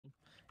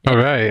All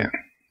right.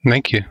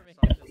 Thank you.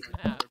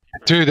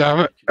 Dude,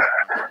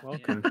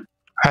 Welcome.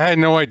 I had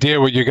no idea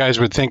what you guys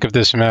would think of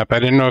this map. I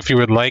didn't know if you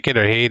would like it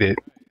or hate it.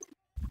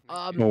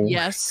 Oh.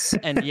 Yes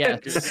and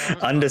yes.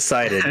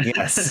 Undecided,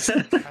 yes.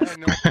 That's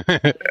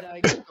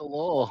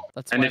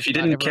And why if you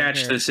not didn't everyone catch,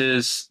 here. this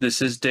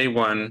is day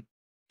one.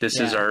 This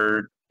is Yeah.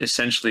 our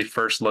essentially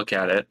first look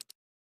at it.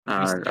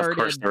 Of course,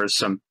 started- there was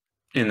some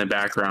in the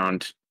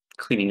background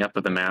cleaning up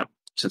of the map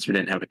since we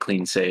didn't have a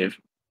clean save.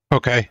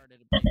 Okay. Started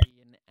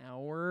maybe an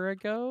hour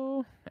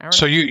ago.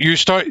 So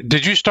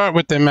did you start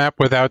with the map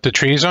without the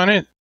trees on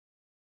it?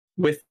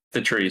 With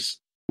the trees.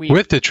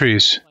 With the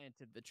trees.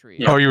 Planted the tree.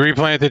 Yeah. Oh, you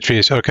replanted the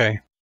trees. Okay.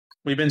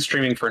 We've been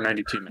streaming for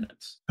 92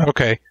 minutes.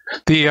 Okay.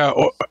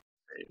 The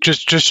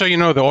just so you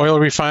know, the oil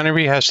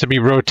refinery has to be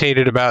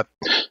rotated about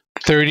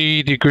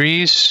 30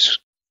 degrees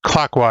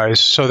clockwise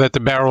so that the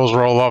barrels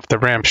roll off the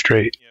ramp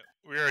straight.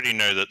 Yeah, we already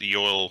know that the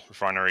oil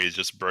refinery is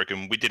just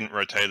broken. We didn't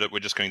rotate it. We're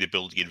just going to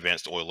build the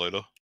advanced oil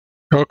loader.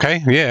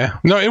 Okay, yeah.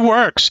 No, it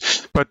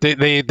works, but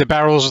the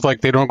barrels,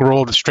 like, they don't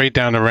roll straight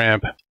down the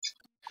ramp.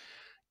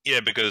 Yeah,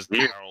 because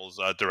the barrels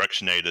are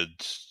directionated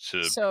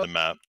to So- the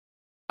map.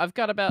 I've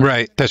got about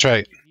Right, that's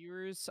right.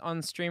 viewers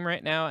on stream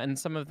right now, and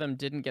some of them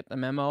didn't get the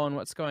memo on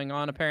what's going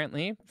on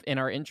apparently in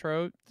our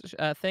intro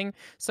thing.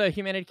 So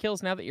Humanity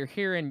Kills, now that you're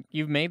here and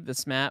you've made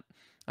this map,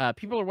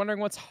 people are wondering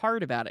what's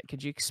hard about it.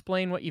 Could you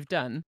explain what you've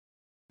done?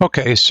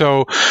 Okay,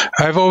 so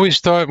I've always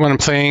thought when I'm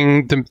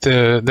playing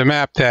the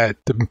map that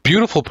the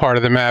beautiful part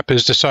of the map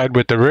is the side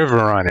with the river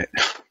on it,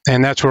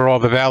 and that's where all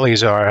the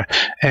valleys are.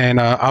 And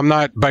I'm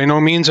not, by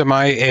no means am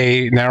I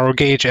a narrow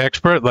gauge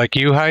expert like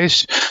you,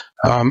 Heis.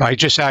 I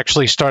just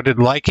actually started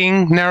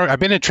liking narrow. I've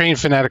been a train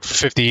fanatic for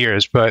 50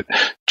 years, but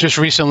just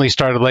recently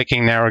started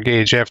liking narrow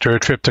gauge after a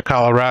trip to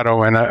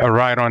Colorado and a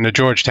ride on the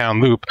Georgetown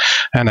Loop,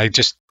 and I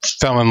just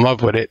fell in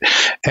love with it.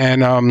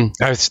 And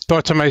I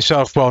thought to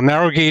myself, well,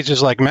 narrow gauge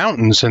is like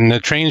mountains, and the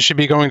trains should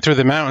be going through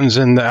the mountains.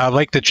 And I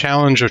like the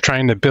challenge of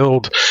trying to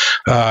build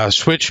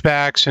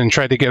switchbacks and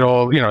try to get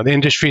all the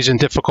industries in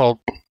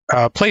difficult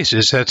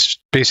places. That's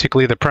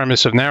basically the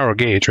premise of narrow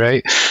gauge,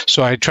 right?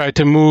 So I tried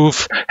to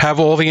have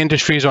all the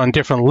industries on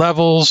different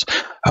levels.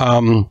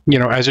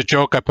 As a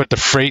joke, I put the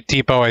freight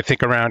depot, I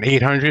think, around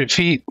 800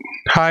 feet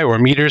high or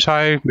meters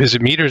high. Is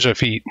it meters or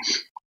feet?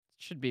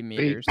 Should be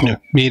meters. No,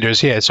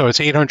 meters, yeah. So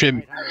it's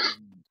 800.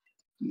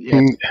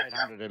 Yeah,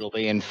 800 it'll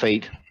be in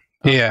feet.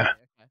 Yeah.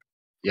 Okay.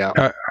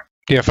 Yeah.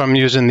 Yeah, if I'm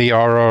using the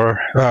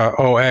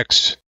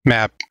RROx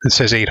map, it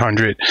says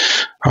 800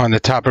 on the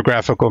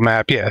topographical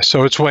map. Yeah,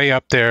 so it's way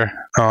up there.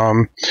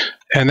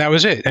 And that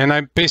was it. And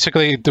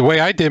the way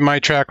I did my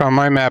track on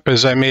my map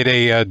is I made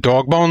a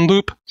dog bone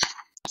loop.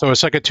 So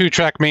it's like a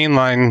 2-track main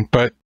line,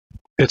 but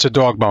it's a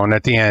dog bone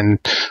at the end.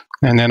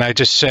 And then I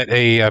just set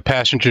a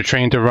passenger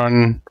train to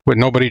run with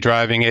nobody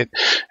driving it,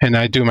 and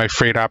I do my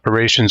freight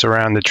operations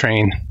around the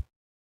train.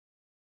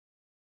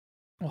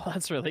 Well,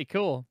 that's really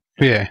cool.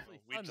 Yeah.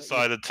 We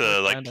decided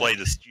to play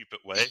the stupid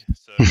way,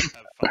 so have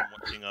fun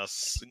watching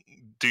us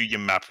do your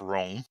map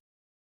wrong.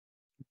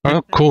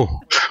 Oh, cool.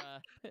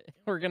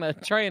 We're gonna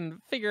try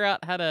and figure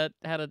out how to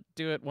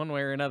do it one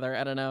way or another.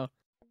 I don't know,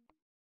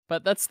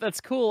 but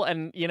that's cool.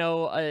 And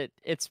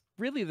it's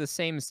really the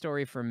same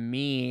story for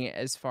me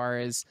as far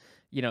as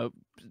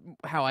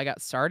how I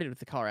got started with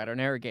the Colorado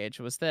narrow gauge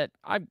was that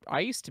I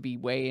used to be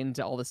way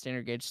into all the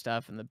standard gauge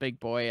stuff and the big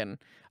boy, and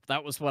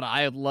that was what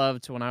I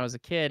loved when I was a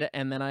kid.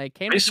 And then I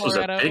came Ice to was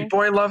Colorado. a big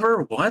boy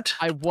lover? What?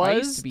 I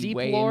was to be deep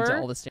way lore. into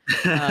all the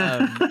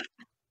standard.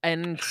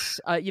 And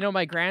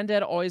my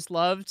granddad always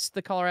loved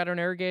the Colorado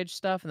narrow gauge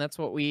stuff, and that's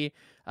what we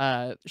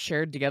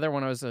shared together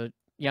when I was a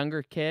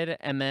younger kid.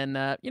 And then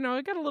I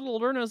got a little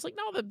older, and I was like,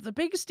 no, the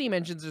big steam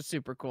engines are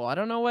super cool. I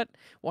don't know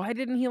why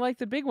didn't he like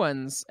the big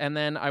ones? And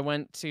then I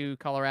went to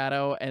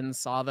Colorado and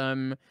saw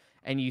them,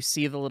 and you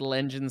see the little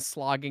engines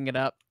slogging it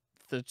up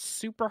the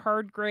super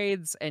hard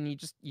grades, and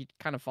you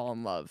kind of fall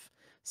in love.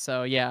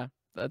 So yeah,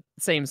 the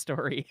same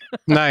story.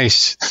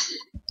 Nice.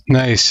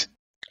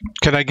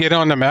 Can I get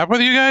on the map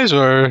with you guys,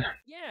 or?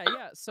 Yeah.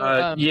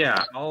 So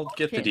yeah, I'll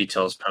get the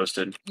details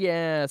posted.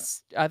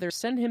 Yes, either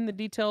send him the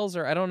details,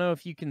 or I don't know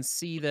if you can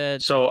see the.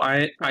 So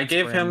I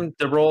gave him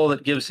the role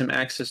that gives him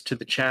access to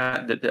the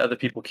chat that the other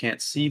people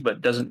can't see,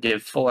 but doesn't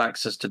give full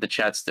access to the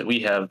chats that we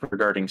have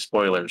regarding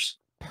spoilers.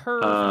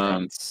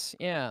 Perfect.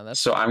 Yeah, that's.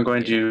 So I'm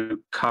going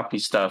to copy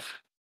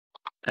stuff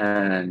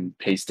and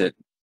paste it.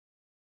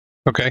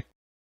 Okay.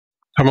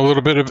 I'm a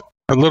little bit of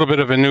a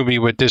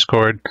newbie with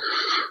Discord.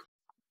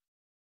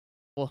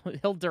 Well,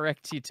 he'll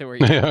direct you to where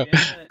you. Yeah.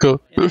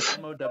 Cool. In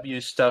the MOW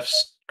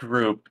Stuffs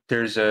group,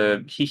 there's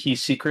a Hee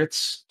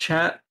Secrets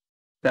chat.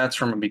 That's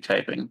from be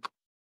typing.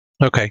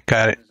 Okay,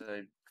 got it. There's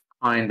a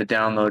find the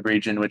download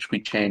region, which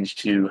we changed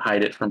to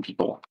hide it from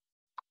people.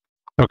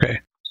 Okay.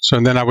 So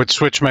then I would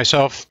switch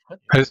myself.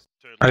 That's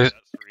the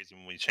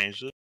reason we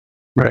changed it.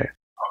 Right.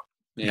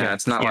 Yeah,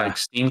 it's not like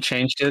Steam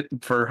changed it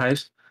for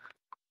Heist.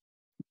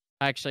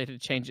 I actually had to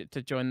change it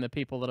to join the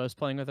people that I was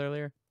playing with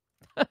earlier.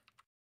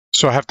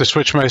 So I have to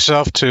switch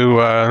myself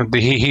to the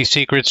Hee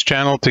Secrets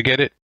channel to get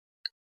it?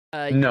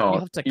 No, you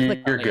have to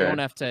click you're on it. You good. don't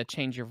have to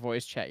change your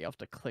voice chat. You have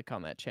to click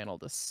on that channel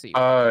to see.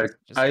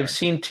 I've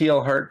seen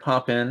TL Heart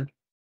pop in.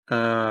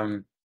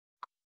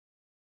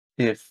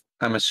 If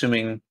I'm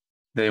assuming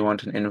they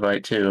want an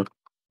invite too.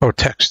 Oh,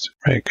 text.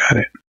 Right, got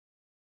it.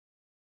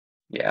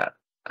 Yeah.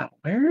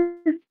 Where?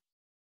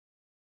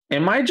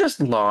 Am I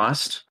just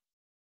lost?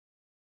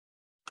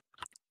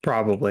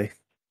 Probably.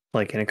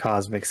 Like in a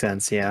cosmic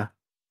sense, yeah.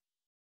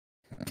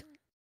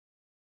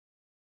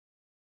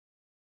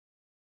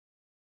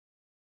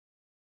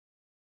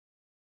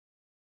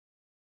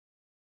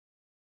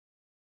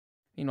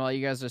 Meanwhile,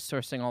 you guys are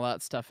sourcing all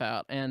that stuff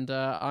out, and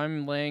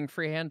I'm laying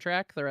freehand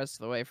track the rest of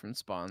the way from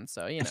spawn.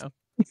 So you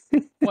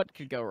know, what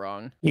could go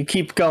wrong? You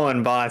keep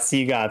going, boss.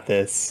 You got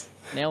this.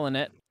 Nailing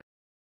it.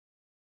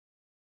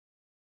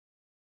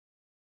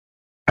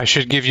 I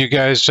should give you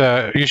guys.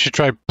 You should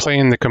try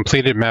playing the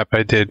completed map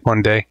I did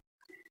one day.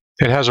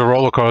 It has a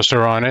roller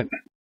coaster on it.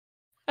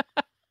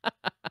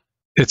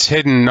 It's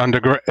hidden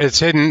underground. It's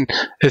hidden.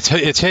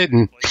 It's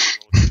hidden.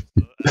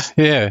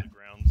 Yeah.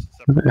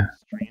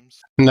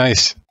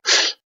 Nice.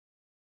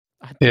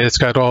 Yeah, it's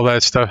got all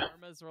that stuff.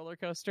 Karma's roller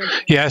coaster.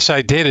 Yes,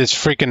 I did. It's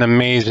freaking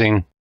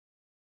amazing.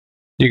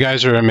 You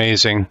guys are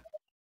amazing.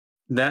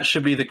 That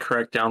should be the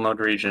correct download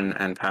region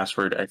and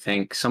password, I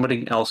think.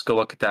 Somebody else go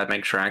look at that,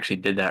 make sure I actually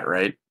did that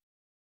right.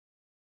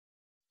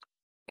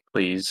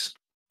 Please.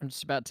 I'm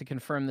just about to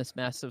confirm this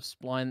massive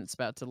spline that's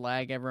about to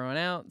lag everyone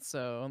out,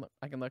 so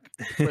I can look.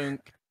 Boonk.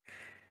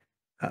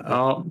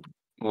 Oh,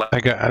 I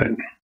got it.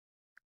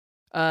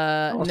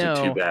 that wasn't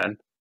No. too bad.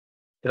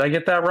 Did I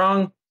get that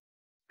wrong?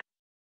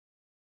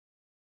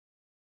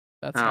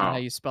 That's not how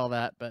you spell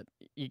that, but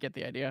you get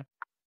the idea.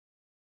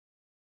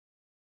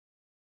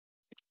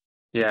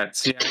 Yeah,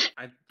 see,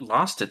 I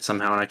lost it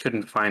somehow and I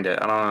couldn't find it.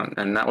 I don't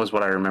know, and that was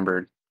what I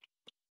remembered.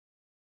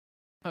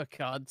 Oh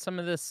god, some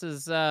of this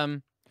is yeah,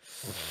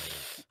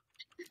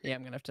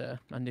 I'm gonna have to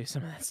undo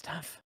some of that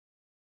stuff.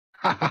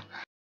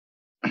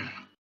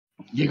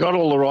 You got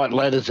all the right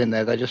letters in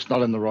there. They're just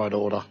not in the right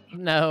order.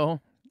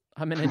 No,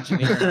 I'm an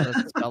engineer, not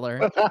a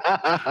speller.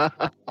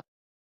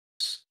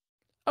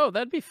 Oh,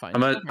 that'd be fine.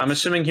 I'm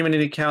assuming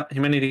humanity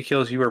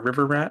kills you a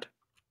river rat.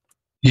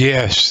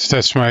 Yes,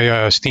 that's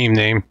my Steam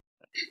name.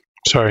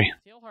 Sorry.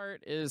 Steelheart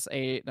is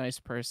a nice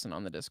person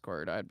on the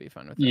Discord. I'd be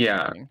fine with that.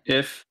 Yeah,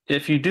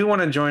 if you do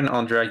want to join,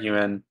 I'll drag you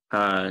in.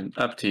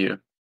 Up to you.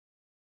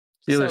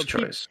 Dealer's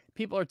choice.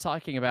 People are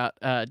talking about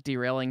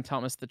derailing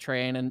Thomas the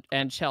Train,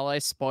 and shall I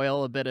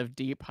spoil a bit of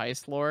deep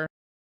heist lore?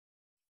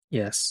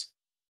 Yes.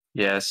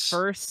 Yes.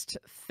 First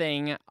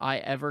thing I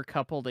ever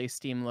coupled a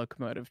steam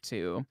locomotive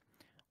to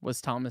was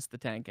Thomas the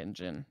Tank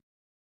Engine.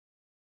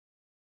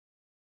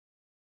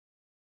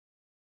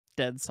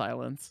 Dead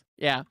silence.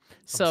 Yeah.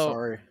 So I'm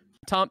sorry.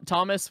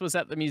 Thomas was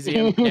at the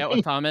museum hanging out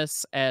with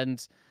Thomas,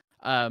 and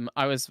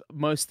I was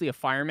mostly a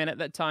fireman at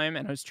that time,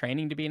 and I was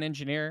training to be an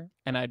engineer,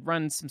 and I'd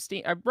run some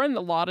steam. I'd run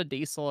a lot of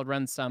diesel, I'd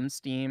run some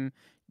steam,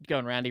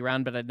 going roundy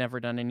round, but I'd never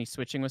done any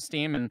switching with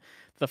steam. And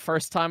the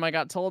first time I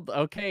got told,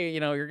 okay, you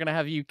know, you're going to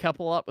have you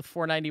couple up with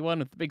 491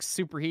 with the big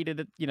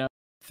superheated, you know,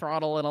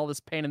 throttle and all this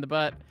pain in the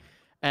butt.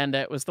 And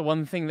it was the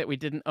one thing that we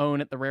didn't own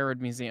at the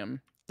Railroad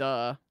Museum.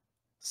 Duh.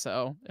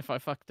 So if I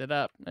fucked it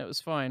up, it was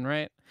fine,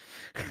 right?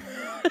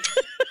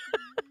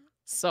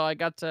 So I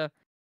got to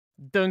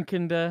dunk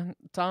into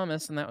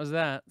Thomas, and that was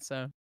that.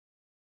 So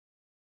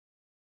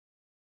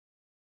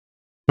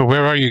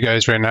Where are you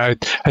guys right now?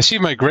 I see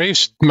my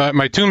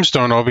my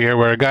tombstone over here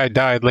where a guy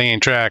died laying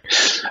track.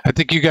 I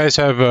think you guys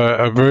have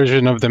a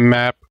version of the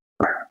map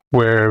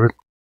where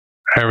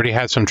I already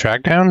had some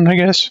track down, I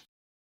guess.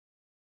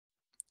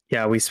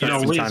 Yeah, we spent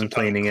some time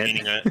cleaning it.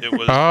 It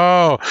was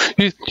Oh,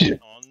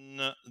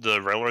 on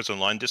the Railroads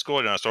Online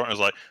Discord, and I saw it and I was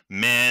like,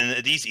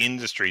 man, these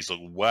industries look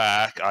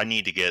whack. I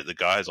need to get the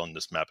guys on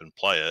this map and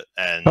play it.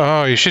 And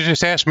oh, you should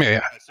just ask me.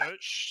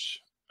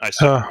 I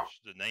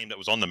searched the name that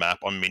was on the map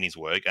on Minnie's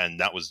work, and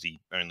that was the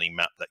only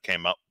map that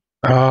came up.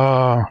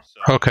 Oh,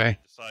 So okay. I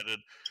decided,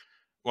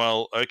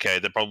 well, okay,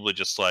 they're probably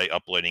just like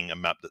uploading a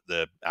map that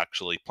they're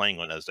actually playing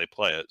on as they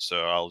play it.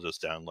 So I'll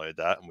just download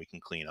that, and we can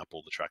clean up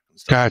all the track and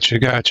stuff.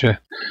 Gotcha.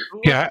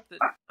 Yeah,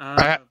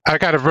 I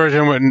got a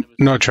version with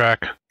no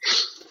track.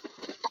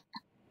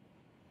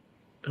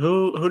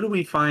 Who do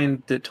we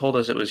find that told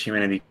us it was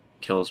Humanity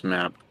Kills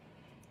map?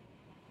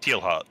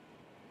 Tealheart.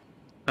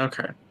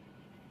 Okay.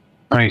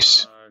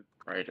 Nice.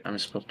 Right, I'm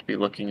supposed to be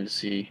looking to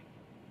see.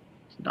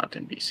 Not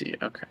in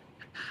BC. Okay.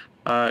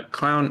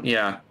 Clown,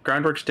 yeah.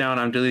 Groundwork's down.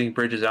 I'm deleting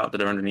bridges out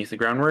that are underneath the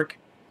groundwork.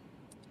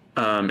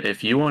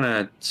 If you want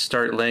to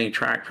start laying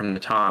track from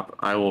the top,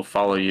 I will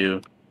follow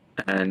you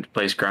and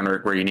place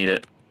groundwork where you need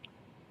it.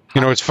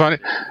 You know, it's funny.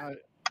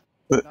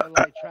 No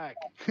lay track.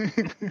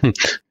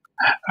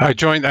 I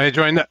joined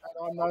the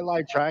No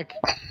lay track.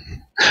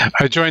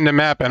 I joined the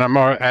map, and I'm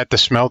at the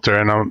smelter,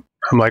 and I'm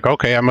like,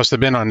 okay, I must have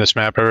been on this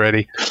map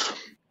already.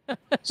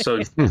 So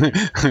you're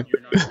not going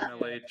to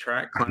lay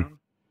track, Clown?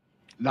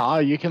 No,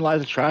 you can lay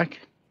the track.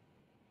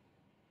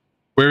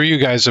 Where are you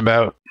guys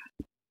about?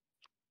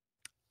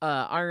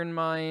 Iron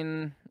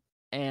Mine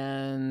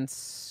and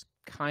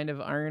kind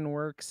of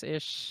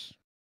ironworks-ish?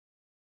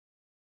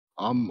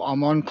 I'm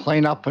on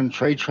cleanup and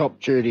tree chop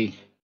duty.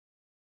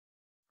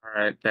 All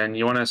right, then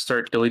you want to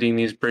start deleting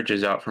these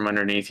bridges out from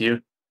underneath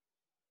you.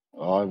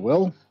 I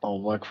will.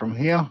 I'll work from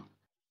here.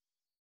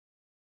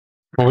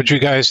 What would you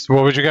guys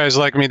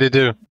like me to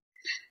do?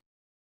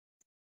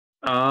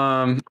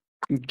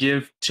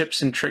 Give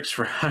tips and tricks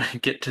for how to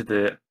get to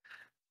the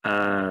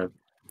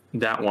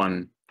that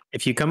one.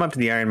 If you come up to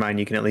the iron mine,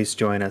 you can at least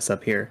join us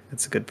up here.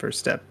 That's a good first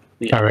step.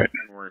 The All right.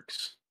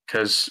 ironworks.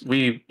 Because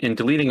in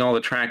deleting all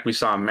the track, we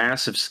saw a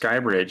massive sky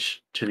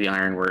bridge to the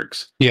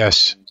ironworks.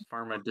 Yes.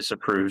 Pharma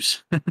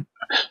disapproves.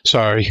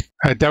 Sorry.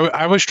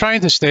 I was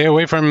trying to stay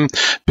away from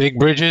big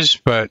bridges,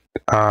 but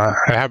I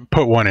have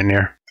put one in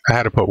there. I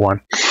had to put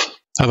one.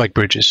 I like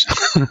bridges.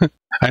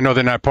 I know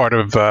they're not part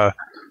of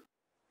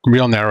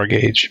real narrow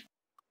gauge.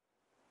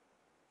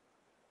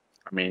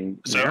 I mean,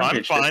 So narrow I'm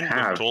gauge fine should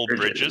have with tall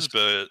bridges,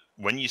 but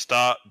when you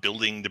start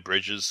building the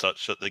bridges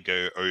such that they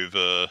go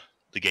over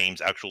the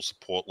game's actual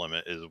support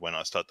limit is when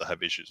I start to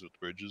have issues with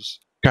bridges.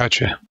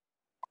 Gotcha.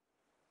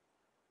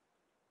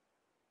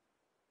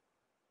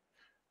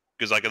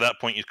 Because like at that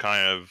point you're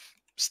kind of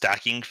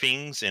stacking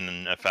things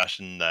in a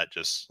fashion that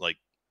just like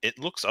it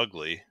looks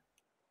ugly.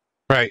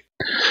 Right.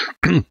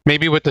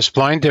 Maybe with the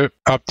spline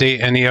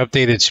update and the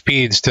updated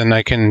speeds, then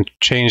I can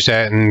change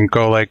that and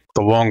go like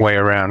the long way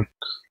around.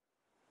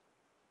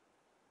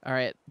 All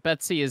right,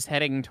 Betsy is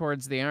heading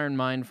towards the iron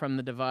mine from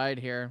the divide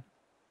here.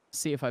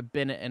 See if I've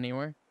been it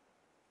anywhere.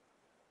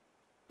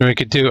 I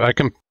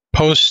can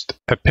post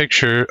a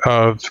picture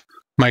of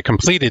my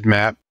completed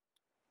map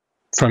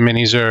from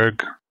Mini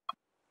Zerg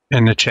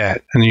in the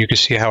chat, and you can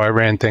see how I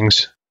ran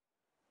things.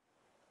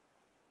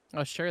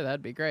 Oh, sure,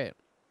 that'd be great.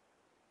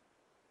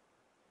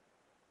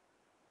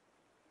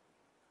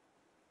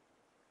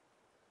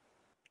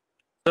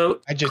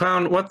 So,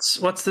 Clown, what's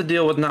the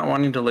deal with not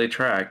wanting to lay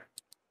track?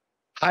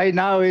 I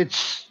know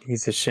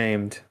he's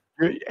ashamed.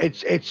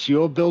 It's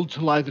your build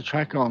to lay the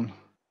track on.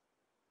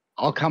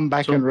 I'll come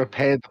back and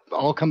repair.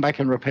 I'll come back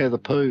and repair the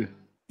poo.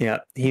 Yeah,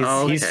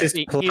 he's just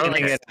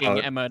planning it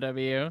out.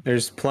 MOW.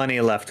 There's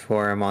plenty left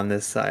for him on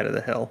this side of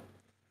the hill.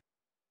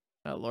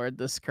 Oh lord,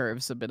 this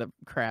curve's a bit of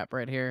crap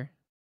right here.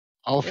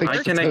 I'll fix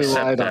I can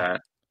accept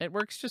that. It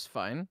works just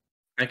fine.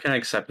 I can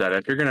accept that.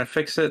 If you're gonna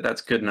fix it,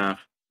 that's good enough.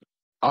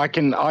 I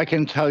can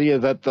tell you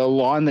that the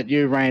line that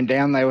you ran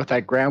down there with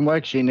that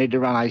groundworks, you need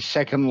to run a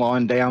second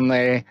line down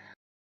there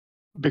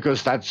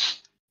because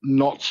that's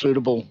not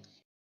suitable.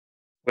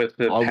 With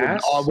the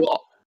pass?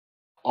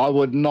 I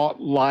would not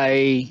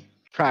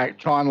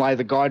try and lay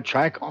the guide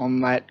track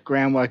on that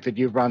groundwork that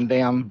you've run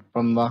down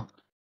from the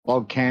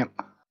log camp.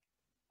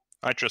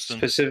 Hi, Tristan.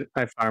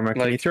 Hi, Farmer.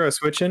 Can you throw a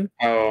switch in?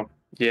 Oh,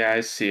 yeah,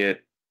 I see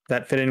it.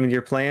 That fit in with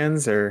your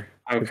plans, or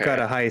okay. We've got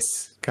a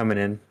heist coming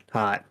in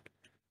hot.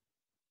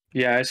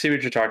 Yeah, I see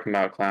what you're talking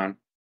about, Clown.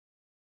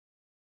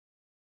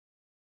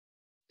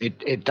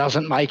 It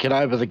doesn't make it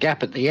over the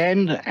gap at the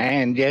end,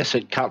 and yes,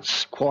 it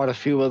cuts quite a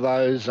few of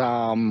those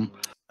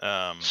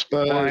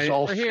spurs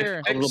off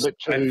here. a little bit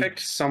too. I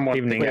fixed somewhat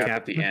the gap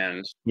at the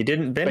end. You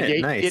didn't bin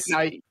it. Nice.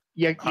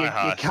 You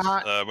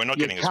can't. We're not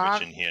getting a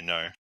switch in here.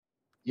 No.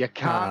 You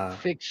can't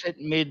fix it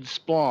mid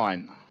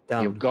spline.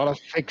 Dumb. You've got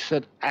to fix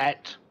it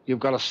at. You've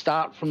got to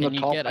start from the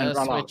top and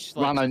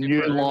run a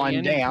new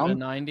line down.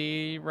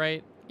 90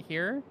 right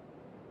here.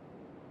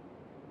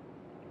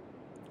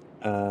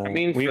 I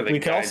mean, we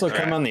could also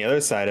come on the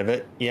other side of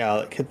it. Yeah,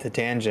 I'll hit the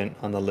tangent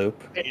on the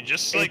loop. You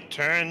just like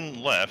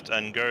turn left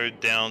and go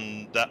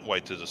down that way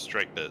to the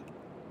straight bit.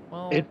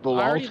 Well, it will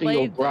alter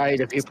your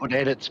grade if you put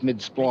edits mid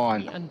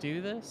spline. Undo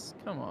this?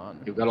 Come on.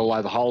 You've got to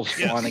lay the whole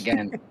spline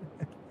again.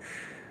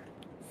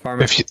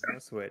 Farmer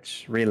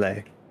switch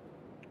relay.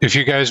 If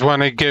you guys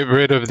want to get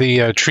rid of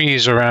the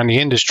trees around the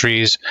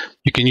industries,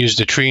 you can use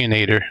the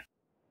treeinator.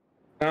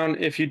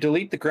 If you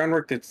delete the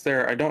groundwork that's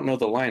there, I don't know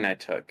the line I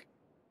took.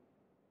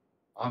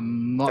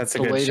 I'm not That's a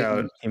good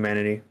shout,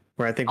 Humanity.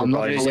 Where I think we're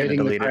probably just going to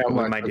delete it,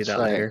 but we might do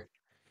that later.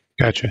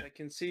 Gotcha. I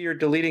can see you're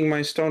deleting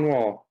my stone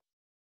wall.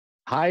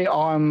 Hey,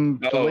 I'm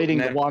deleting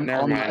the one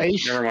on the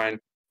east. Never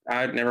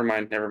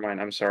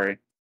mind. I'm sorry.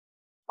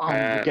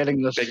 I'm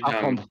getting the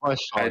stuff on the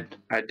west side.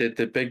 I did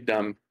the big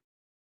dumb.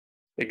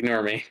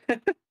 Ignore me.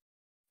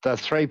 The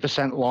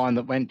 3% line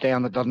that went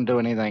down that doesn't do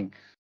anything.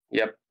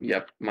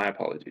 Yep. My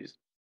apologies.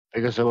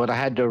 Because I would have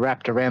had to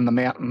wrap around the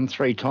mountain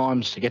 3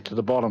 times to get to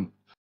the bottom.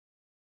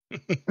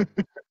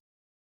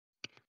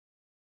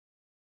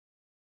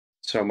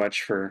 So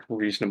much for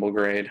reasonable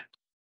grade.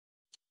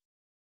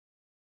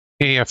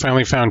 Hey, I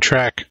finally found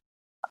track.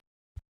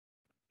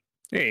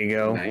 There you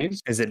go.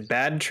 Nice. Is it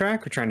bad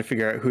track? We're trying to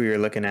figure out who you're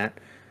looking at.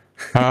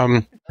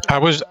 I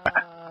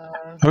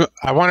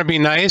want to be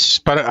nice,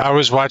 but I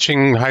was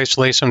watching Heist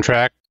lay some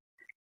track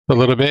a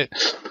little bit,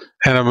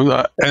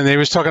 and they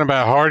was talking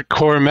about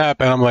hardcore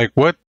map, and I'm like,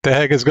 what the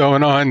heck is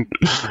going on?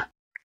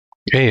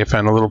 Hey, I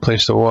found a little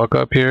place to walk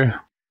up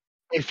here.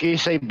 If you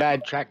see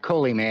bad track,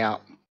 call him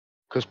out,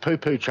 because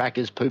poo-poo track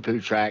is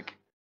poo-poo track.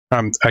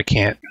 I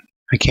can't.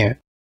 I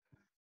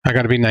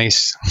got to be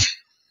nice.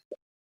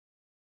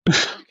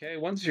 Okay,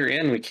 once you're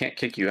in, we can't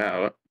kick you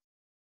out.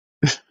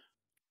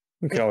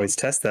 We could always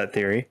test that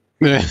theory.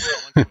 Yeah.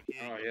 Oh,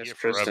 yes,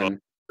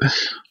 Tristan.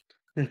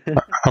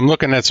 I'm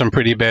looking at some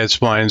pretty bad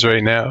splines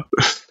right now.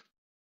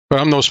 But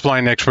I'm no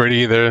spline expert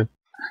either.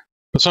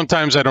 But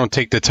sometimes I don't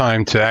take the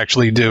time to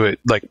actually do it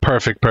like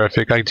perfect.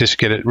 I just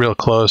get it real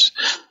close.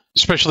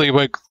 Especially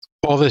with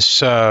all this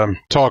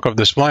talk of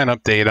the spline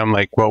update. I'm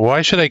like, well,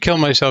 why should I kill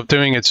myself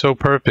doing it so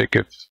perfect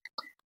if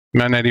I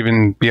might not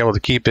even be able to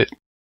keep it?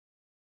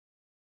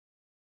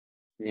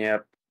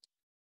 Yep.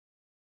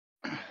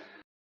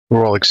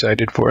 We're all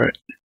excited for it.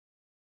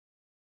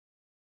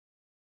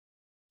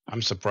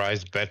 I'm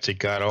surprised Betsy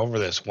got over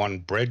this one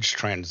bridge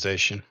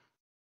transition.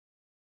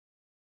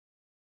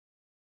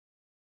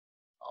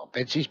 Oh,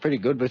 Betsy's pretty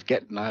good with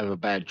getting over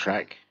bad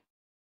track.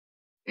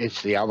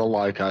 It's the other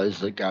locos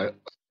that go,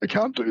 I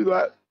can't do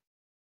that.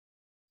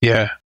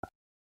 Yeah.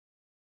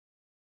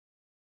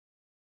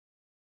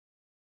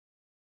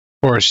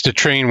 Or it's the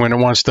train when it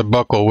wants to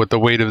buckle with the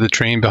weight of the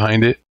train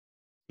behind it.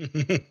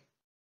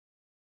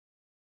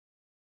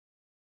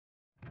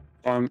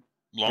 Long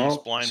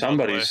spline.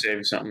 Somebody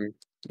saved something.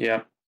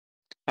 Yeah.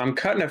 I'm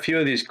cutting a few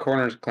of these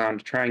corners, Clown,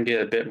 to try and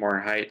get a bit more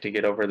height to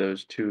get over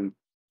those two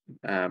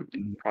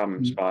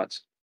problem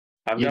spots.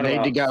 You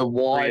need to go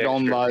wide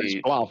on those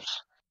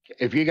bluffs.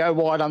 If you go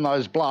wide on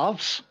those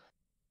bluffs,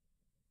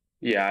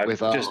 yeah,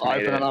 with an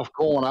open enough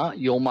corner,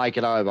 you'll make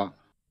it over.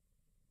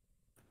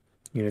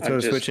 You gonna toe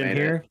switch in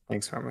here?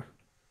 Thanks, Pharma.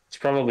 It's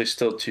probably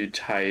still too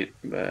tight,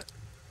 but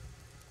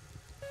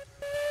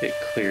it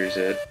clears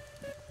it.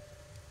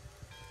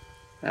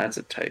 That's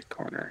a tight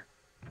corner.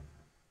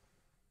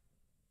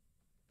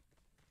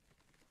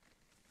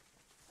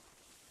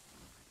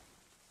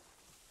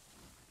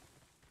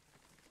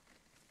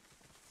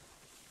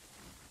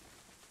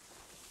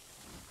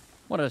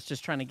 What, I was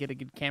just trying to get a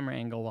good camera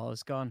angle while I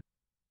was gone.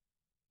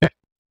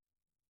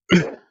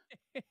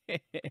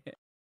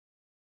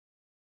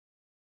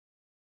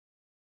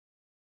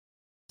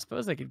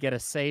 Suppose I could get a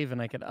save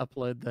and I could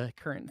upload the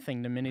current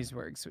thing to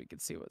Minisworks so we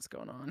could see what's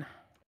going on.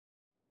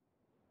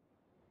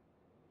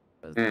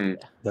 The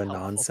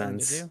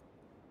nonsense.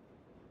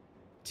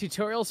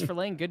 Tutorials for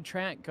laying good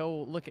track.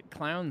 Go look at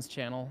Clown's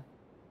channel.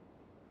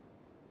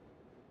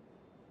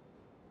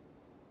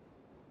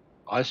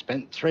 I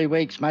spent 3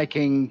 weeks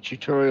making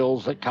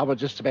tutorials that cover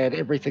just about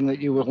everything that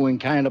you will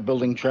encounter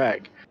building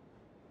track.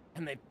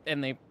 And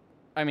they,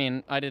 I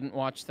mean, I didn't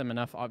watch them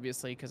enough,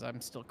 obviously, because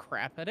I'm still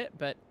crap at it.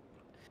 But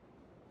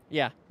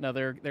yeah, no,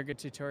 they're good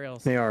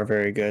tutorials. They are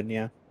very good.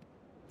 Yeah,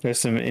 there's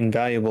some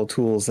invaluable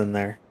tools in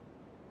there.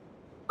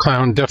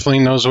 Clown definitely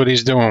knows what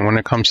he's doing when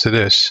it comes to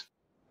this.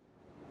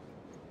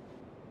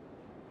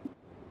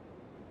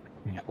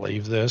 Can't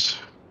leave this.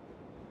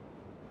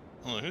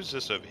 Oh, who's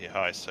this over here?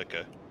 Hi,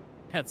 Sicko.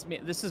 That's me.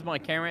 This is my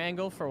camera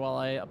angle for while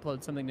I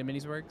upload something to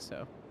Minisworks.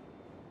 So.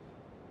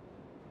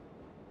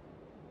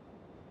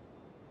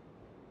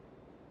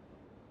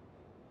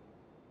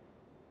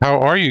 How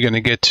are you going to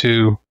get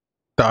to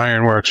the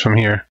ironworks from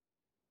here?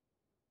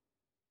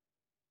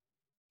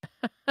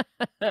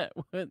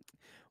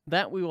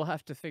 That we will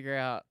have to figure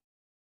out.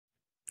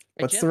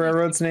 What's the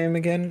railroad's name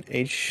again?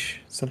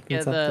 H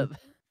something something?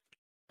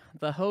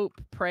 The Hope,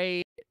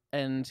 Pray,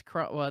 and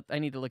well, I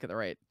need to look at the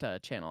right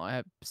channel. I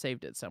have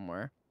saved it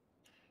somewhere.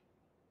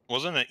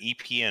 Wasn't it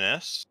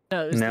EPNS?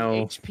 No, it was the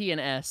HP and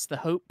S. The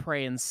Hope,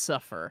 Pray, and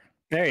Suffer.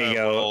 There you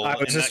go. Well, I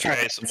was just trying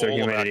to answer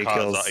Humanity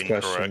Kills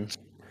question.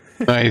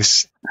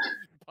 Nice.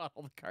 All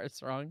the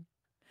cards wrong.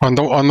 On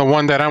the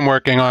one that I'm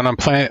working on, I'm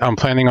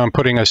planning on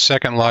putting a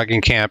second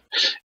logging camp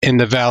in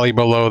the valley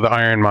below the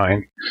iron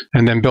mine,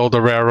 and then build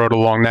a railroad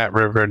along that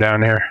river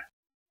down there.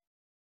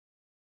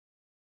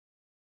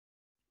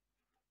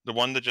 The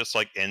one that just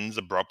like ends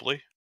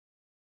abruptly?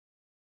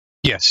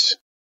 Yes.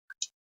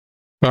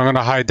 I'm going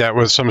to hide that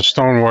with some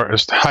stonework.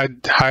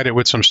 Hide it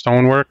with some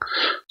stonework,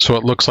 so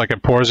it looks like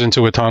it pours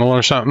into a tunnel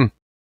or something.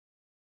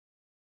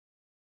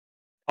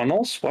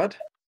 Tunnels? What?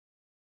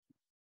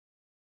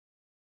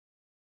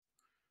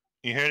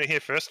 You heard it here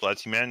first,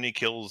 lads. Humanity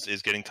Kills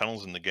is getting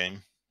tunnels in the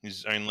game.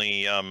 He's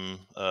only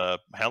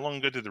how long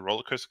ago did the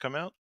roller coaster come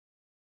out?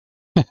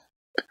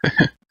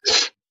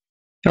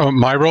 Oh,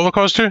 my roller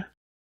coaster?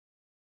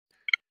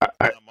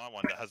 My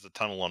one that has the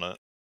tunnel on it.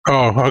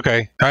 Oh,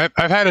 okay. I've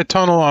had a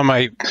tunnel on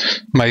my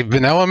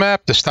vanilla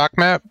map, the stock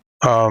map,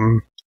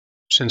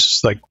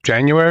 since like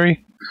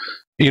January.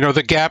 You know,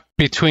 the gap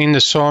between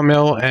the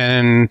sawmill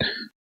and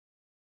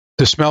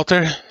the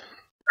smelter?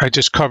 I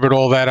just covered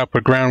all that up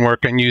with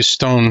groundwork and used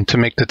stone to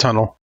make the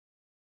tunnel.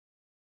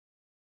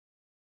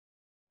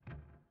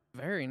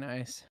 Very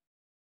nice.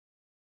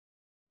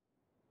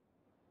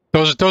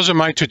 Those are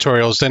my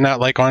tutorials. They're not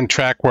like on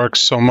track work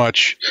so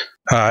much.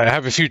 I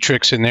have a few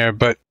tricks in there,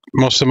 but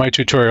most of my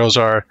tutorials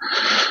are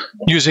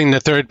using the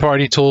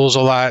third-party tools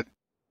a lot,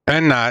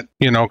 and not.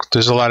 You know,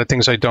 there's a lot of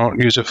things I don't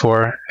use it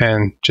for,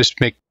 and just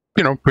make,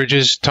 you know,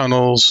 bridges,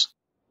 tunnels,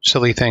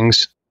 silly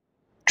things.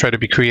 Try to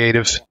be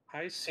creative.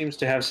 Heist seems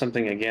to have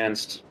something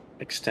against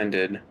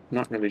extended. I'm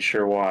not really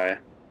sure why.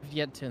 I've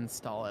yet to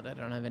install it. I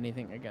don't have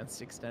anything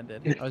against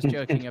extended. I was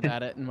joking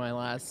about it in my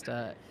last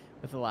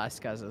with the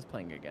last guys I was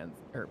playing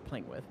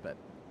with, but okay.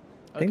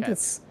 I think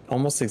that's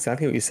almost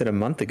exactly what you said a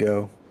month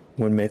ago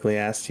when Makeley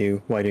asked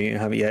you why don't you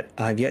have it yet.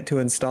 I've yet to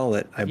install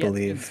it. I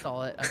believe.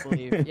 Install it. I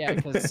believe. Yeah,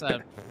 because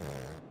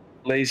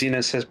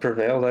laziness has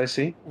prevailed. I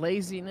see.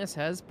 Laziness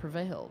has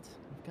prevailed.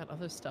 I've got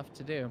other stuff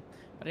to do.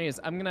 But anyways,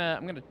 I'm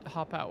gonna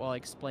hop out while I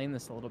explain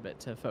this a little bit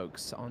to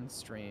folks on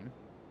stream.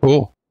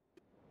 Cool.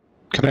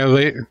 Can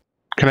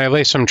I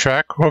lay some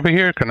track over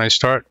here? Can I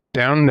start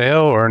down the hill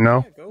or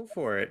no? Yeah, go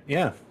for it.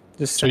 Yeah.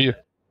 Just So you're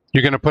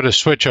gonna put a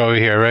switch over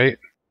here, right?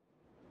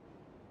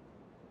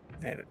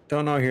 I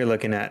don't know what you're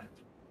looking at.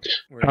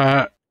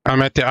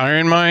 I'm at the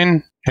iron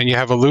mine, and you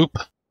have a loop.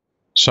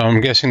 So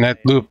I'm guessing that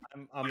loop.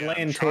 I'm Yeah,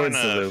 laying I'm towards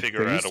trying the to loop. figure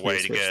There out a used way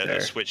be to switch get there.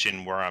 a switch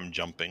in where I'm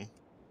jumping.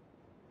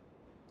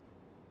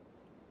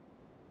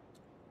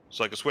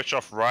 So like a switch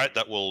off right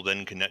that will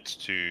then connect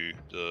to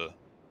the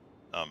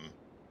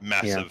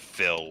massive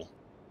fill.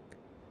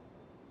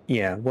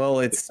 Yeah, well,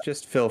 it's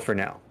just fill for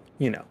now.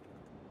 You know.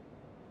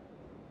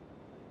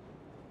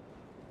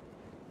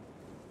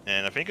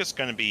 And I think it's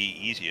going to be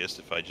easiest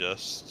if I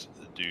just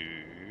do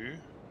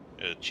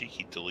a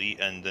cheeky delete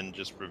and then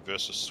just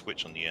reverse a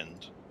switch on the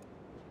end.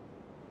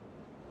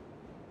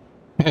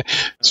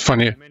 It's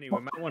funny. We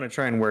might want to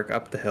try and work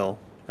up the hill.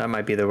 That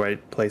might be the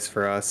right place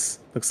for us.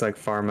 Looks like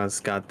Pharma's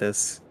got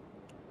this.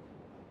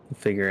 We'll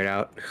figure it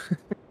out.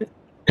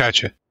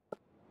 Gotcha.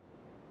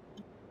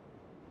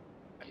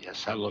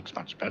 Yes, that looks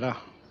much better.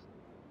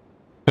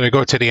 Did I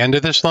go to the end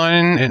of this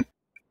line and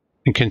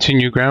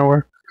continue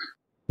groundwork?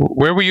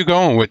 Where were you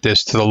going with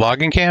this? To the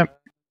logging camp?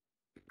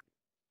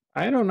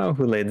 I don't know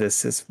who laid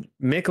this. Is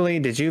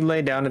Mickley, did you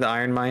lay down to the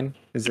iron mine?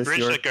 Is The this bridge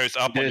your... that goes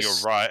up on your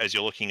right as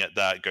you're looking at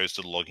that goes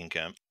to the logging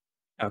camp.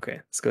 Okay,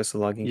 let's go to the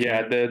logging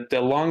Yeah, camp.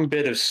 the long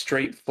bit of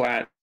straight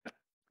flat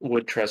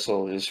wood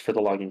trestle is for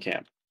the logging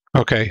camp.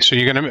 Okay, so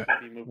you're gonna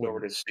Be moved over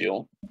to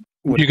steel.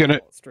 you're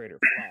gonna Straight or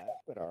flat,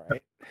 but all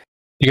right.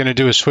 you're gonna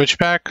do a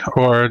switchback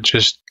or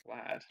just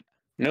Flat.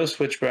 No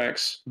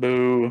switchbacks.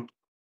 Boo.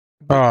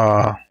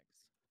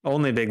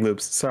 Only big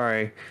loops.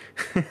 Sorry.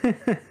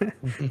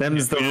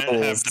 Them's the We don't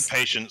have rules. the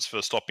patience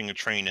for stopping a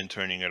train and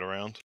turning it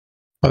around.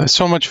 oh, that's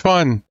so much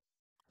fun.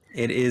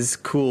 It is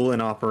cool in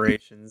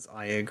operations,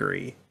 I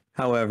agree.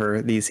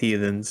 However, these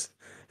heathens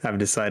have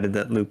decided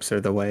that loops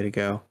are the way to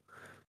go.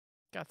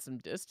 Got some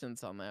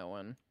distance on that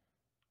one.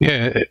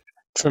 Yeah,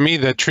 for me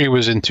that tree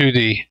was in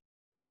 2D.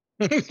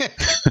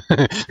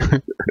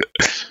 Infinity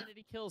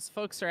Kills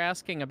folks are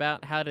asking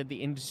about how did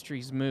the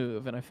industries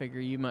move, and I figure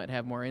you might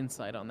have more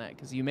insight on that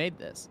because you made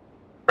this.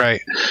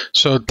 Right.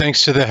 So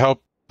thanks to the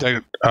help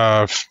that,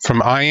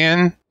 from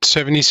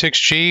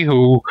IN76G,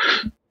 who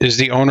is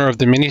the owner of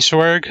the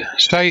Miniswag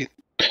site,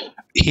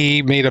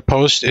 he made a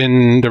post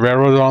in the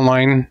Railroad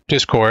Online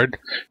Discord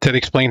that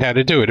explained how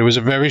to do it. It was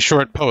a very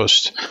short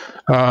post.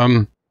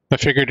 I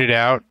figured it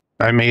out.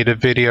 I made a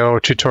video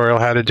tutorial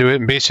how to do it.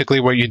 And basically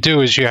what you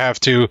do is you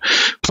have to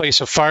place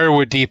a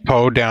firewood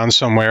depot down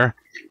somewhere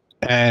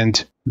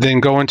and then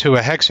go into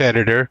a hex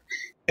editor,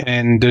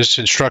 and there's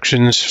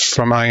instructions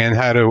from Ian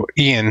how to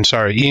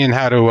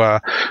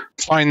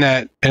find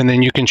that, and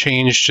then you can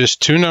change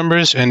just 2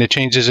 numbers and it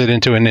changes it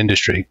into an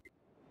industry.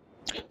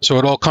 So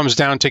it all comes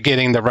down to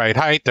getting the right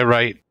height, the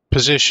right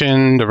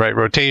position, the right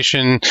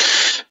rotation,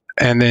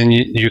 and then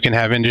you can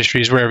have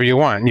industries wherever you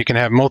want. You can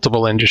have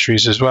multiple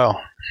industries as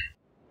well.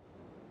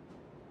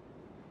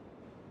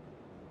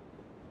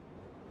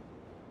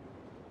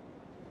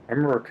 I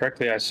remember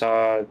correctly, I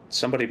saw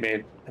somebody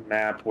made a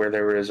map where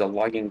there was a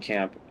logging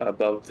camp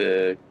above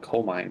the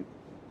coal mine.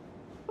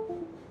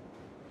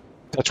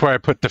 That's where I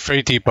put the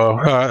freight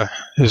depot,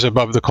 is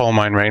above the coal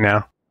mine right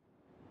now.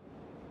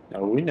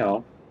 Oh, we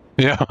know.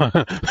 Yeah.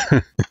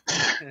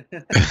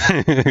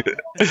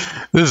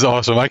 This is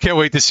awesome. I can't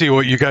wait to see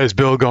what you guys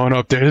build going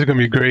up there. It's going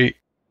to be great.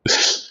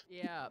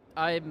 Yeah,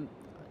 I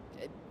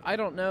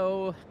don't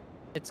know.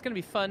 It's going to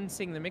be fun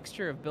seeing the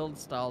mixture of build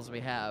styles we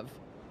have.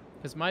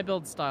 Because my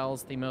build style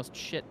is the most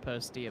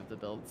shitposty of the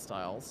build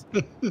styles.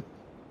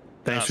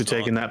 Thanks for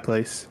taking that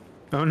place.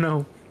 Oh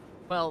no.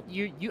 Well,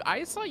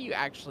 I saw you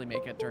actually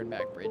make a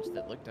turnback bridge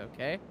that looked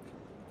okay.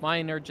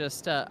 Mine are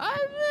just,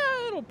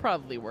 it'll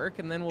probably work,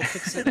 and then we'll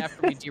fix it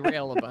after we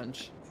derail a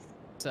bunch.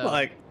 So. Well,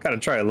 I gotta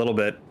try a little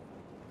bit.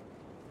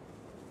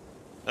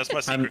 That's my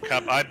secret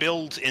cap. I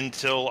build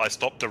until I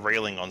stop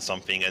derailing on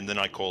something, and then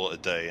I call it a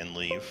day and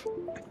leave.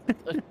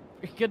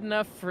 Good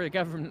enough for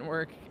government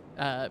work.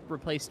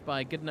 Replaced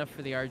by good enough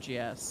for the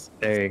RGS.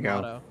 There you go.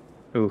 Motto.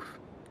 Oof.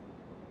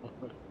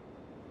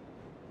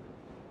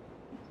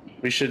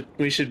 We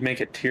should make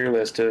a tier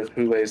list of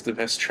who lays the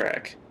best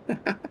track. You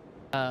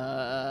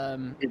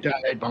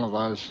don't need one of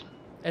those.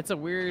 It's a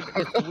weird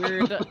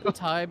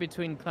tie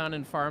between Clown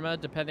and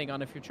Pharma, depending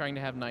on if you're trying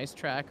to have nice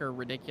track or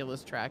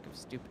ridiculous track of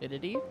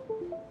stupidity.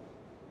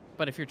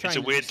 But if you're trying, it's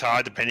a weird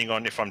tie depending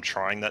on if I'm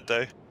trying that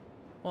day.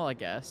 Well, I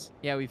guess.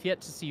 Yeah, we've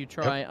yet to see you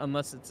try,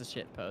 unless it's a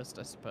shit post,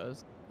 I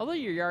suppose. Although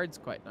your yard's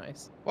quite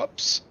nice.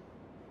 Whoops.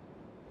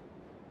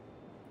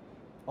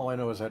 All I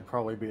know is I'd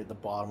probably be at the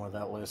bottom of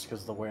that list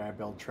because the way I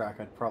build track,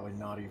 I'd probably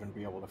not even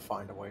be able to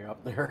find a way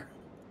up there.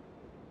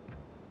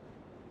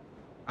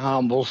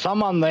 Well,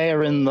 someone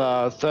there in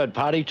the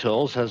third-party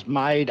tools has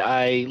made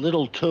a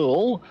little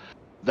tool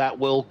that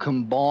will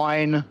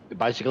combine.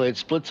 Basically, it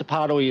splits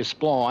apart all your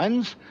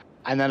splines,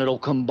 and then it'll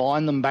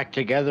combine them back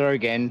together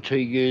again to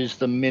use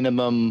the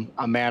minimum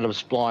amount of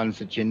splines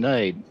that you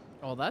need.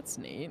 Oh, that's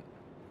neat.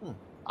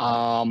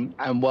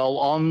 And well,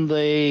 on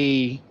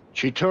the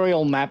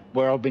tutorial map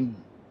where I've been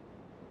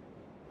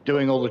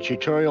doing all the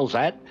tutorials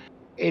at,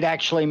 it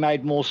actually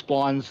made more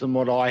splines than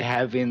what I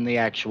have in the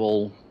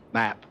actual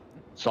map.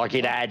 It's like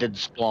it added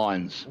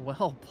splines.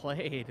 Well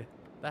played.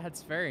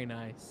 That's very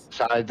nice.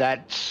 So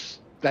that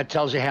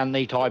tells you how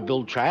neat I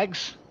build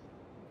tracks,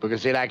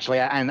 because it actually,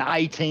 and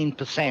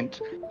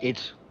 18%,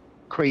 it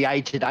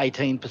created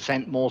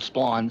 18% more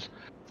splines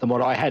than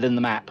what I had in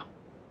the map.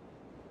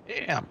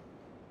 Yeah.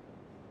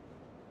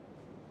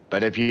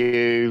 But if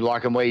you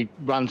like, and we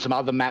run some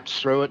other maps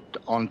through it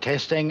on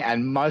testing,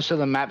 and most of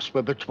the maps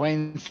were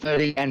between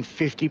 30 and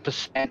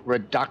 50%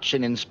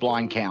 reduction in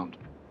spline count.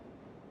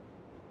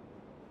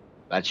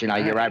 That's,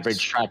 your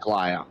average track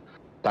layer.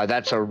 So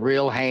that's a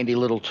real handy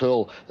little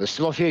tool. There's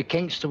still a few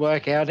kinks to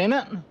work out in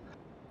it.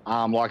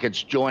 Like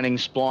it's joining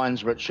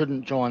splines where it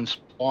shouldn't join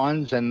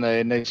splines, and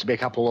there needs to be a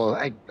couple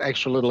of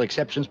extra little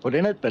exceptions put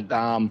in it. But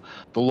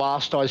the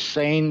last I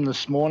seen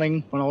this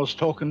morning when I was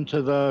talking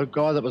to the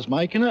guy that was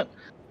making it,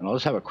 and I'll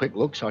just have a quick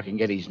look so I can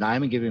get his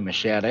name and give him a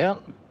shout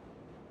out.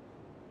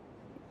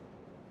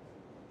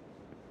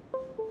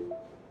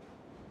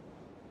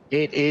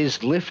 It is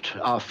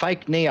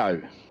Fake Neo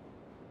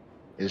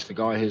is the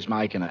guy who's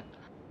making it.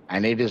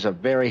 And it is a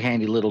very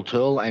handy little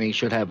tool, and he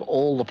should have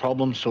all the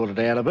problems sorted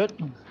out of it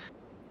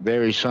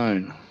very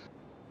soon.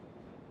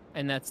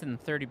 And that's in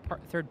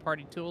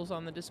third-party tools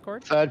on the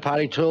Discord?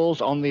 Third-party tools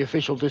on the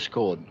official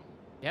Discord.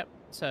 Yep.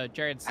 So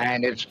Jared's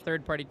and it's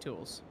third-party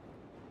tools.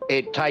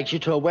 It takes you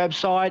to a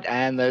website,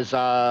 and there's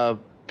a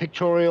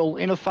pictorial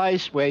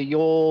interface where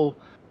you're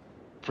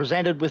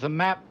presented with a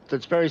map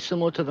that's very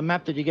similar to the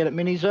map that you get at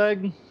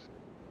Minizerg.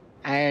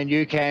 And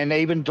you can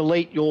even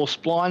delete your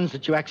splines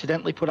that you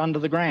accidentally put under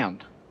the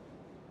ground.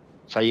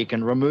 So you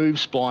can remove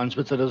splines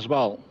with it as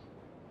well.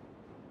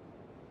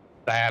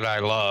 That I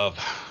love.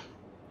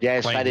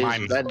 Yes, Clean that is. my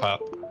map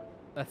up.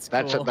 That's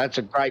cool. That's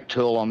a great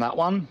tool on that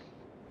one.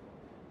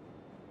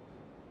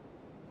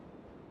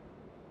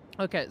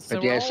 Okay, so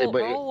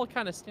we're all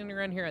kind of standing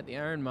around here at the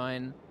iron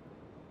mine.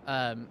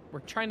 We're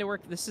trying to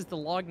work. This is the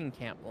logging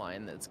camp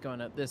line that's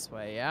going up this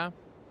way, yeah?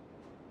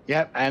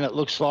 Yep, and it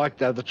looks like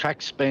the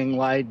track's being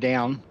laid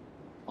down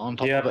on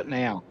top of it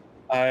now.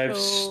 I've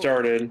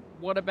started.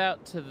 What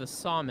about to the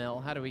sawmill?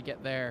 How do we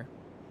get there?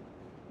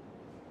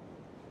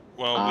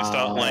 Well, we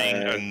start laying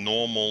a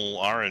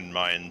normal iron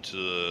mine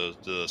to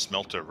the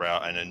smelter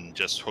route, and then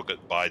just hook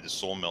it by the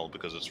sawmill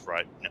because it's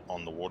right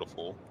on the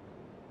waterfall.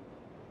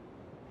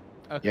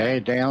 Okay. Yeah,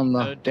 down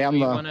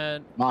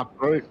the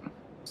marked route.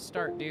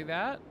 Do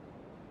that,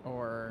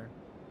 or?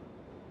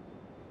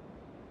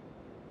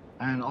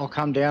 And I'll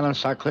come down and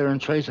start clearing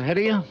trees ahead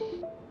of you.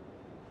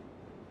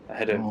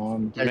 Ahead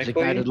of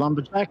designated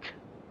lumberjack.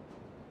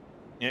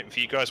 Yeah, if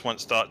you guys want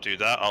to start do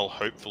that, I'll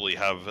hopefully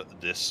have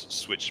this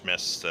switch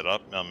mess set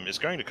up. It's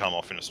going to come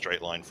off in a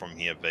straight line from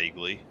here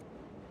vaguely.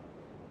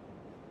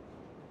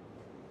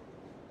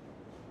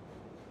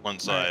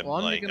 Once I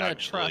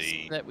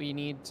actually that we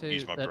need to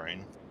use my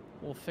brain.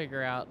 We'll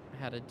figure out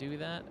how to do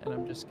that, and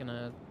I'm just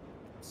gonna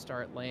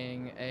start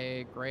laying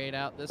a grade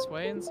out this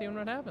way and seeing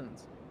what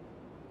happens.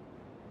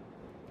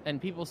 And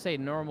people say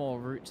normal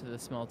route to the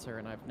smelter,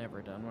 and I've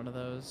never done one of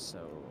those, so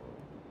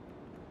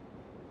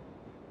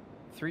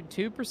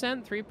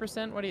 2%,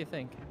 3%. What do you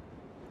think?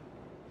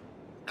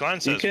 Clan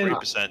says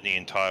 3% the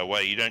entire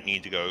way. You don't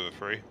need to go over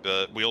 3,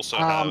 but we also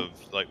have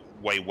like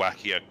way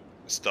wackier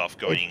stuff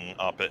going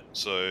up it.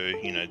 So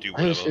do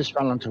whatever. Who's just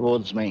running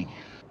towards me?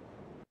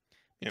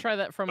 Try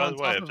that from on top of.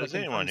 By the way, if there's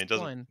anyone who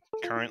doesn't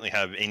currently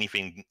have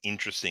anything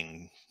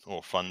interesting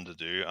or fun to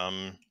do,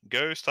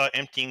 go start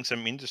emptying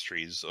some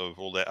industries of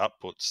all their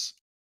outputs.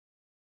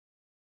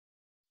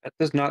 That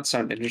does not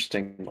sound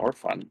interesting or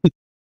fun.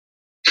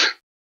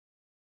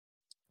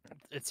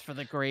 It's for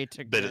the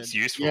greater good. But it's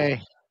useful.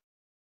 Yeah.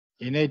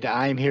 You need to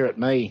aim here at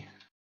me.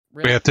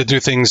 Really? We have to do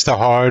things the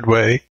hard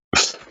way.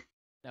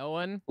 No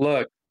one?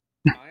 Look,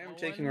 I am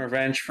taking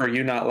revenge for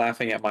you not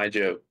laughing at my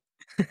joke.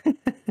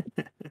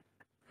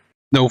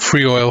 No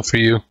free oil for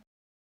you.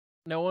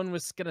 No one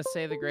was gonna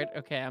say the great.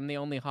 Okay, I'm the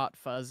only hot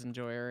fuzz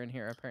enjoyer in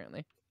here,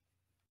 apparently.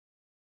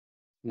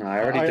 No, I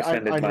already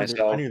defended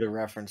myself. I knew the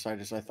reference. I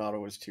thought it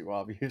was too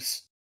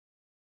obvious.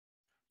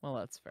 Well,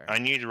 that's fair. I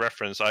knew the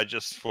reference. I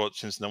just thought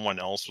since no one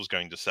else was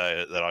going to say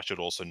it, that I should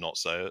also not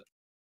say it.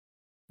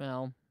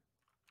 Well,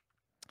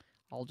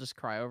 I'll just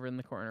cry over in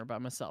the corner by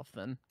myself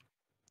then.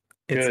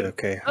 It's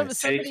okay.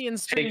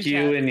 Take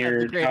you and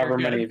your however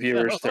many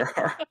viewers there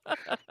are.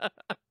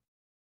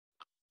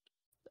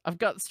 I've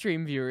got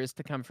stream viewers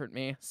to comfort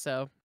me,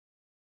 so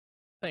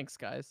thanks,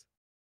 guys.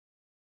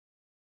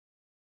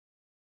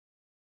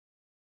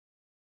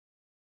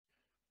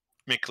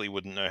 Mickley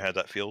wouldn't know how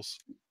that feels.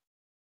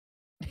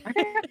 I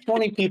have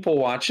 20 people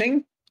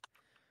watching.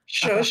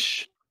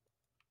 Shush.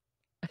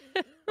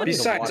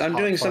 Besides, I'm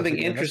doing something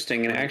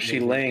interesting and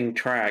actually laying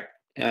track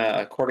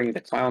according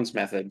to Clown's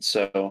method,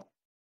 so...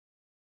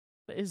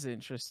 That is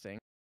interesting.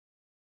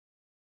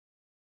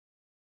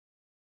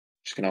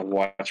 Just gonna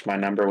watch my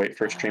number, wait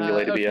for stream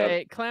delay to be up.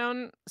 Okay,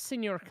 Clown,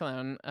 Senior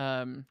Clown,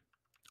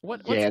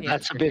 what's Yeah, the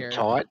that's a answer bit here?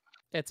 tight.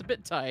 It's a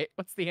bit tight.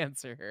 What's the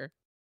answer here?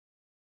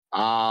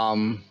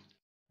 I'd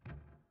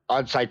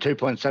say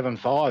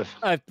 2.75.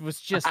 I was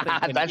just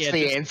thinking. That's yeah,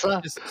 the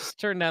answer. Just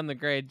turn down the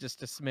grade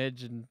just a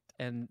smidge and.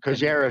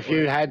 Because yeah, if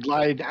you had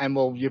laid, and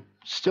well, you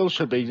still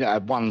should be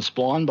at one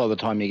spline by the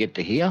time you get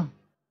to here.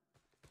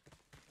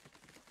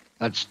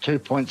 That's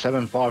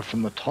 2.75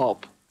 from the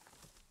top.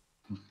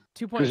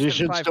 2.75 you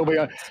should still be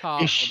on.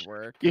 top would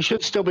work. You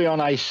should still be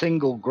on a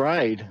single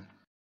grade,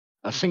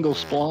 a single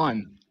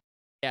spline.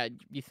 Yeah,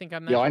 you think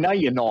I'm that? Yeah, I know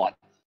you're not.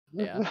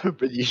 Yeah.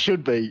 But you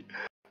should be.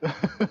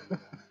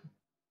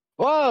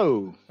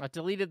 Whoa! I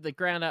deleted the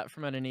ground out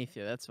from underneath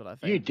you. That's what I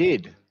think. You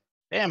did.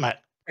 Damn it.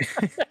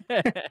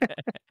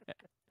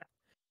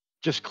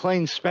 Just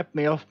clean swept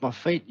me off my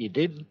feet, you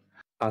did.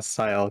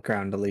 Hostile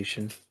ground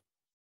deletion.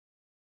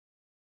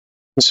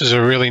 This is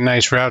a really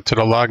nice route to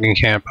the logging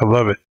camp. I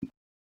love it.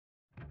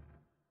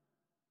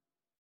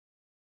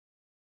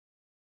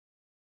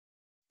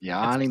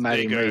 Yeah, only There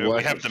made you him go. rework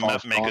We have it the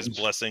 5 maker's times.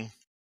 blessing.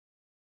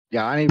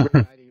 Yeah, only made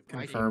him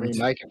Confirmed.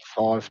 remake it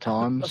 5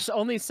 times. So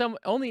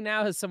only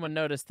now has someone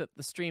noticed that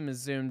the stream is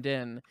zoomed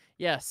in.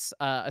 Yes,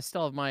 I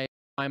still have my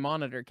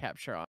monitor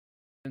capture on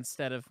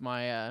instead of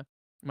my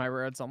my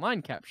Roads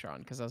Online capture on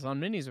because I was on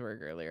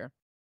Miniswerg earlier.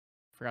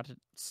 Forgot to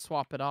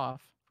swap it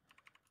off,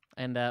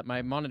 and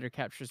my monitor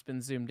capture's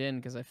been zoomed in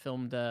because I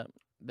filmed that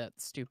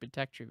stupid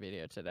tech tree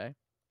video today.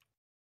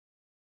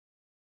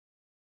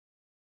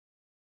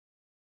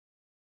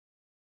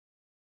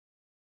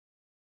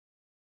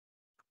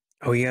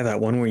 Oh yeah, that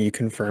one where you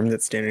confirmed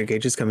that standard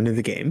gauge is coming to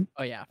the game.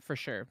 Oh yeah, for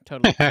sure,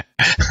 totally.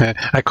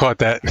 I caught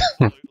that.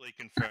 Absolutely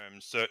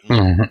confirmed,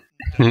 certainly.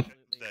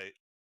 Date.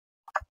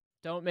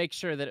 Don't make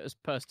sure that it was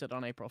posted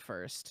on April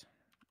 1st.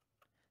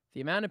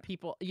 The amount of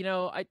people,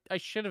 I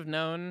should have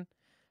known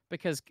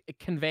because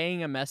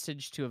conveying a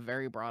message to a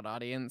very broad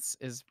audience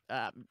is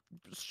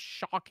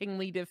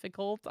shockingly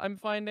difficult, I'm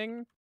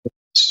finding.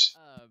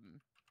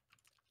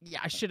 Yeah,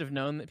 I should have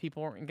known that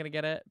people weren't going to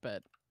get it,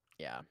 but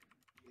yeah.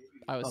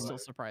 I was still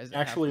surprised.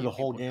 Actually, the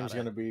whole game's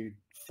going to be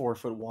 4'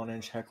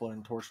 1" Heckler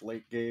and Torch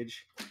late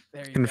gauge.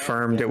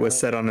 Confirmed it was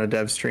set on a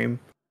dev stream.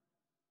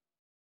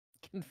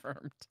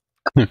 Confirmed.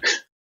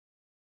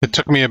 It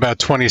took me about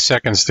 20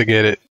 seconds to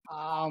get it.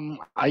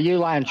 Are you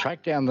laying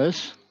track down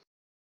this?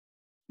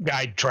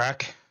 Guide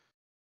track.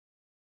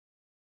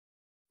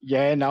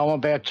 Yeah, no, I'm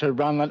about to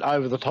run it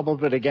over the top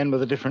of it again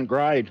with a different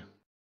grade.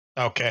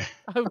 Okay.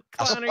 Oh,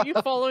 Clown, are you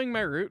following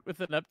my route with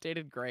an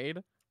updated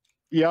grade?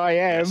 Yeah, I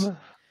am. Yes.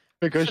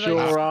 Because Should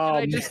you're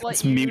I just let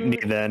It's you... mutiny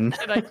then.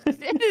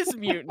 It is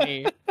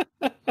mutiny.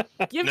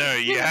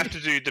 You have to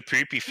do the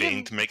poopy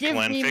thing to make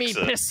Glenn fix Give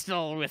me it.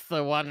 pistol with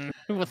one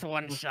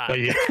shot. But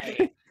yeah.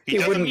 He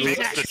doesn't wouldn't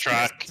fix the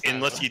track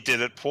unless you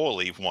did it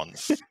poorly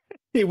once.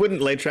 He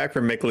wouldn't lay track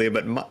for Mickley,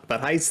 but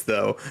Heist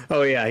though.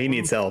 Oh yeah, he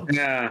needs help.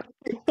 Yeah,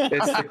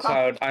 it's the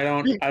cloud. I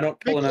don't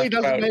pull enough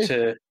cloud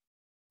to.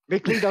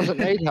 Mickley doesn't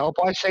need help.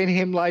 I seen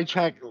him lay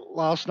track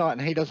last night,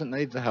 and he doesn't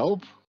need the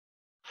help.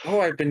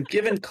 Oh, I've been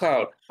given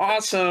clout.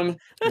 Awesome.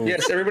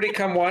 Yes, everybody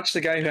come watch the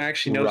guy who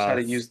actually knows how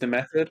to use the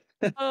method.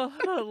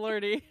 Oh,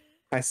 lordy.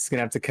 Heist's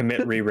gonna have to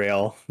commit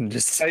re-rail. And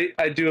just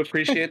I do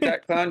appreciate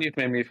that, Clown. You've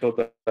made me feel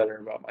better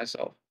about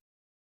myself.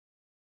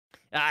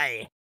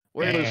 Aye.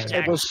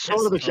 It was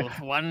sort of a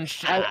one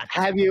shot.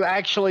 Have you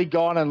actually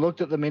gone and looked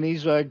at the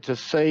Miniswerg to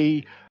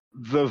see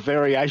the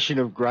variation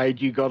of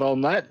grade you got on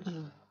that?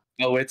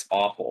 Oh, it's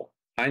awful.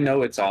 I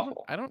know it's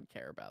awful. I don't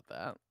care about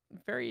that.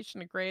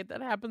 Variation of grade,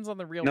 that happens on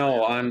the real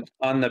No, map.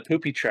 on the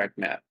poopy track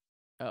map.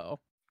 Oh.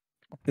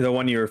 the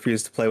one you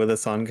refused to play with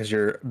us on because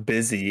you're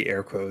busy,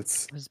 air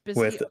quotes, I was busy,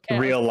 with okay,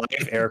 real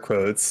life air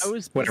quotes, I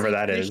was whatever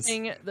that is.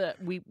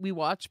 We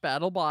watch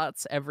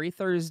BattleBots every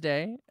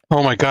Thursday.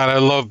 Oh my god, I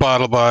love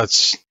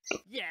BattleBots.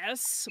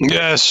 Yes.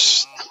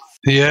 Yes.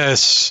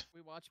 Yes.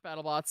 We watch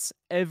BattleBots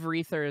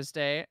every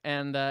Thursday,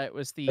 and it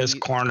was the This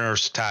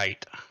corner's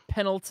tight.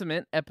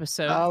 penultimate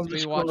episode. Oh, we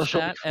this watched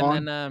corner that, should be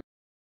fine. and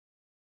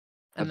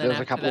then There's a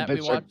after couple that, of we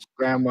bits of watched.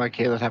 groundwork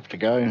here that have to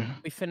go.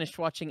 We finished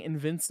watching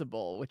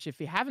Invincible, which, if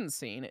you haven't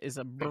seen, is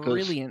a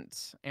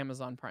brilliant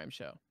Amazon Prime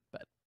show.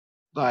 But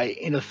They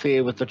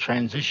interfere with the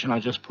transition I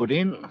just put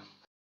in.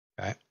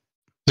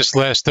 This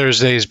last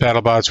Thursday's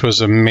BattleBots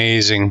was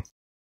amazing.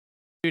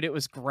 dude, it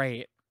was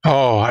great.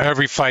 Oh,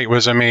 every fight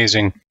was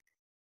amazing.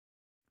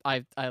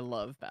 I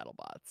love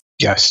BattleBots.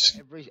 Yes.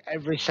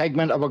 Every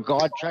segment of a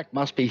guide track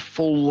must be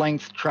full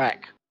length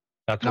track.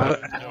 That's No.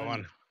 what I'm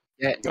doing.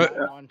 Yeah, not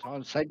 9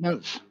 time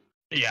segments.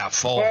 Yeah,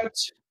 full. What?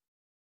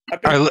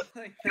 I've been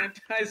playing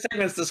high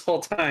segments this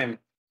whole time.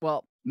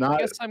 Well, No, I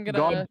guess I'm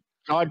gonna.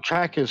 guide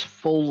track is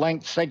full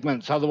length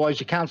segments. Otherwise,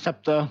 you can't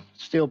step the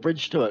steel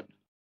bridge to it.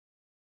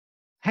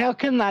 How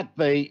can that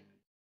be?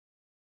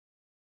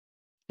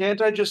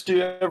 Can't I just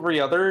do every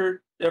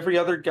other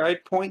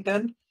guide point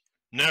then?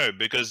 No,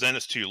 because then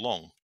it's too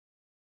long.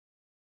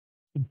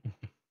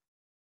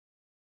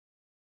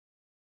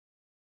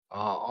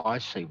 Oh, I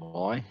see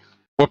why.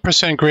 What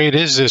percent grade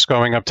is this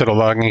going up to the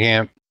logging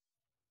camp?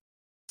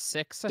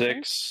 6, I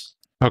think. 6.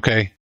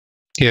 Okay.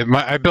 Yeah,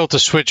 I built a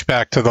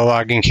switchback to the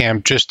logging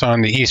camp just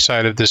on the east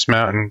side of this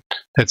mountain.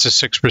 That's a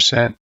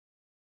 6%.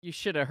 You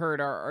should have heard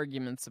our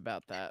arguments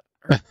about that.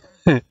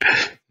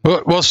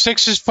 Well,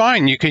 6 is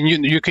fine. You can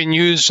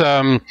use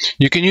the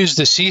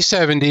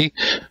C70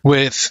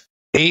 with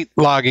 8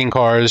 logging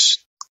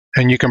cars,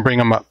 and you can bring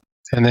them up.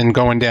 And then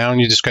going down,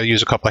 you just got to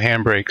use a couple of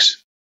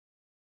handbrakes.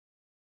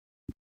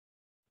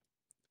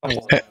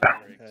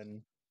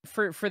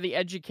 For the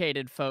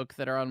educated folk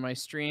that are on my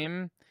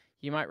stream,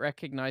 you might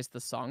recognize the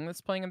song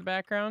that's playing in the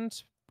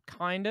background,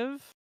 kind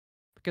of,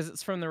 because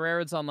it's from the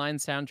Railroads Online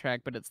soundtrack,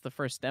 but it's the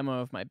first demo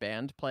of my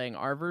band playing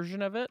our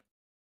version of it.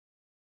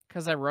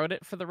 Because I wrote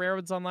it for the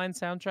Railroads Online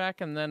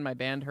soundtrack, and then my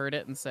band heard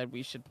it and said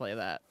we should play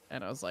that,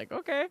 and I was like,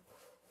 okay.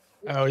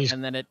 Oh,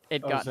 And then it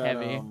got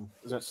heavy.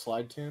 Is that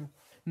Slide Tune?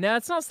 No,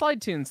 it's not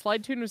Slide Tune.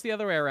 Slide Tune was the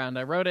other way around.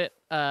 I wrote it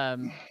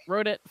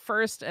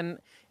first, and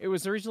it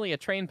was originally a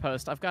train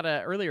post. I've got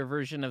an earlier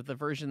version of the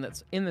version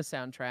that's in the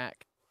soundtrack,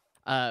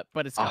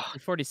 but it's got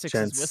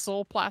 46's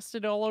whistle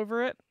plastered all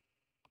over it,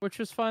 which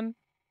was fun.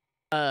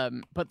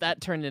 But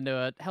that turned into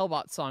a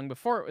Hellbot song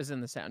before it was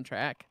in the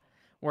soundtrack,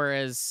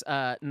 whereas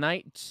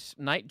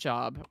Night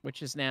Job,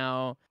 which is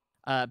now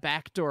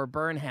Backdoor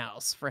Burn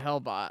House for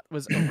Hellbot,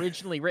 was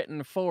originally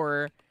written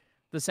for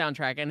the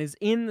soundtrack and is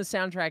in the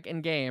soundtrack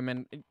in game,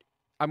 and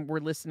we're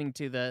listening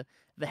to the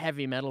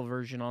heavy metal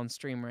version on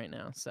stream right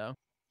now. So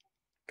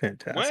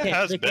fantastic. Where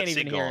has they can't Betsy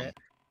even hear gone? it.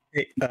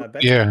 Hey,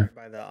 Betsy, Yeah.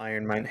 by the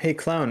Iron Mine. Hey,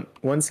 Clown,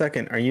 1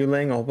 second. Are you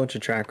laying a whole bunch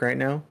of track right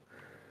now?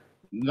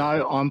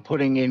 No, I'm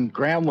putting in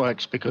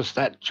groundworks because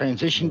that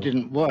transition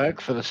didn't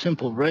work for the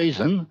simple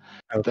reason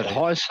that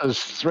Heisler's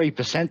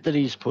 3% that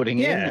he's putting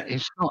in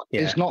is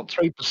not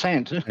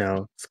 3%.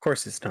 No, of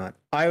course it's not.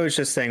 I was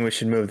just saying we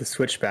should move the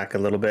switch back a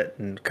little bit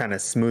and kind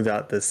of smooth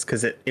out this,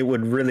 because it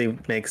would really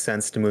make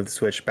sense to move the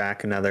switch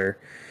back another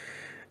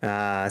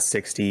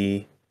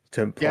 60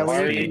 to plus. Yeah,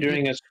 Why are you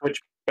doing a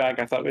switch back?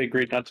 I thought we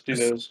agreed not to do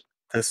those.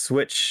 The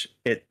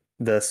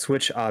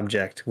switch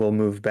object will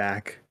move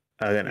back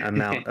an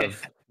amount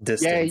of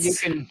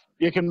distance. Yeah,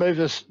 you can move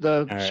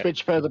the right.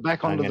 switch further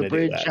back onto the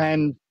bridge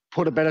and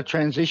put a better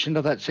transition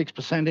to that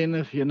 6% in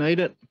if you need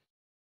it.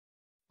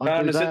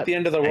 Is it the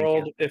end of the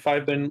world if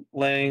I've been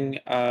laying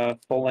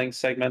full length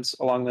segments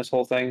along this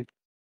whole thing?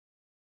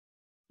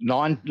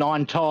 Nine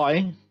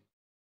tie.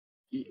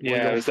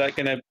 Yeah, is that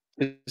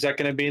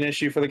gonna be an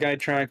issue for the guide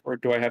track, or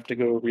do I have to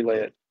go relay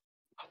it?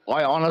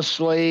 I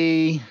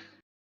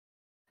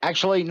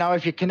actually no.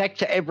 If you connect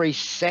to every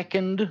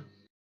second,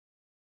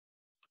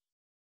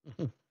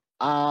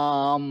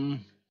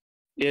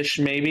 ish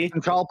maybe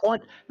control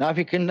point. Now, if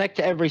you connect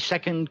to every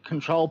second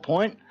control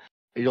point,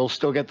 you'll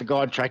still get the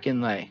guide track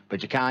in there,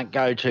 but you can't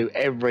go to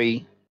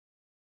every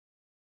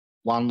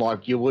one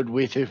like you would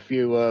with if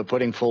you were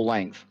putting full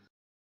length.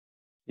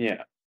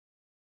 Yeah.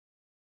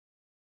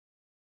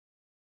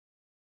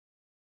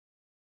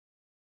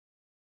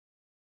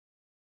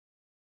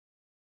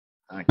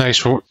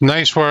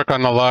 Nice work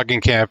on the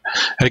logging camp.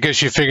 I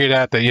guess you figured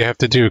out that you have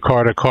to do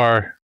car to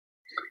car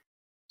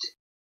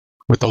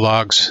with the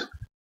logs.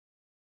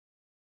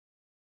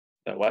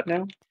 What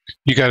now?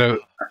 You gotta.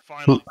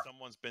 Finally,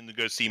 someone's been to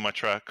go see my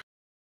track.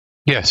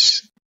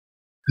 Yes,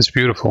 it's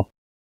beautiful.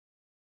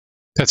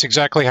 That's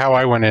exactly how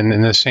I went in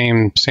the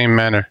same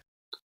manner.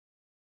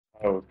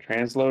 Oh,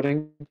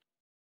 transloading? Is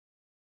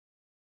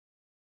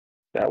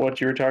that what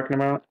you were talking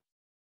about?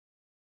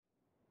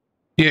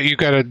 Yeah, you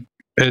gotta.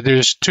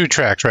 There's 2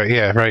 tracks, right?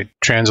 Yeah, right.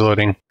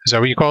 Transloading. Is that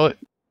what you call it?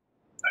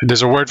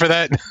 There's a word for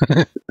that?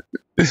 Car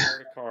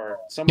to car.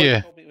 Somebody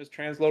told me it was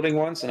transloading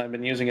once, and I've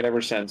been using it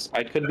ever since.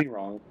 I could be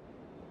wrong.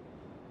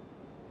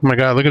 Oh my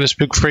god, look at this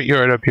big freight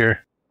yard up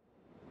here.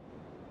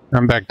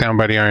 I'm back down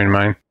by the iron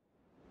mine.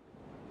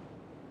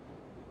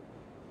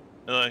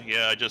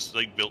 Yeah, I just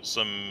built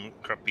some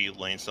crappy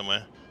lane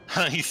somewhere.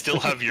 You still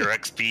have your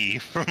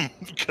XP from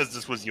because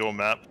this was your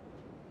map.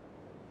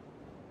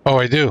 Oh,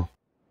 I do.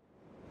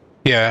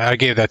 Yeah, I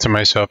gave that to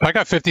myself. I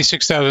got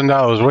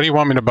 $56,000. What do you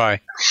want me to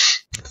buy?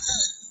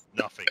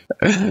 Nothing.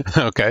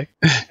 Okay.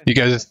 You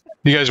guys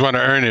want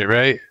to earn it,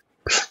 right?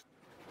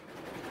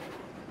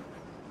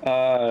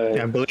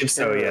 I believe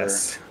so.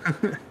 Yes.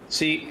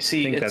 See,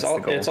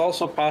 it's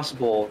also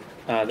possible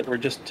that we're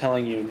just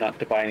telling you not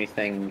to buy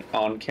anything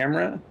on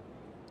camera.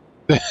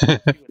 See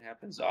what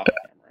happens off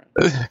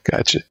camera.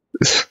 Gotcha.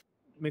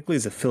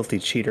 Mickley's a filthy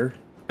cheater.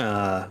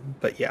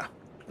 But yeah,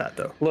 that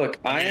though. Look,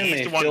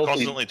 He's the one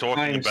constantly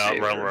talking about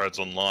Railroads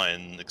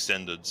Online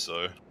Extended,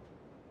 so.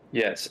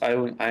 Yes, I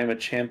am a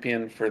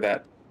champion for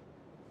that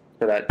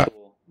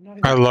tool.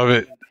 I love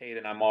it. Paid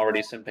and I'm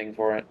already simping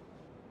for it.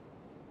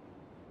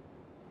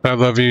 I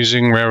love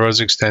using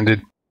Railroads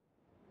Extended.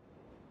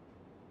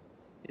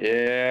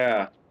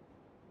 Yeah.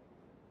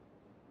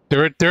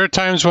 There are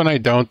times when I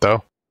don't,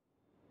 though.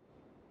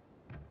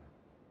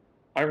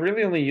 I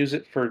really only use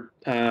it for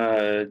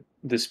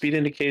the speed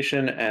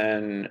indication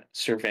and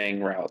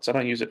surveying routes. I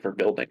don't use it for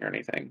building or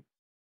anything.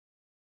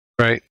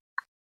 Right.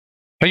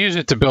 I use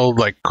it to build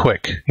like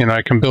quick. You know,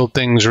 I can build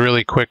things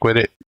really quick with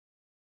it.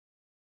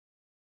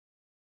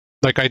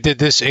 Like I did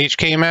this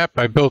HK map.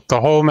 I built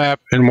the whole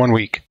map in 1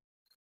 week.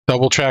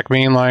 Double track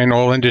mainline,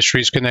 all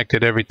industries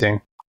connected,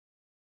 everything.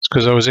 It's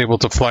because I was able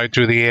to fly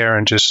through the air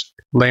and just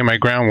lay my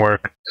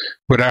groundwork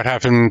without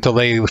having to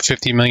lay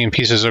 50 million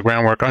pieces of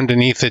groundwork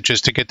underneath it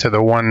just to get to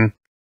the one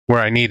where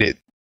I need it.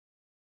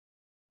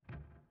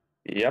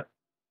 Yep.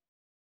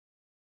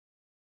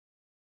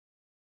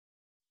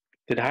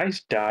 Did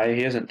Heist die?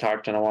 He hasn't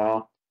talked in a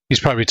while. He's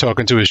probably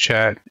talking to his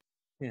chat.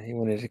 Yeah, he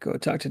wanted to go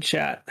talk to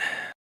chat.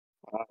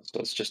 So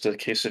it's just a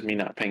case of me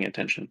not paying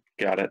attention.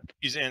 Got it.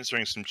 He's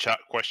answering some chat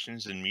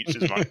questions and mutes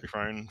his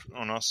microphone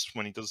on us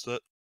when he does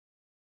that.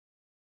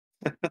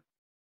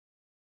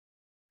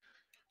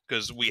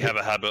 Because we have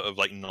a habit of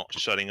like not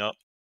shutting up.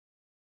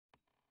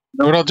 You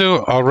know what I'll do?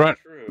 I'll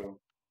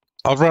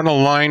run a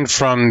line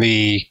from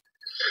the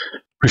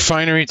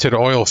refinery to the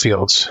oil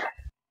fields.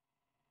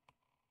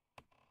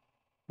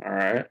 All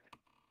right.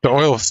 The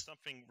oil.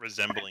 Something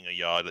resembling a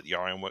yard at the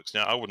ironworks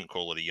now. I wouldn't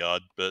call it a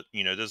yard, but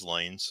you know, there's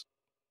lanes.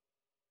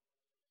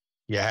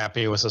 You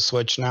happy with the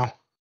switch now?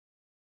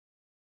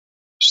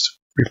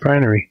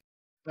 Refinery.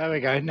 There we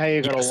go. Now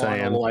you've got Yes, a I line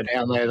all am. the way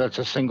down there. That's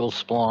a single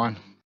spline.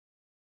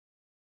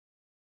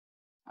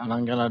 And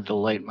I'm going to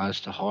delete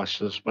most of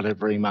Heist's,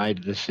 whatever he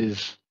made this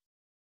is.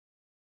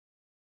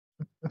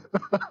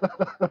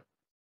 Because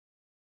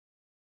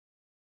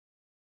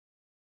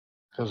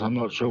I'm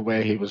not sure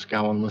where he was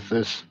going with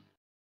this.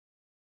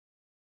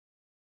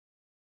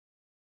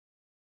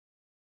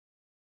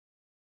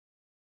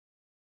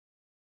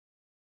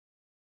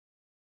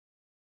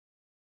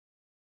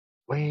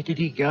 Where did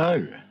he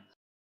go?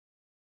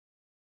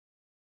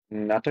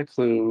 Not a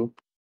clue.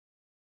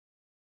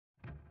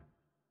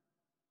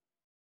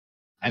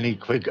 And he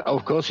quick.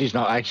 Of course, he's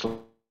not actually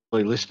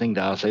listening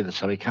to us either,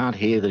 so he can't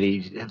hear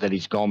that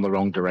he's gone the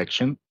wrong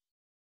direction.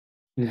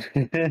 Just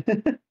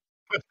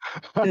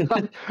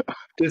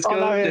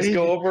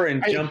go over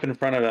and jump in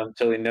front of him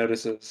until he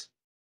notices.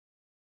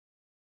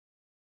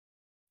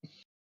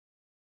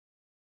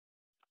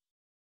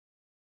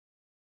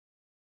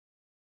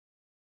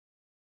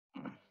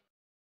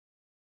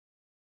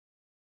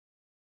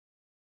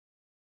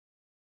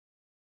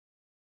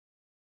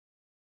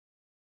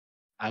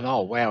 And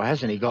oh wow,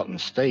 hasn't he gotten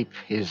steep?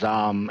 His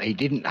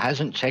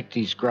hasn't checked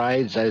his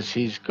grades as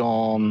he's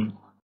gone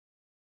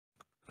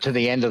to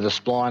the end of the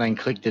spline and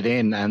clicked it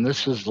in, and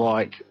this is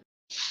like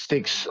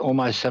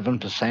almost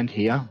 7%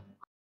 here.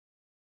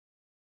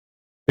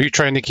 Are you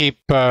trying to keep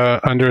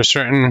under a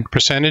certain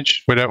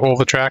percentage with all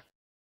the track?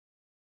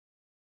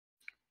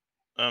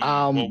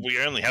 Well, we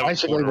only have a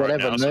quarter right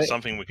now, so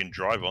something we can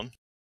drive on.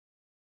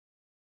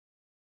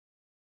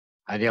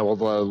 And yeah, well,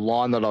 the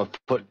line that I've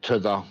put to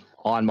the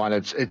iron mine,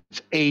 it's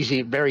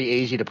easy, very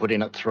easy to put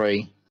in at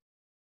 3.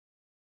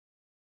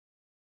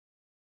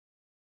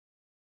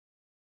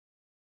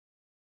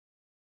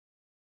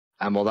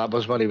 And well, that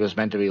was what he was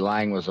meant to be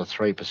laying, was a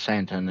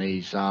 3%, and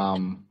he's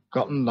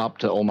gotten up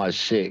to almost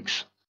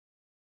 6.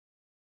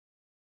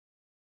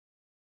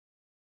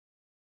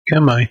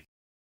 Am I?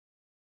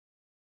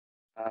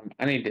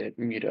 I need to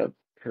mute up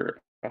for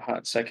a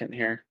hot second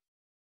here.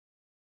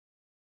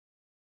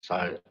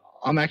 So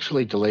I'm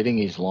actually deleting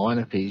his line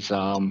if he's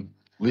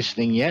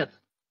listening yet.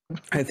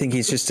 I think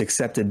he's just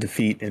accepted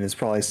defeat and is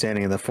probably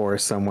standing in the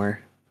forest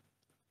somewhere.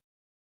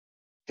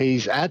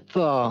 He's at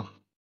the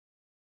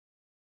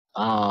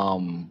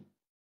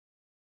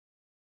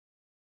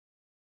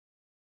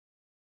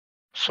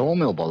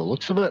sawmill by the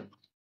looks of it.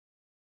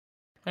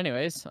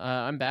 Anyways,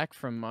 I'm back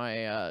from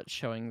my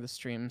showing the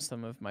stream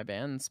some of my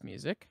band's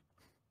music.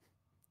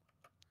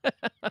 And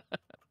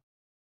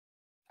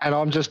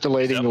I'm just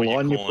deleting the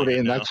line you put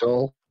in, that's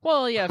all.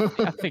 Well, yeah,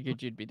 I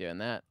figured you'd be doing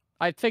that.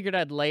 I figured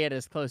I'd lay it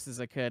as close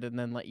as I could and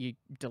then let you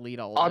delete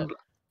all of it.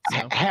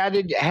 So. How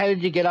did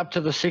you get up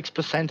to the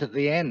 6% at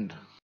the end?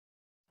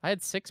 I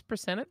had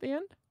 6% at the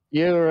end?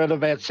 You were at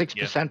about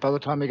 6% by the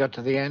time you got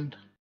to the end.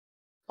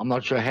 I'm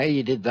not sure how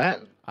you did that.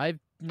 I've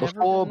never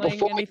been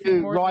laying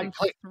anything more than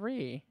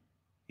 3.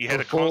 He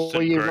had a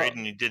constant grade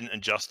and he didn't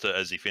adjust it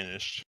as he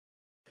finished.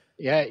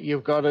 Yeah,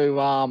 you've got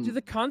to... Do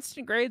the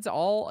constant grades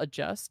all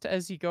adjust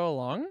as you go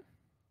along?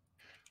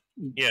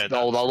 Yeah,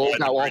 they'll all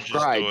go off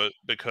grade. Do it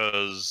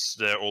because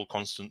they're all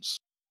constants.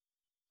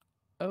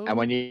 Oh, and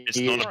when you it's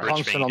not a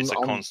bridge thing, it's a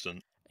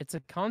constant. It's a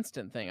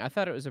constant thing. I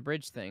thought it was a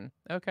bridge thing.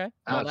 Okay.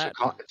 No,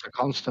 well, it's a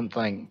constant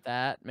thing.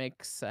 That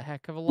makes a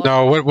heck of a lot.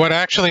 No, what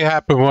actually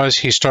happened was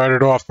he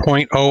started off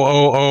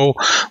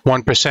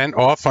 0.0001%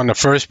 off on the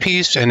first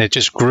piece, and it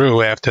just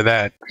grew after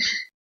that.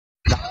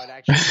 No, it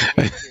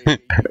actually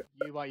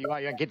you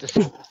won't get to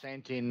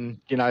 6% in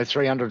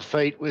 300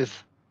 feet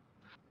with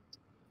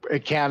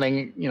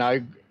accounting,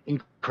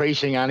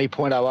 increasing only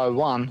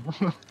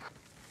 0.001.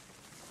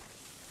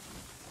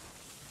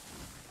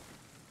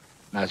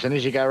 Now, as soon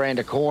as you go around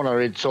a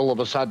corner, it's all of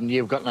a sudden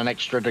you've got an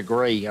extra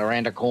degree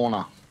around a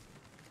corner.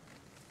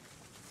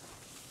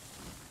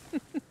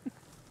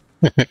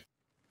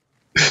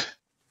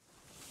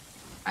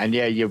 And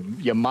yeah,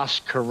 you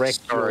must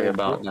correct Sorry your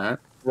about that.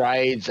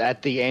 grades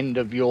at the end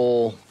of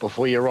your,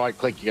 before you right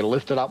click, you gotta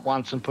lift it up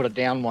once and put it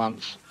down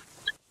once.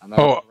 And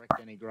that'll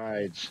correct any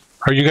grades.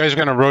 Are you guys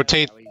going to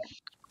rotate?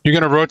 You're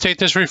going to rotate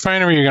this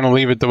refinery, or you're going to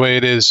leave it the way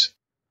it is?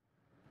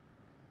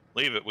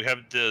 Leave it. We have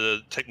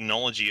the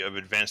technology of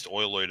advanced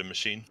oil loader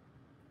machine.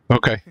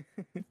 Okay.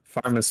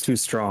 Pharma's too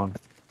strong.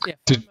 Yeah,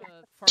 Did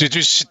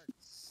you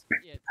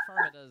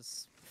Pharma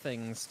does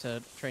things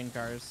to train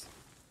cars.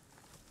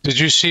 Did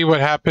you see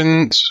what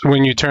happens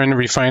when you turn the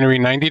refinery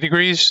 90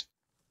 degrees?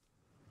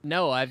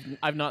 No,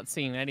 I've not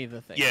seen any of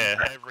the things. Yeah,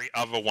 every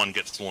other one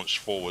gets launched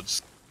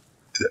forwards.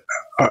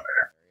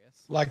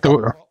 Like a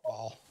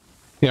football.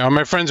 Yeah, on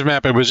my friend's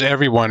map, it was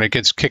everyone. It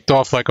gets kicked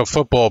off like a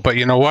football, but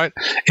you know what?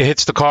 It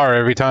hits the car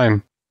every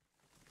time.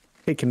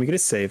 Hey, can we get a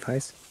save,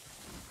 Heist?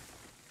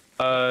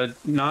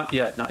 Not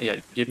yet, not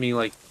yet. Give me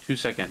like 2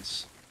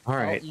 seconds. All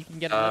right. Well, you can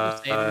get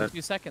another save in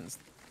 2 seconds.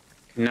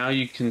 Now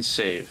you can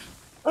save.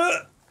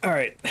 All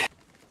right.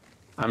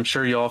 I'm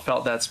sure you all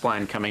felt that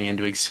spline coming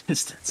into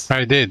existence.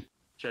 I did.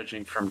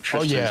 Judging from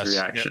Tristan's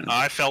reaction. Yeah,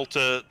 I felt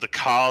the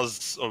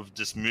cars of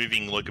this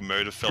moving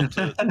locomotive felt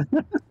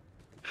it.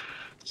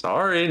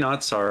 Sorry,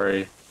 not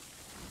sorry.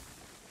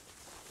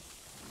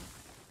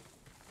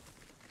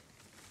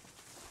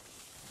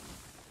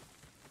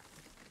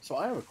 So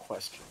I have a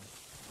question.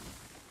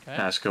 Okay.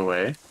 Ask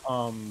away.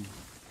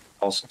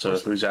 Also,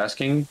 who's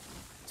asking?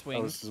 It's Oh,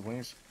 Wings. this is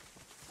Wings.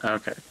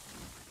 Okay.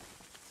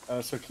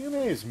 So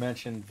QMA has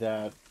mentioned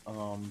that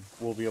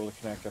we'll be able to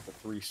connect up to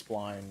 3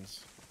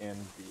 splines in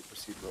the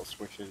procedural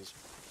switches,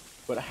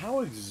 but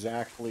how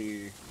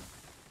exactly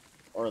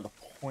are the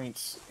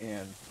points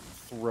and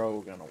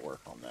throw going to work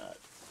on that?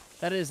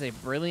 That is a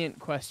brilliant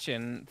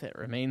question that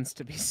remains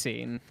to be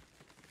seen.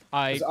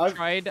 I 'Cause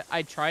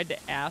tried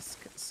to ask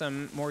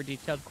some more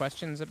detailed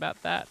questions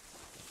about that,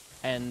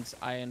 and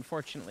I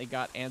unfortunately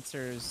got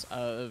answers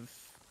of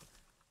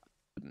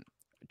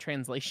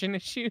translation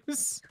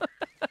issues,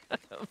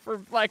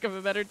 for lack of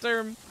a better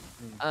term.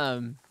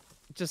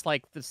 Just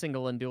like the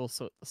single and dual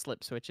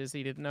slip switches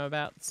he didn't know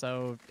about.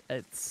 So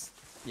it's,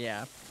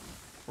 yeah,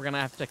 we're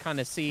gonna have to kind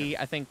of see,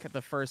 I think,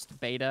 the first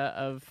beta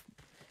of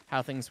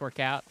how things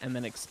work out, and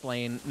then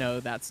explain, no,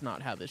 that's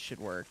not how this should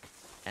work,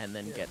 and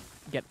then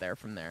get there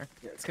from there.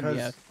 Yeah, It's gonna be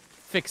a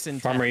fix in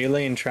Farmer, are you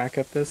laying track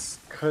of this?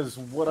 Because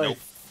what I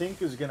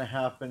think is going to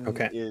happen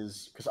Okay.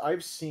 is, because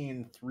I've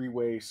seen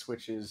 3-way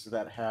switches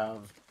that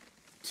have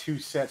 2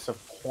 sets of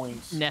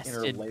points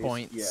nested interlaced.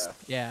 points.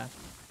 Yeah.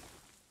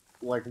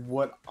 Like,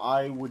 what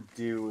I would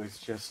do is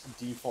just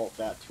default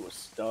that to a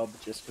stub,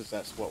 just because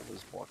that's what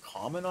was more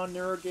common on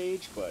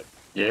NeuroGauge, but...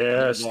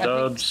 Yeah,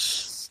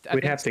 stubs.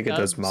 We'd have to get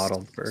those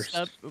modeled first.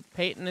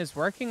 Peyton is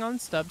working on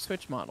stub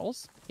switch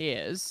models. He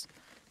is.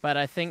 But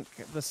I think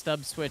the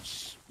stub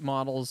switch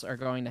models are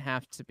going to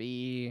have to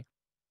be...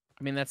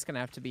 I mean, that's going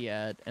to have to be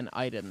an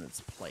item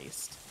that's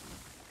placed.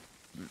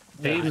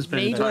 Peyton's been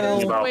Maybe talking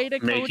there's a about way to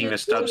code making it. the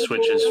stub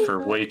switches for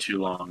way too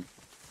long.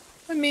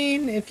 I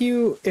mean, if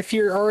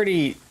you're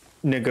already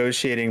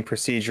negotiating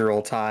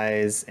procedural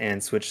ties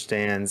and switch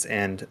stands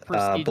and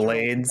Procedural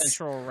blades,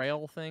 central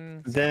rail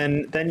thing.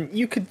 then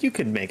you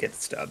could make it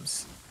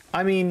stubs.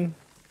 I mean,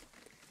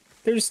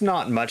 there's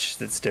not much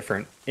that's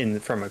different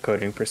from a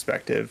coding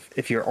perspective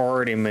if you're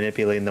already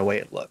manipulating the way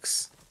it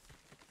looks.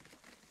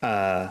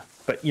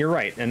 But you're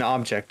right, an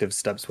object of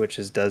stub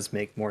switches does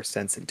make more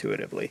sense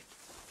intuitively.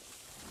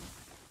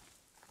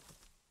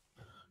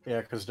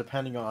 Yeah, because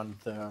depending on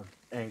the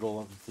angle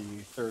of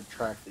the third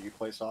track that you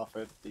place off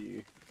it,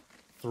 the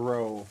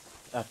throw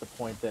at the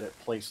point that it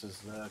places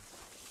the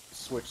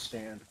switch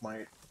stand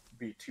might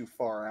be too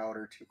far out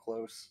or too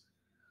close.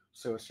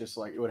 So it's just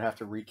like, it would have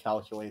to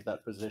recalculate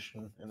that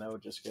position, and that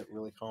would just get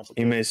really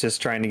complicated. Ema's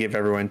just trying to give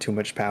everyone too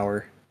much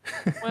power.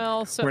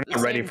 Well, so We're at the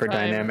not ready same for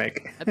time-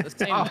 dynamic. At the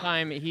same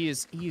time,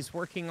 he's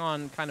working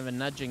on kind of a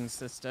nudging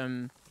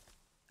system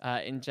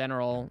in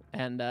general,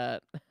 and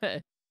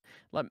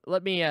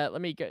let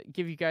me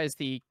give you guys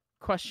the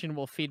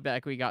questionable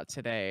feedback we got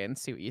today and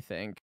see what you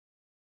think.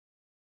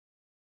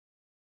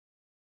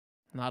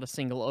 Not a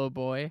single oh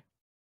boy.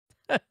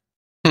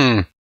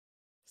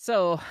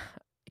 So,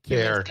 Kima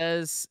Scared.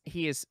 says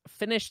he has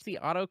finished the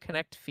auto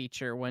connect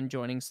feature when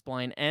joining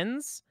spline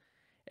ends.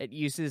 It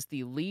uses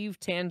the leave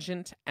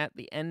tangent at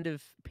the end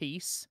of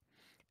piece,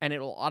 and it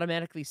will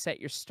automatically set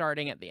your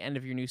starting at the end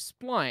of your new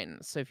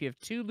spline. So if you have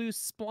 2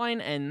 loose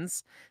spline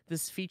ends,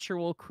 this feature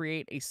will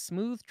create a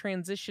smooth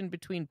transition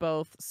between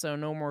both, so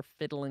no more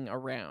fiddling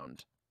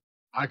around.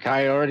 Okay,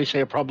 I already see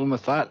a problem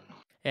with that.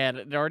 And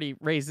it already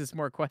raises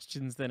more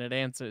questions than it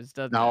answers,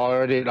 doesn't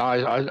No, it?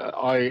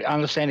 I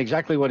understand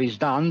exactly what he's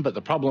done, but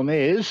the problem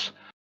is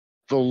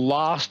the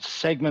last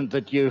segment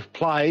that you've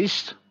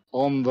placed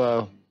on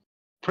the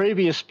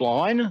previous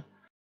spline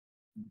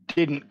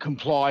didn't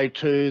comply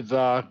to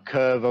the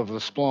curve of the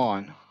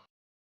spline.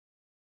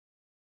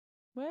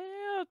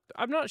 Well,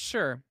 I'm not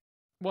sure.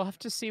 We'll have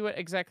to see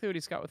exactly what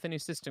he's got with the new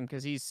system,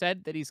 because he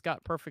said that he's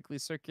got perfectly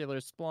circular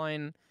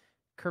spline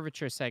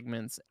curvature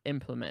segments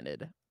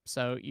implemented.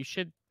 So you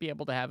should be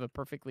able to have a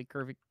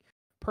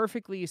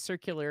perfectly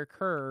circular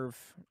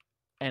curve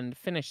and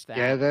finish that.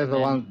 Yeah, they're the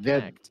ones.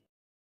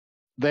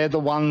 They're the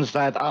ones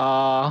that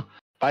are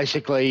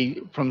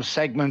basically from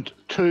segment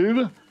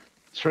 2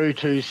 through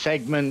to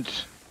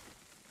segment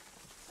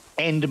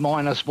end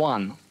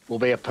 -1 will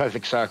be a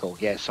perfect circle.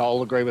 Yes,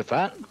 I'll agree with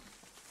that.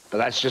 But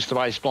that's just the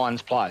way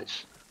splines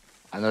plays.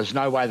 And there's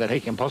no way that he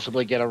can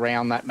possibly get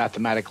around that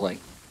mathematically.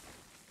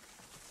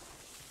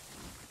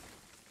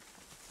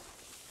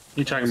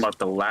 You talking about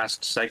the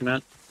last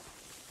segment?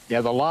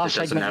 Yeah, the last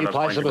segment you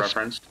place of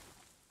reference.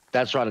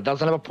 That's right. It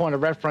doesn't have a point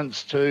of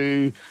reference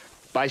to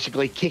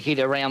basically kick it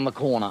around the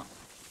corner.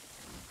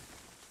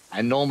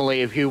 And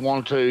normally, if you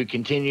want to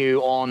continue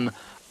on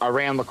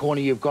around the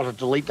corner, you've got to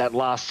delete that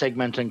last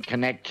segment and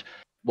connect.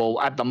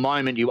 Well, at the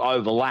moment, you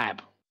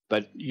overlap,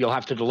 but you'll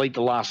have to delete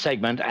the last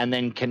segment and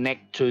then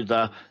connect to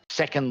the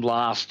second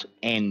last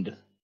end.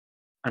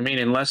 I mean,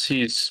 unless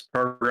he's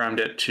programmed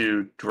it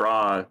to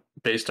draw,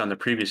 based on the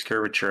previous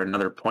curvature,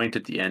 another point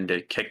at the end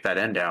to kick that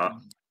end out,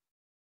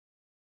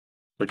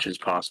 which is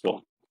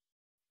possible.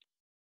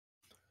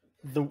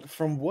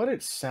 From what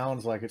it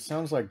sounds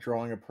like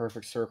drawing a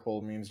perfect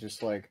circle means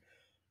just like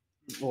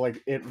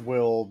it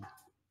will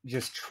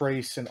just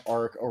trace an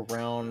arc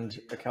around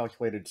a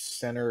calculated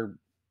center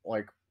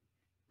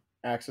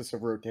axis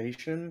of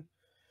rotation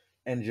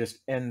and just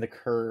end the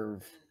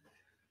curve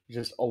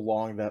just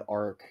along that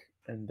arc,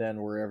 and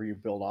then wherever you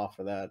build off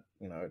of that,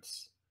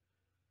 it's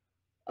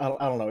I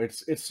don't know.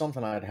 It's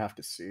something I'd have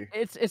to see.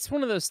 It's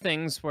one of those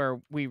things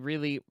where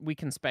we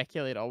can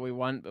speculate all we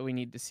want, but we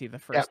need to see the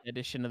first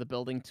edition of the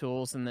building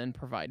tools and then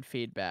provide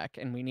feedback.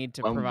 And we need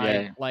to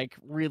provide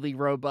really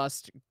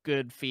robust,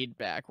 good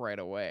feedback right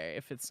away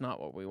if it's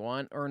not what we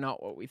want or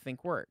not what we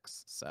think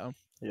works. So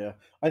yeah,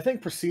 I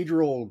think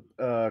procedural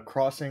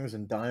crossings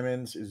and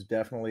diamonds is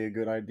definitely a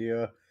good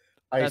idea.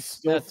 I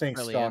still think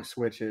stock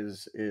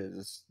switches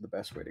is the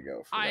best way to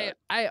go for that.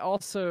 I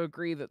also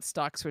agree that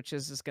stock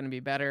switches is going to be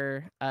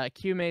better.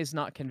 QMA's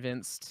not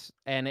convinced,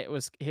 and it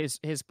was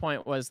his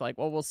point was like,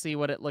 well, we'll see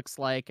what it looks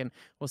like, and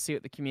we'll see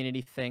what the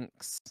community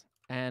thinks.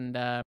 And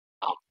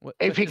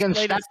if you can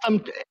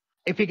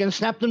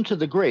snap them to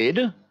the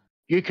grid,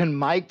 you can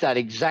make that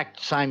exact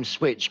same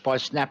switch by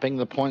snapping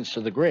the points to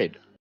the grid.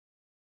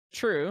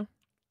 True.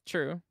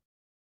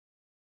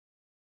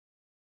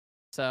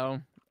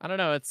 So I don't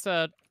know. It's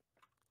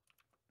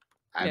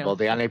well,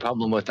 the only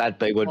problem with that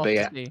would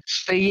be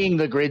seeing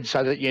the grid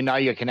so that you know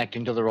you're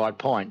connecting to the right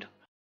point.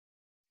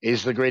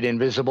 Is the grid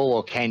invisible,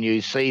 or can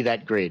you see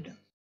that grid?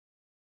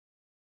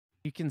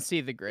 You can see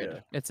the grid.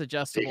 Yeah. It's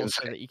adjustable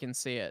so that you can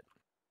see it.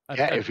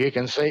 Yeah, if you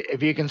can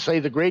see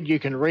the grid, you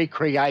can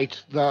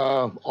recreate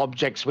the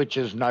object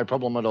switches, no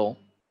problem at all.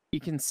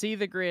 You can see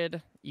the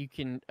grid. You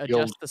can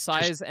adjust the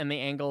size and the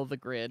angle of the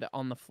grid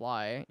on the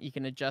fly. You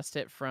can adjust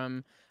it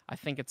from, I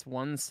think it's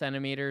 1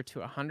 centimeter to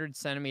 100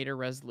 centimeter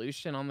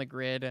resolution on the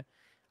grid,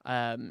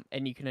 and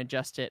you can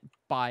adjust it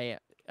by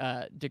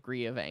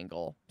degree of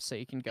angle. So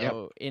you can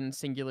go in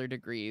singular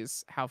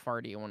degrees. How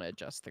far do you want to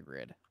adjust the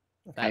grid?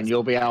 And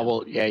you'll be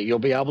able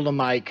to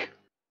make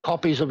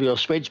copies of your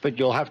switch, but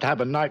you'll have to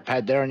have a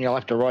notepad there, and you'll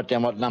have to write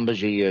down what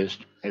numbers you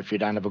used if you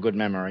don't have a good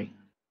memory.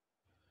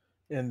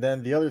 And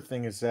then the other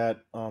thing is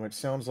that it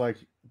sounds like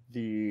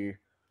the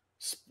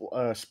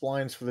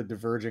splines for the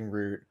diverging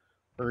route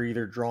are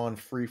either drawn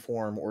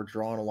freeform or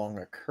drawn along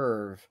a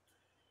curve.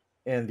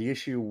 And the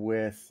issue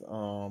with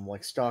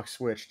stock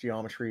switch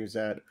geometry is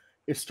that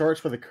it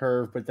starts with a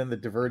curve, but then the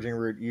diverging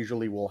route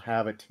usually will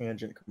have a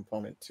tangent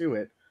component to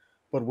it.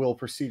 But will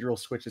procedural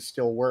switches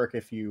still work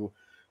if you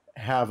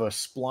have a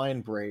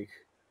spline break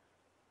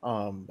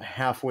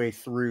halfway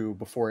through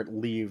before it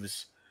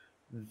leaves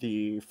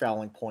the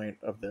fouling point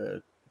of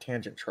the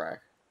tangent track?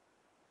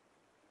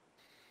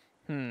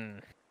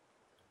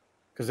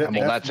 Because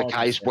that's a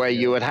case where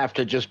you would have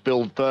to just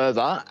build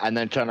further and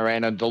then turn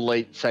around and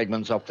delete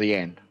segments off the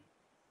end.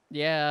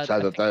 Yeah.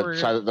 So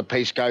that the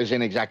piece goes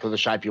in exactly the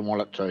shape you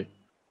want it to.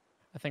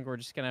 I think we're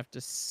just gonna have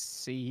to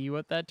see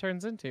what that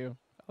turns into.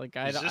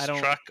 Is this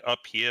track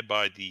up here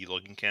by the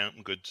logging camp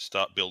good to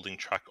start building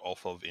track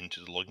off of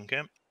into the logging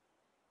camp?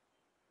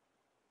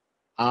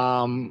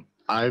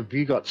 Have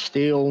you got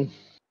steel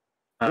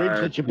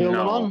bridge that you're building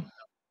on?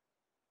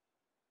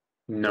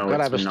 No,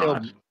 it's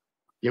not.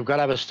 You've got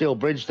to have a steel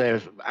bridge there,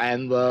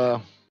 and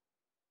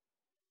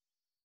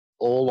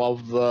all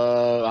of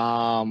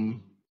the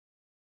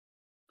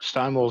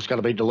stone wall's got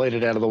to be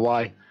deleted out of the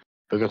way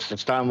because the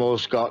stone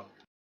wall's got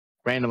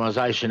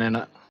randomization in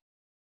it.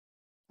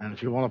 And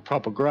if you want a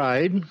proper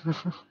grade...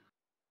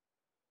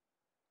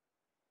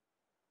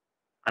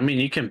 I mean,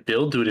 you can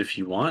build to it if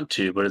you want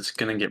to, but it's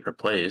going to get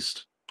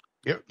replaced.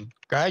 Yep,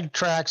 guide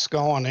tracks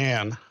going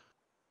in.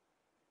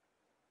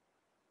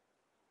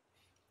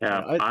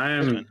 Yeah, I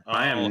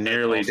am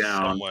nearly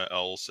down somewhere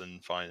else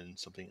and find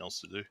something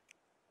else to do.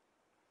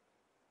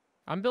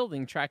 I'm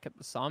building track at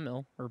the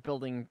sawmill, or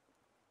building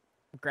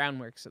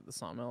groundworks at the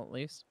sawmill, at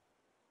least.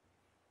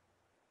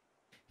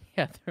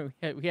 Yeah,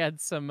 we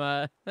had some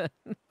we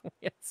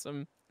had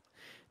some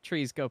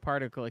trees go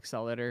particle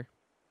accelerator.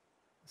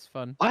 It's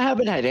fun. I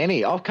haven't had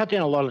any. I've cut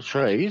down a lot of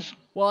trees.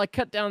 Well, I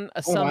cut down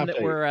some happy.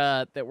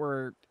 that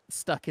were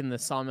stuck in the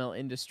sawmill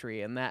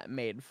industry, and that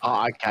made.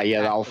 Oh, okay,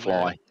 yeah, they'll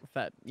fly.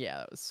 That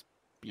that was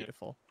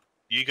beautiful.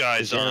 You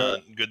guys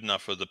aren't good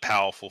enough for the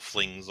powerful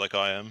flings like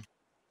I am.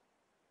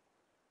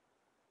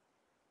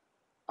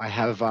 I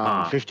have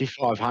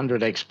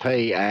 5500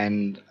 XP,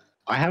 and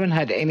I haven't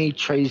had any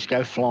trees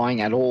go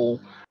flying at all.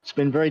 It's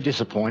been very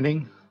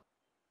disappointing.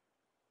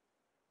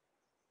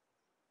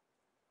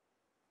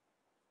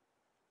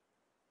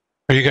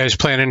 Are you guys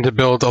planning to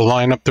build a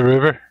line up the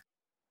river?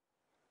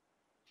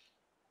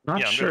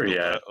 Not sure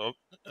yet.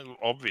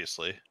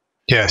 Obviously.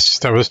 Yes,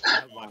 that was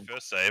my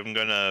first save. I'm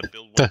going to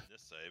build one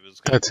this save. It's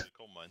going to be a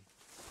coal mine.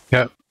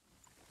 Yep.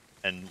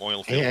 And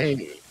oil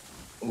fields. Yeah,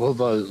 well,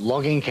 the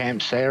logging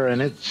camp's there,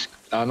 and it's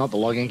not the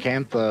logging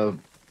camp, the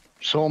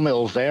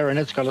sawmill's there, and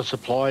it's got a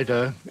supply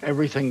to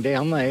everything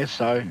down there.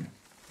 So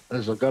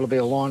there's got to be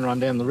a line run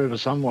down the river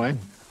somewhere.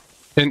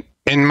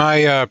 In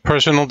my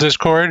personal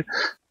Discord,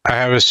 I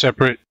have a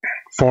separate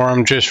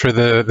forum just for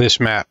this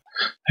map,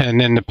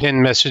 and in the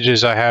pinned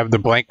messages I have the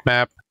blank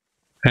map,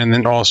 and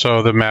then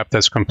also the map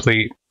that's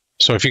complete.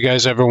 So if you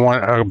guys ever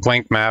want a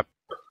blank map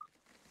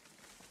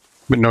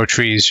with no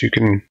trees, you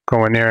can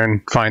go in there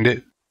and find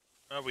it.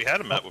 We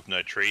had a map with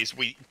no trees.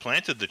 We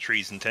planted the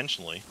trees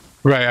intentionally.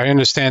 Right, I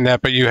understand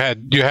that, but you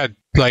had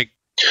like,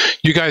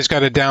 you guys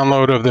got a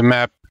download of the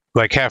map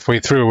like halfway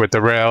through with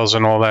the rails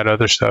and all that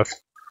other stuff.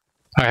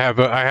 I have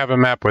a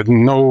map with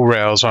no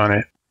rails on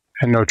it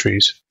and no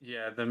trees.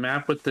 Yeah, the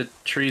map with the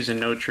trees and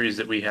no trees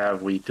that we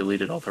have, we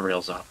deleted all the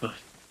rails off of.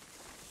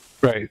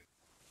 Right.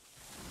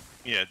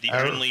 Yeah, the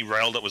only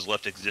rail that was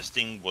left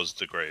existing was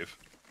the grave.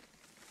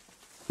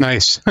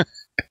 Nice.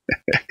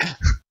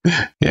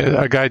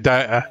 Yeah, a guy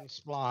died.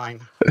 Spline.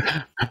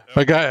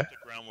 A guy. The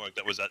groundwork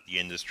that was at the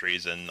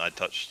industries, and I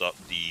touched up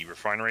the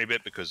refinery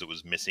bit because it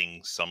was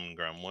missing some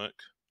groundwork.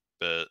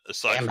 But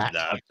aside from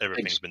that,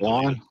 everything's been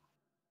deleted.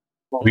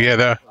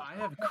 Yeah, I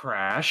have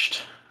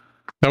crashed.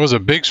 that was a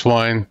big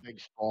spline.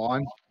 Big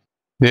spawn.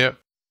 Yep,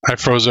 I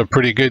froze up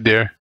pretty good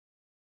there.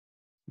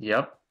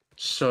 Yep.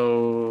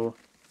 So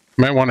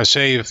Might want to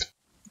save.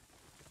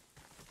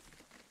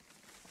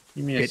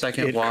 give me a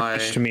second. It Why?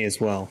 crashed to me as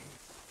well.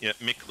 Yeah,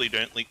 Mickley,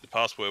 don't leak the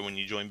password when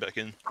you join back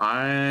in.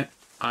 I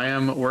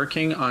am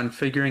working on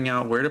figuring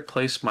out where to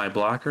place my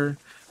blocker,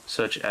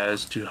 such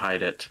as to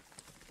hide it.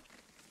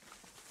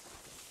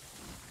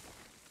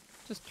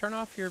 Just turn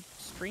off your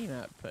stream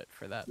output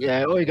for that.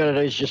 Yeah, all you got to do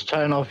is just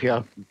turn off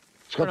your.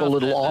 It's got Turn the off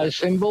little eye the-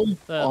 symbol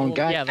on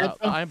game. yeah, the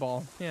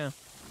eyeball. Yeah.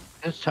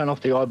 Just turn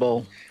off the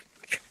eyeball.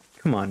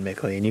 Come on,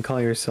 Mickley, and you call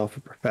yourself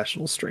a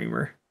professional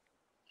streamer.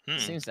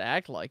 Seems to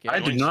act like it. I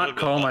do not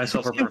call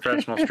myself a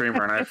professional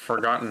streamer, and I've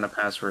forgotten the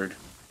password.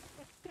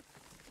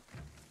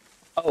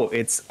 Oh,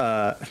 it's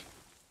Yeah,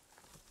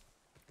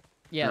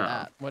 No.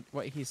 that.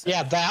 What he said.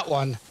 Yeah, that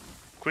one.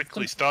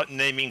 Quickly start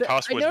naming I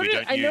passwords we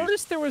don't I use.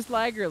 noticed there was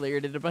lag earlier.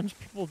 Did a bunch of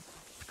people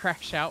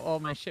crash out while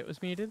my shit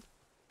was muted?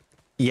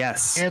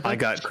 yes, Yeah, I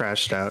got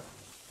crashed out.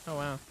 Oh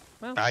wow.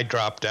 Well, I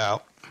dropped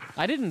out.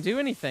 I didn't do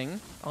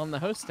anything on the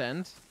host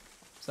end,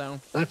 so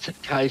That's a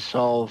case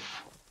of.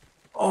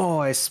 Oh,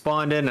 I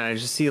spawned in and I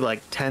just see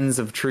like tens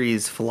of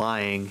trees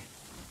flying.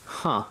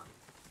 Huh.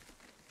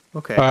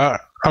 Okay.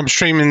 I'm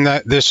streaming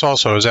this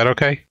also. Is that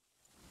okay?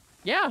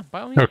 yeah.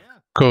 By all means. Okay.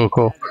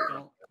 Cool.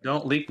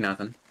 Don't leak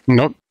nothing.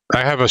 Nope.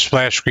 I have a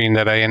splash screen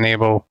that I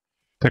enable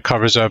that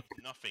covers up.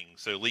 Nothing,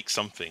 so leak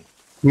something.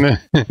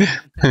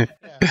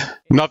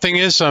 Nothing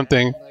is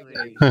something.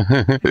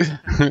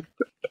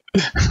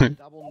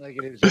 Double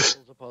negatives equals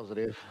a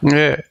positive.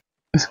 Yeah.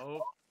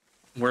 Oh,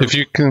 we're, If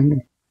you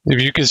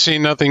can see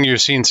nothing, you're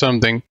seeing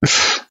something.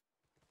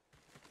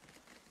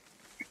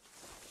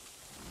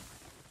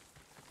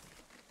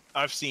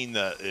 I've seen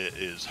that it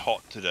is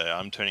hot today.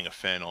 I'm turning a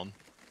fan on.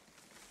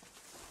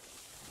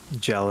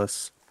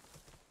 Jealous.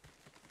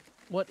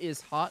 What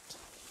is hot?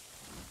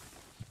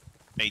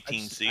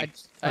 18C. I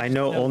just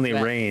know only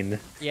wet. rain.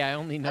 Yeah, I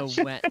only know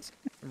wet.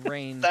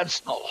 Rain.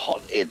 That's not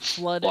hot. It's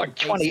Flooded like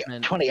 20,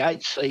 basement.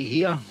 28 C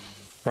here.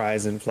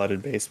 Rise in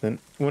flooded basement.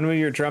 When will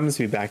your drums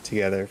be back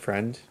together,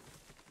 friend?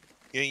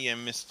 Yeah,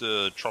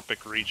 Mr.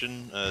 Tropic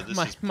Region. This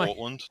My- is my-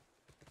 Portland.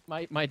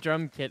 My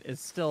drum kit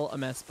is still a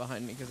mess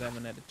behind me because I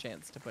haven't had a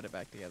chance to put it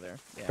back together.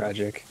 Yeah.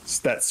 Tragic. It's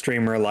that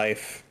streamer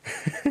life.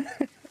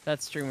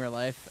 That's streamer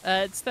life.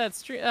 It's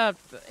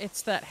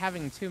that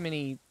having too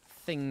many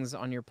things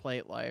on your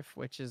plate life,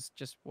 which is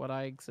just what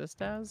I exist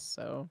as.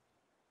 So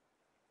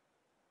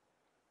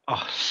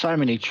Oh, so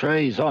many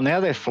trees. Oh,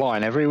 now they're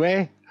flying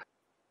everywhere.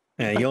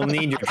 Yeah, you'll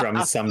need your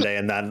drums someday,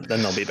 and then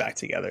they'll be back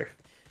together.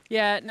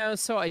 yeah, no.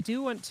 So I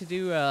do want to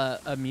do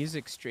a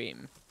music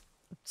stream.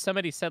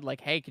 Somebody said like,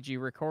 "Hey, could you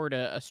record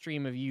a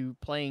stream of you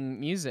playing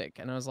music?"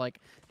 And I was like,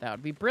 "That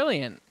would be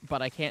brilliant,"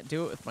 but I can't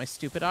do it with my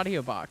stupid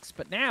audio box.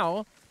 But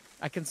now,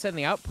 I can send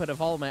the output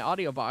of all of my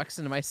audio box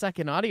into my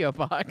second audio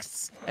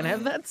box and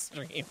have that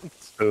streamed.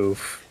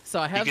 Oof. So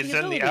I have You can the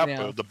send the ability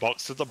output now. of the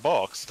box to the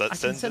box that I can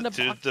sends send it a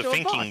to box the to a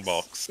thinking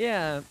box.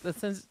 Yeah, that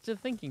sends it to the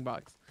thinking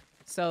box.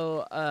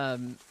 So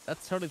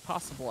that's totally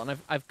possible. And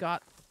I've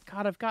got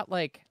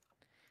like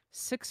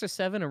 6 or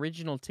 7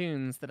 original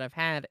tunes that I've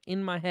had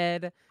in my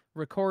head,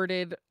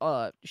 recorded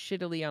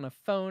shittily on a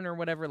phone or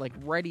whatever, like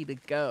ready to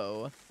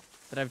go,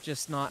 that I've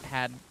just not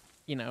had,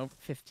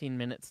 15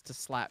 minutes to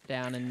slap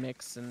down and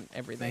mix and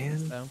everything.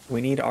 Man, So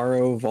we need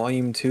RO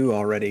Volume 2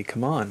 already.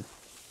 Come on.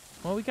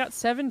 well, we got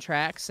 7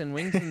 tracks, and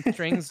Wings and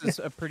Strings has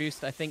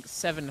produced, I think,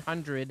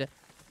 700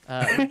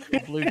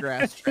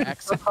 bluegrass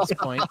tracks at this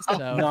point.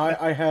 So No,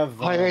 I have.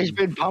 He's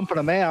been pumping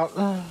them out.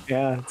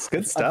 Yeah, it's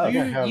good I stuff.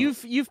 think I have-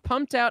 you've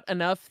pumped out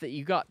enough that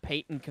you got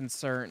Peyton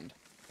concerned.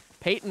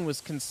 Peyton was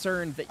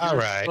concerned that your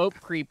Alright. slope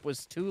creep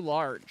was too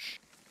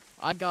large.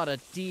 I got a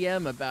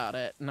DM about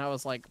it, and I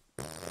was like,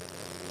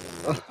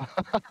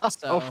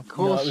 so Of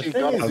course, the you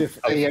thing got is, to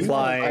if be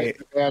apply-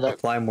 about it.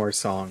 Apply more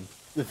song.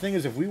 the thing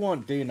is, if we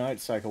want day-night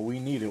cycle, we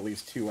need at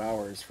least 2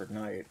 hours for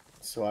night.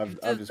 So I've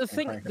just the been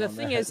thing cranking the on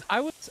thing that. is,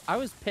 I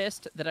was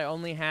pissed that I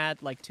only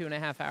had like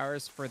 2.5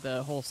 hours for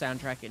the whole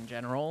soundtrack in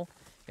general.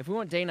 If we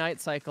want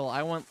day-night cycle,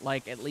 I want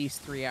like at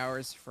least 3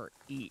 hours for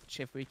each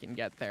if we can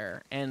get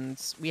there. And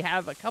we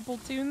have a couple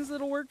tunes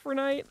that'll work for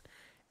night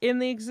in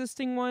the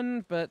existing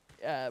one, but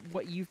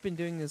what you've been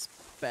doing is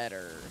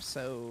better.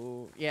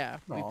 So yeah,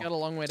 we've got a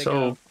long way to So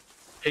go.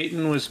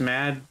 Peyton was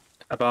mad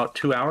about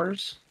 2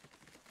 hours.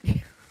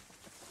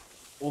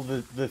 Well,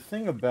 the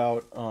thing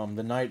about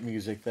the night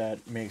music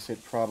that makes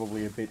it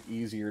probably a bit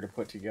easier to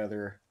put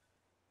together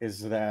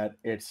is that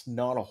it's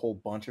not a whole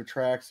bunch of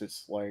tracks.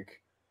 It's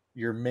like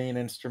your main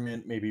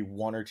instrument, maybe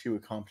 1 or 2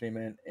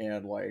 accompaniment,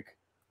 and like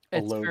a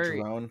It's low very,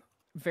 drone.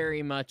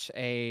 very much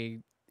a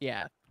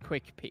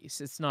quick piece.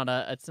 It's not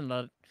a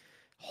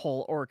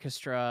whole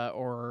orchestra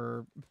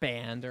or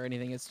band or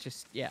anything. It's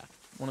just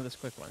one of those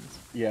quick ones.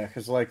 Yeah,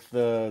 because like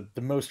the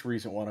most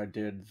recent one I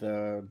did,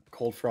 the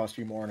Cold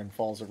Frosty Morn and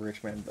Falls of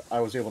Richmond, I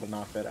was able to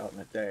knock that out in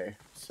a day.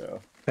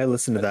 So I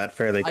listen to that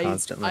fairly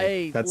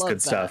constantly. That's love good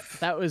that. stuff.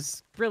 That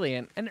was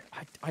brilliant. And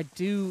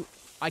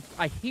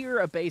I hear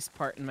a bass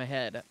part in my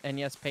head. And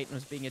yes, Peyton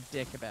was being a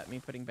dick about me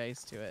putting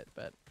bass to it,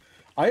 but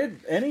I had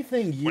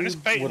anything you When is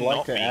Peyton would like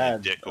not to being add.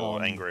 a dick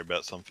or angry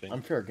about something?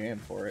 I'm fair game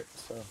for it.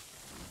 So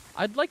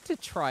I'd like to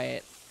try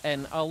it,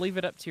 and I'll leave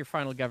it up to your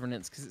final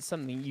governance because it's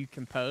something you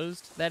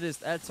composed.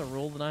 That's a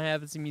rule that I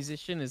have as a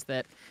musician, is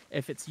that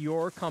if it's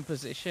your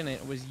composition and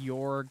it was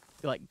your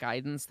like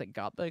guidance that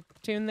got the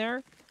tune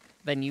there,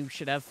 then you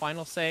should have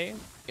final say.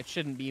 It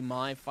shouldn't be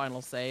my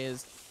final say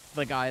as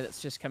the guy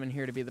that's just coming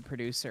here to be the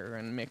producer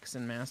and mix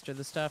and master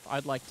the stuff.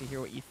 I'd like to hear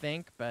what you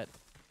think, but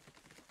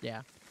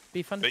yeah,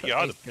 be fun to But put you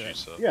are the bass to it.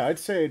 producer. yeah, I'd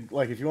say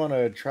like if you want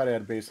to try to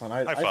add bass line,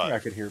 I think five. I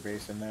could hear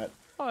bass in that.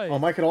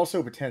 Oh, I could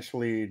also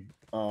potentially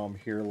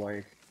hear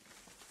like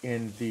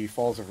in the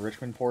Falls of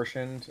Richmond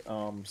portion,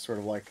 sort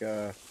of like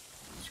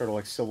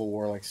Civil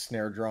War, like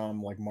snare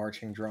drum, like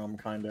marching drum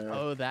kind of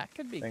oh, that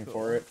could be thing cool.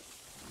 for it,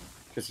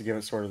 just to give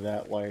it sort of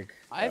that like.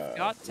 I've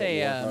got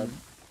that war a vibe.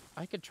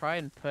 I could try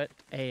and put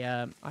a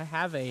I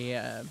have a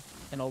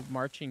an old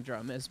marching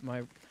drum as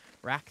my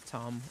rack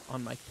tom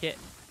on my kit,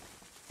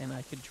 and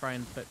I could try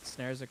and put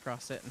snares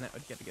across it, and that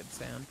would get a good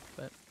sound.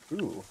 But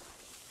Ooh.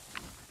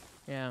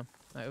 yeah,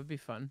 that would be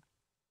fun.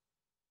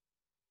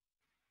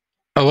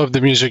 I love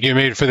the music you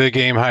made for the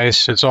game,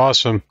 Heist. It's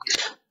awesome.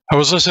 I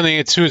was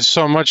listening to it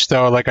so much,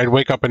 though, like I'd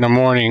wake up in the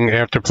morning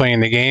after playing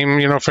the game,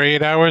 for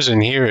 8 hours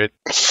and hear it.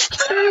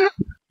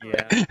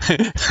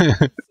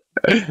 Yeah.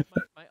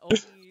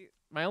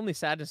 My only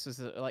sadness was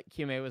that, like,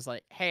 Kume was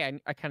like, "Hey,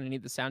 I kind of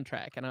need the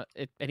soundtrack," and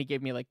he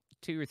gave me like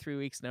 2 or 3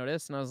 weeks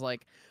notice, and I was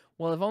like,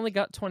 "Well, I've only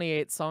got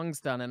 28 songs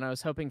done, and I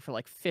was hoping for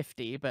like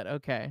 50, but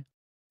okay."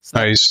 So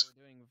that's Nice. why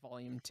we're doing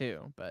volume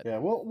 2, but Yeah,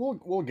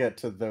 we'll get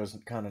to those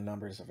kind of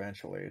numbers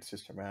eventually. It's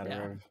just a matter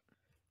Yeah. of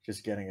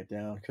just getting it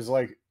down. Because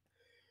like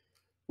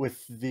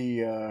with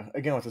the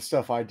again with the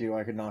stuff I do,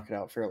 I could knock it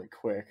out fairly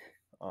quick.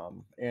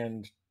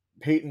 And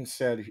Peyton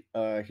said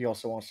he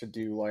also wants to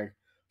do like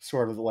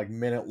sort of like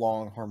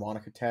minute-long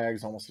harmonica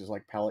tags, almost as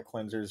like palate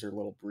cleansers or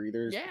little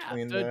breathers yeah,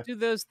 between so the. do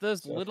those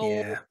so- little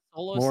Yeah.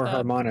 solo More stuff.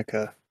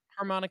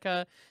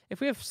 harmonica. If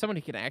we have somebody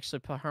who can actually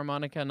play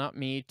harmonica, not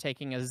me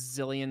taking a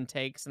zillion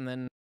takes and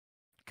then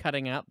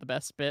cutting out the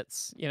best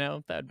bits,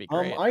 that would be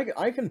great.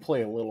 I can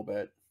play a little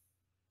bit,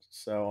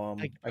 so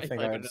I think play I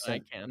better had than I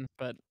some. can,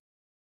 but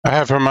I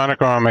have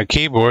harmonica on my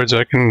keyboards.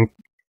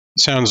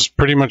 Sounds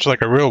pretty much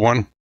like a real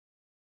one.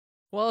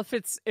 well, if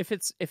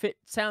it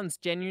sounds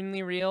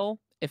genuinely real,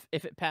 if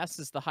it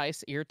passes the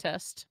Heist ear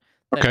test,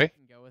 then Okay.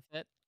 we can go with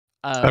it.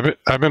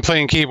 I've been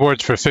playing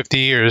keyboards for 50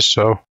 years,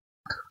 so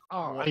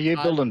Oh, are you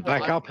building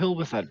back uphill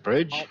with that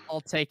bridge? I'll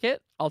take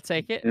it.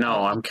 No,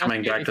 I'll I'm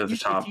coming back to the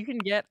top. If you can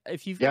get,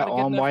 if you've Yeah, got a good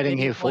I'm enough waiting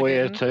MIDI here for you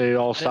plugin to.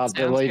 I'll that start sounds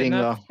good deleting the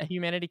enough,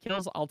 humanity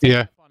kills, I'll take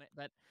Yeah. up on it.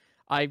 But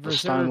I the reserve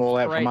stone wall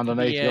the out from right to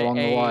underneath be you along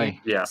the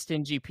way. Yeah.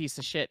 stingy piece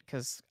of shit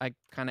because I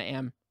kind of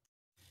am.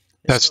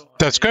 That's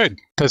good.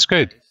 That's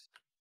good.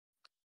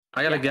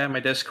 I got a guy in my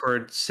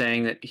Discord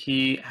saying that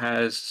he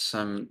has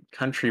some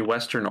country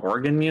western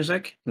organ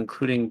music,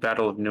 including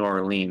Battle of New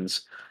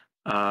Orleans,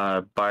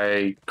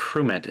 by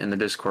Crewmet in the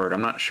Discord.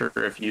 I'm not sure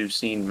if you've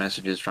seen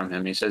messages from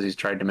him. He says he's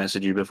tried to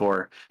message you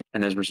before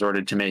and has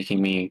resorted to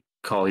making me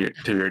call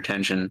to your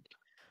attention.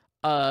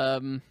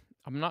 I'm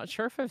not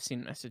sure if I've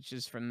seen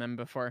messages from them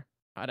before.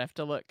 I'd have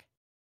to look.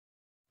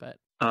 But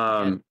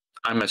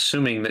I'm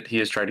assuming that he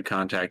has tried to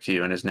contact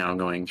you and is now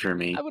going through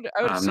me. I would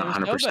I'm not assume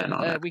 100% so, but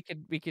on that.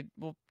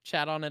 we'll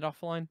chat on it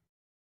offline.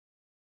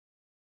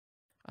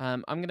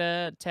 I'm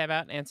gonna tab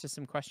out and answer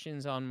some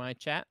questions on my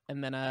chat,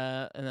 and then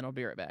I'll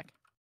be right back.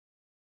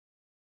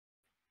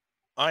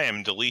 I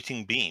am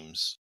deleting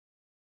beams.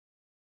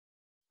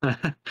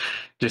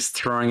 Just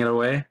throwing it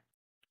away.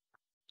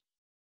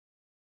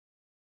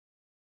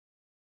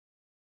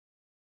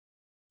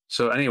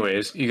 So,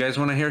 anyways, you guys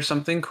want to hear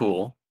something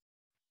cool?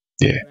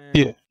 Yeah.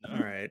 All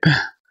right.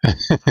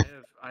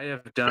 I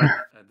have done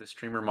the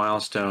streamer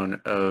milestone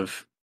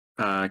of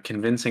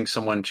convincing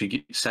someone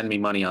to send me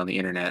money on the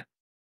internet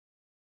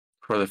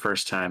for the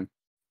first time.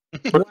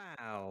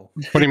 Wow.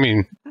 What do you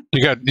mean?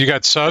 You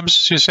got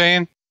subs? You're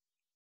saying?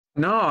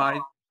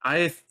 No,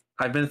 I've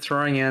been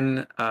throwing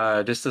in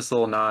just this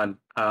little nod.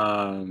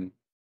 I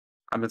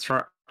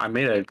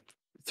made a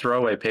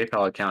throwaway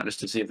PayPal account just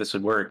to see if this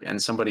would work,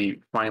 and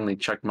somebody finally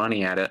chucked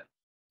money at it,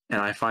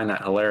 and I find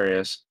that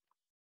hilarious.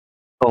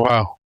 Oh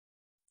wow!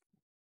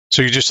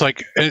 So you just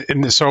like,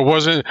 and so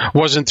it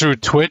wasn't through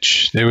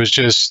Twitch. It was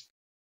just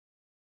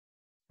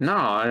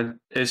No,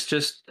 it's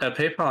just a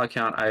PayPal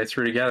account I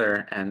threw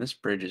together, and this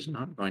bridge is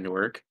not going to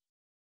work.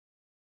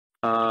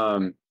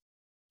 And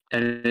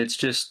it's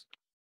just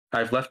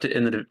I've left it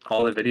in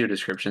all the video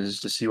descriptions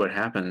to see what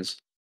happens.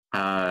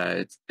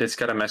 It's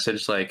got a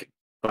message like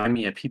 "Buy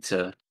me a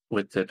pizza"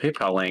 with the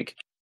PayPal link,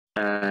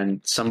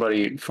 and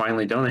somebody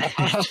finally donated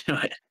to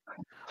it.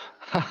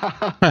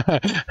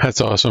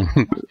 That's awesome.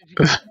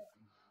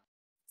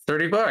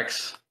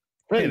 $30.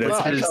 Hey,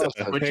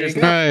 Which is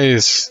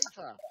Nice.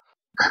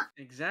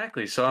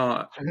 Exactly.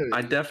 So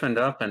I deafened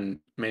up and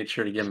made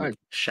sure to give him a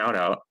shout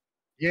out.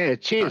 Yeah,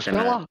 cheers,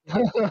 fella.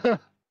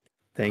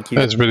 Thank you.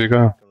 That's pretty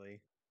cool.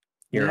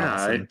 You're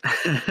awesome.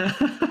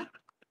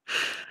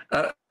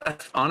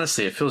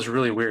 Honestly, it feels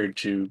really weird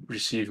to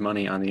receive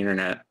money on the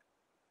internet.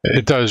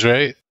 It does,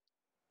 right?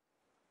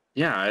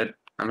 Yeah,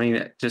 I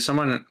mean, to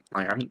someone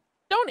like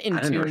Don't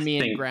intune me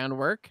in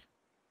groundwork.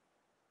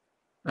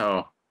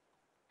 Oh.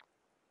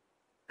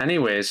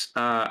 Anyways,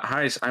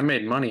 Heis, I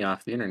made money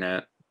off the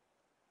internet.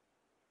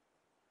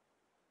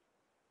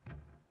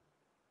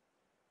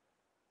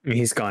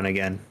 He's gone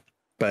again,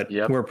 but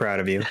we're proud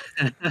of you.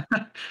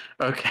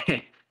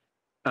 Okay.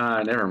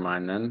 Never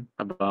mind then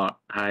about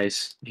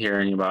Heis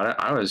hearing about it.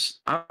 I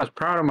was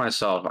proud of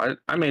myself.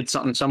 I made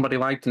something somebody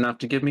liked enough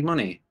to give me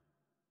money.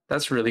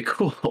 That's really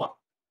cool.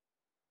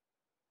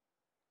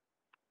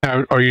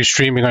 Now, are you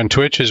streaming on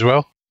Twitch as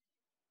well?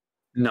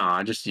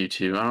 No, just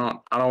YouTube.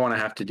 I don't want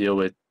to have to deal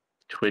with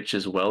Twitch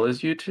as well as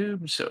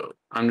YouTube, so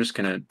I'm just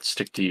gonna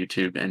stick to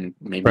YouTube and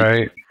maybe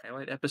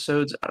highlight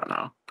episodes. I don't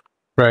know.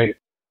 Right.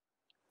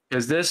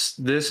 Because this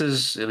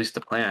is at least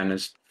the plan,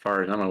 as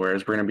far as I'm aware,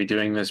 is we're gonna be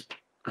doing this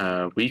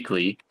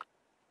weekly,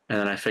 and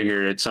then I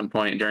figured at some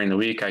point during the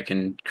week I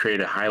can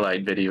create a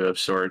highlight video of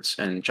sorts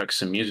and chuck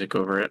some music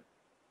over it.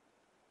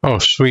 Oh,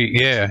 sweet.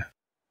 Yeah.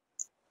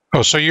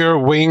 Oh, so you're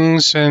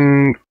Wings,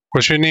 and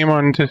what's your name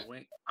on?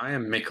 I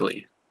am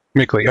Mickley.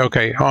 Mickley.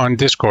 Okay, on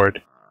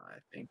Discord. I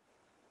think.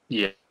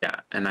 Yeah,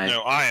 and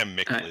I am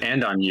Mickley.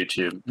 And on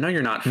YouTube. No,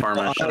 you're not,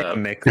 Pharma. Shut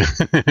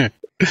up.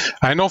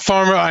 I know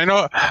Farmer.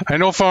 I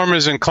know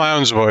Farmers and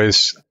Clown's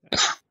voice.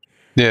 Yeah.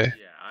 Yeah,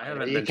 I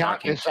haven't been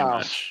talking too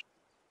much.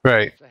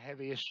 Right. It's a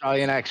heavy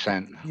Australian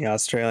accent. The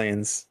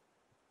Australians.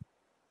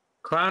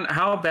 Clown,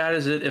 how bad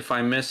is it if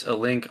I miss a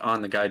link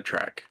on the guide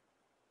track?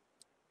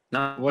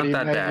 Not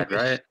that bad,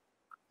 right?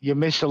 You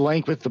missed a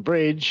link with the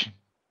bridge.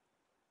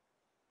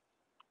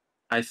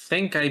 I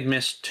think I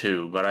missed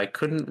 2, but I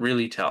couldn't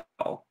really tell.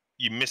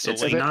 You miss a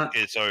link,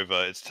 it's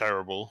over. It's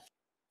terrible.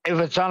 If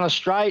it's on a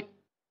straight,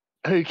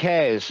 who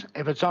cares?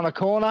 If it's on a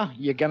corner,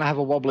 you're going to have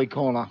a wobbly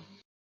corner.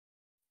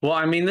 Well,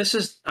 I mean,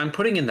 I'm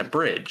putting in the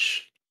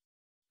bridge.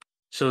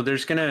 So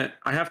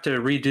I have to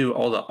redo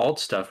all the alt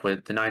stuff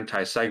with the 9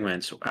 tie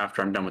segments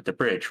after I'm done with the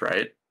bridge,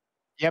 right?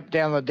 Yep,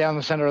 down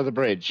the center of the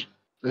bridge.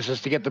 This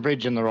is to get the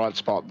bridge in the right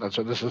spot. That's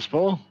what this is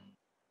for.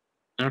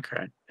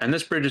 Okay. And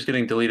this bridge is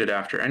getting deleted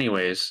after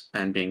anyways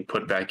and being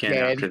put back in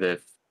after the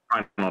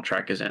final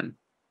track is in.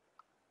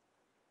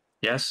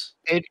 Yes?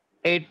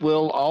 It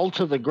will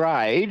alter the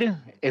grade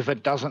if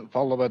it doesn't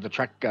follow where the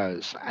track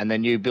goes. And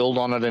then you build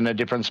on it in a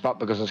different spot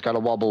because it's got a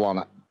wobble on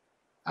it.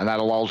 And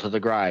that'll alter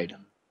the grade.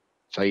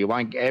 So you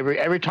won't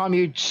every time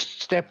you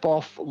step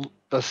off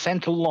the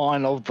center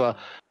line of the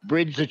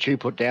bridge that you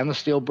put down, the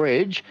steel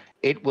bridge,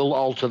 it will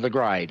alter the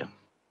grade.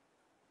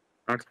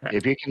 Okay.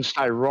 If you can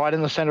stay right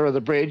in the center of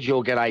the bridge,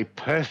 you'll get a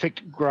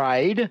perfect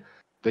grade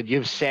that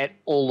you've set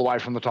all the way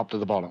from the top to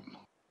the bottom.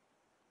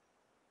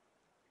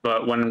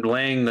 But when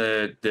laying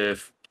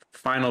the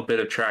final bit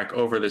of track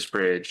over this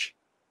bridge,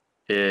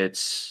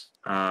 it's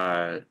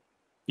you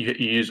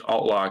use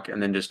Alt Lock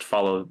and then just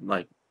follow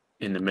like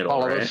in the middle,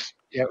 Follow right? this.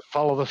 Yeah,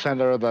 follow the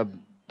center of the.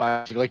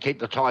 Basically, keep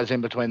the ties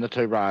in between the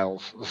two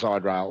rails, the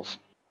side rails.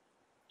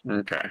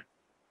 Okay.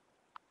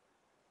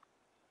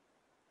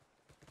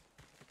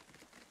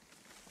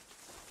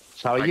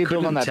 So are I you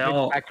couldn't building that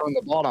tell- big factor on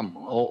the bottom?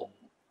 Or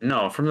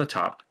No, from the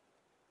top.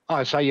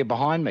 oh, so you're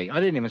behind me. I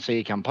didn't even see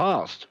you come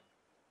past.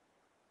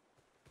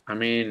 I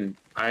mean,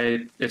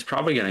 it's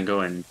probably gonna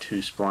go in 2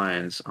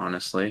 splines,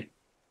 honestly.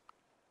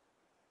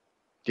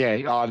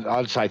 Yeah,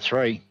 I'd say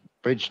 3.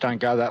 Bridge don't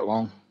go that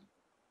long.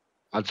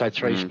 I'd say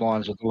 3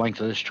 splines at the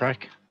length of this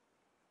track.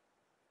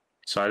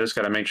 So I just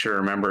got to make sure to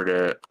remember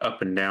to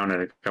up and down it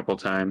a couple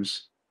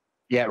times.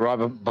 Yeah, right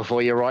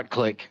before you right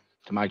click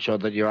to make sure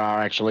that you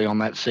are actually on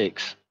that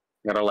 6.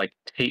 Got to like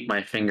tape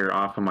my finger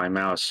off of my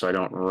mouse so I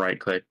don't right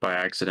click by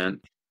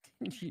accident.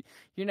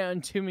 You're now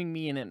entombing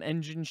me in an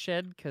engine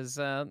shed because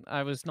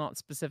I was not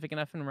specific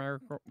enough in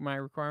my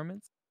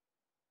requirements.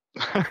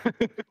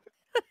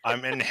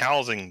 I'm in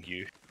housing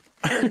you.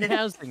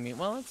 Housing me.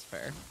 Well, that's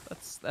fair.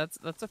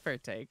 That's a fair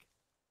take.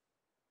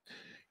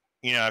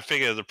 You know, I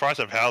figure the price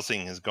of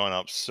housing has gone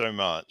up so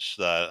much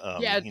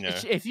that yeah, you know.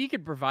 If you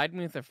could provide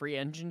me with a free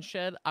engine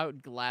shed, I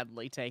would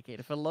gladly take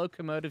it. If a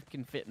locomotive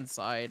can fit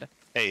inside.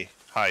 Hey,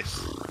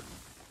 Heist.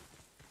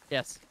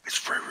 Yes. It's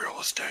free real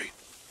estate.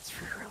 It's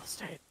free real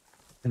estate.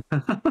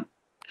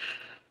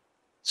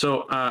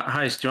 So,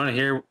 Heist, do you want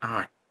to hear?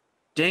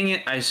 Dang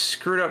it! I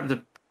screwed up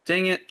the.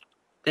 Dang it!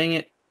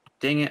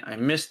 I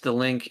missed the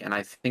link, and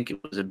I think it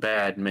was a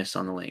bad miss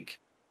on the link.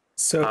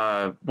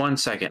 So, 1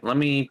 second. Let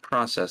me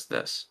process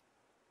this.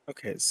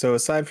 okay, so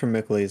aside from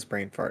Mickley's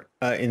brain fart,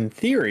 in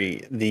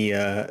theory,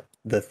 the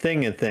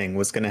thing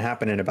was going to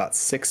happen in about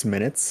 6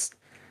 minutes,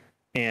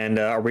 and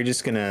are we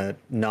just gonna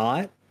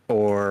not,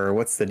 or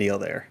what's the deal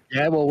there?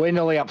 Yeah, well, we're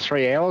nearly up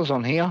 3 hours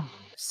on here.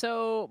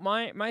 So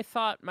my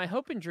thought, my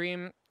hope and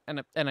dream,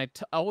 and I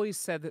always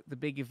said that the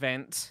big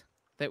event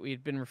that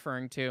we'd been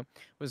referring to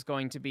was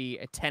going to be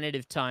a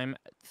tentative time,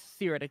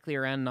 theoretically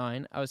around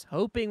 9. I was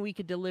hoping we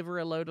could deliver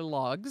a load of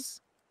logs.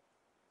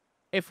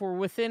 If we're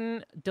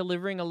within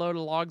delivering a load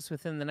of logs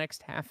within the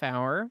next half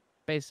hour,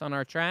 based on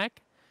our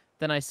track,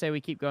 then I say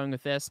we keep going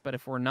with this. But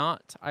if we're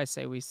not, I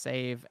say we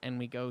save and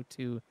we go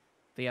to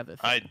the other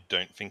thing. I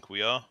don't think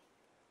we are.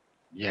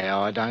 Yeah,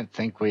 I don't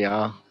think we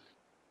are.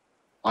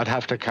 I'd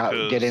have to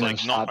get in and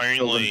start not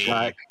building only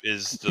track.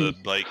 is the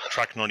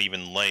track not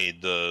even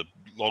laid, the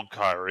log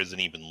car isn't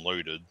even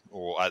loaded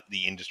or at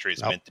the industry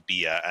it's meant to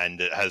be at, and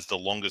it has the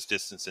longest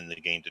distance in the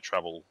game to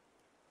travel.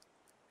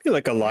 I feel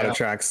like a lot of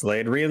tracks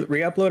laid.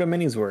 Re-upload a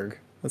minis work.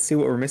 Let's see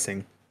what we're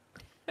missing.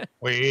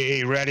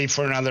 We ready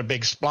for another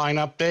big spline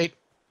update?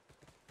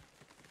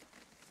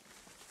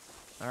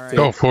 All right.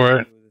 Go for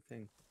it.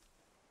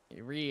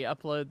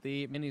 Re-upload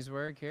the minis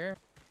work here.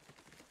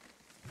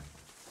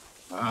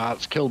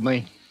 It's killed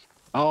me.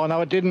 Oh,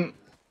 no, it didn't.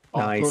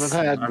 Nice. I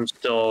thought it had. I'm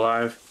still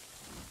alive.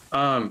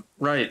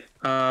 Right.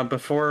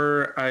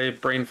 Before I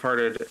brain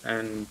farted,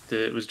 and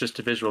it was just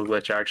a visual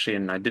glitch actually,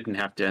 and I didn't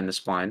have to end the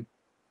spline,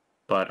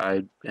 but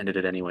I ended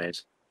it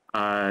anyways.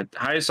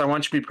 Heist, I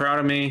want you to be proud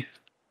of me.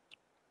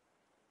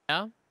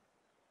 Yeah.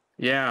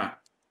 Yeah.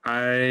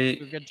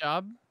 Good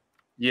job.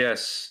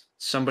 Yes.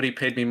 Somebody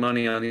paid me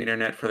money on the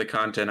internet for the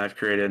content I've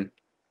created.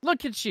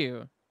 Look at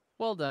you.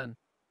 Well done.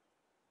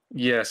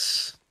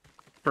 Yes.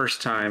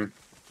 First time.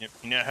 Yep.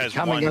 You know, it has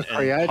Becoming one a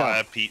creator.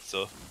 entire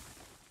pizza.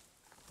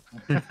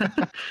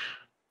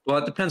 Well,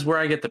 it depends where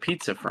I get the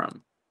pizza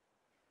from.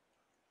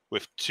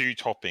 With 2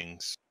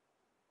 toppings.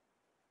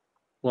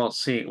 Well,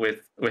 see,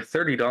 with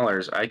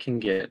 $30, I can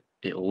get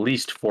at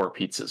least 4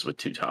 pizzas with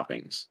 2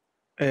 toppings.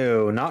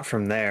 Ew, not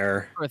from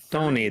there. For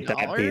Don't eat that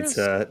 $30?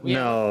 pizza. Yeah,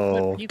 No,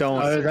 what pizza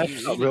don't. are Oh, you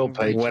that's not eating? real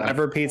pizza.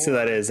 Whatever pizza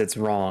that is, it's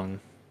wrong.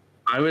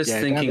 I was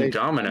Yeah, thinking that is-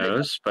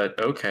 Domino's, but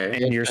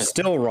okay. And you're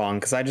still wrong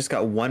because I just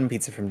got one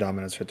pizza from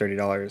Domino's for $30.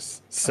 I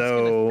was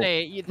So gonna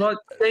say, But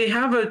they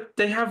have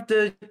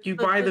you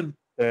buy the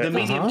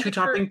medium uh-huh,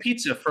 2-topping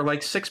pizza for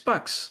like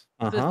 $6.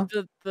 uh-huh.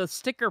 the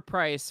sticker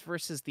price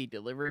versus the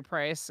delivery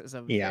price is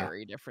a Yeah.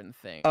 very different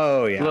thing.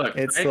 Oh yeah, Look,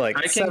 it's I like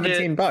can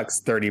 $17,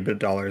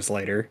 $30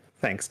 later.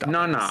 Thanks,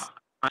 Domino's. No.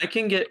 I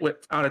can get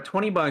out of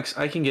 $20,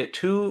 I can get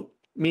 2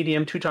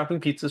 medium 2-topping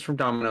pizzas from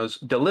Domino's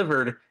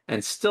delivered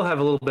and still have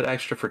a little bit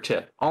extra for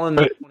tip. All in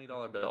the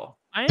 $20 bill.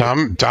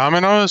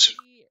 Domino's?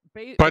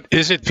 But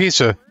is it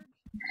pizza?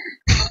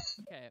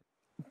 Okay.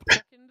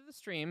 Back into the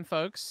stream,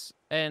 folks,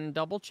 and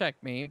double check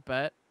me,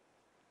 but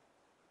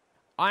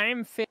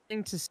I'm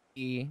failing to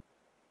see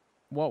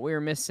what we're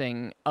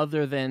missing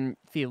other than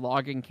the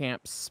logging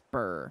camp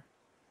spur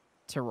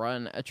to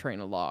run a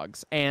train of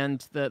logs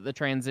and the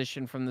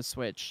transition from the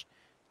switch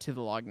to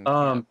the logging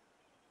camp.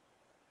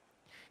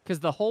 Because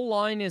the whole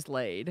line is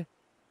laid.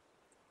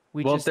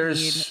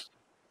 There's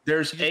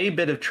a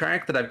bit of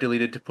track that I've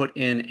deleted to put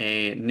in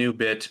a new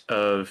bit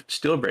of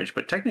steel bridge,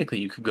 but technically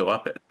you could go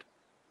up it.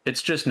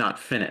 It's just not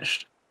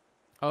finished.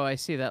 Oh, I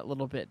see that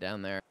little bit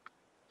down there.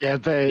 Yeah,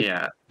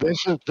 Yeah.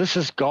 this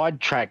is guide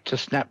track to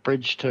Snap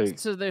Bridge 2.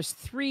 So there's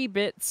 3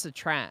 bits a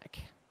track.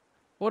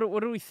 What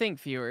do we think,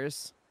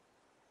 viewers?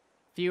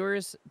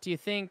 Viewers, do you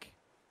think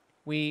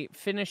we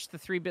finish the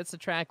 3 bits a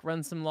track,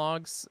 run some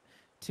logs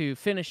to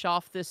finish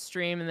off this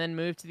stream, and then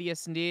move to the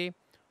S&D,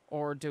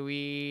 or do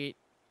we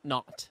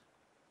not?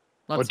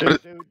 Or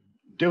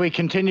do we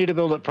continue to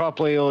build it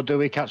properly, or do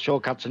we cut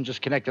shortcuts and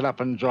just connect it up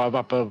and drive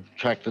up a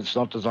track that's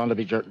not designed to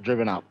be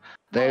driven up?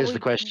 There's the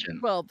question.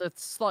 Well,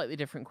 that's a slightly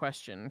different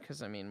question,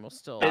 because, I mean, we'll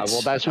still...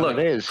 well, that's what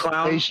it is.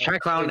 Clown, These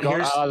tracks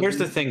here's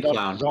the thing,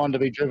 Clown. Designed to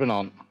be driven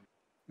on.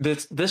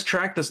 This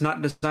track that's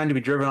not designed to be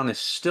driven on is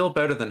still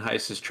better than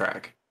Heiss's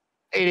track.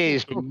 It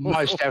is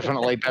most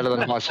definitely better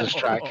than Heiss's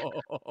track.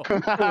 All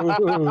right,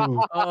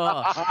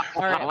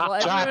 well,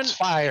 Shots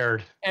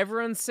fired.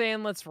 everyone's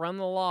saying let's run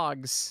the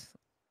logs.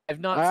 I've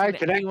not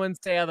seen anyone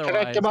say otherwise.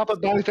 Connect them up at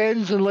both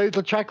ends and leave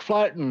the track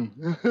floating.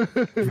 Put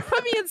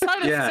me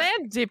inside a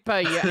sand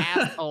dipper, you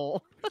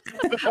asshole.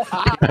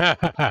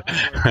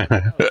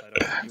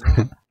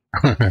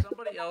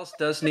 Somebody else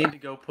does need to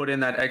go put in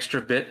that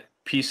extra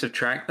piece of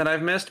track that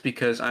I've missed,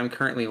 because I'm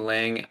currently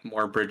laying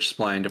more bridge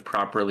spline to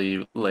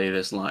properly lay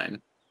this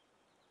line.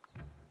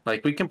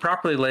 Like, we can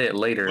properly lay it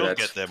later,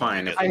 that's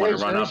fine if we want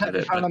to run up with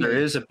it, but there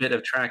is a bit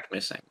of track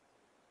missing.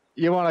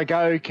 You want to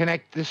go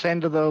connect this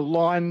end of the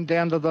line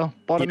down to the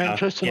bottom end,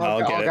 Tristan?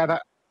 Yeah,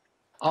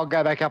 I'll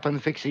go back up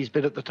and fix his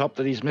bit at the top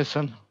that he's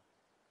missing.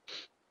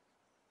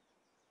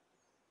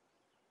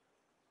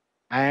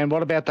 And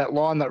what about that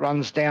line that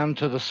runs down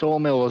to the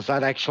sawmill? Is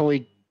that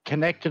actually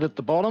connected at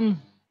the bottom?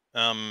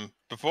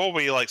 Before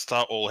we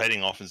start all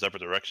heading off in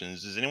separate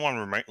directions, is anyone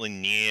remotely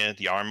near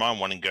the iron mine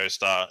wanting to go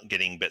start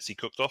getting Betsy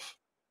cooked off?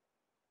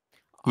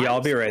 Yeah,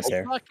 I'll be right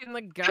there. In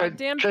the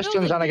goddamn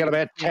Tristan's only got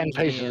about 10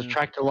 pieces of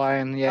track to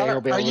lay, and yeah,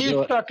 he'll be able to do it. Are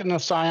you stuck in the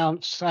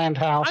sand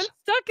house? I'm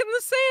stuck in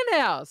the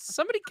sand house.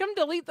 Somebody come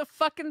delete the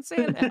fucking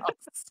sand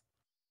house.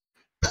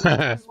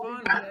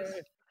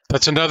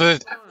 That's another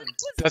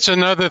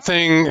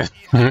thing.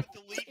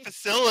 Delete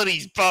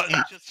facilities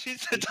button. Just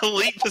use the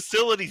delete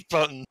facilities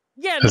button.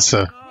 Yeah, That's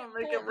the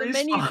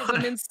menu because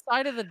I'm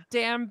inside of the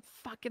damn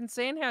fucking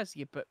sand house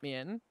you put me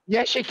in.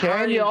 Yes, you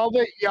can. You're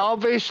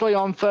obviously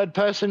on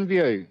third-person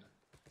view.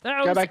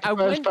 Go back to I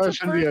went to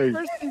first-person view.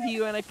 first-person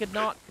view and I could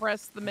not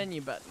press the menu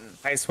button.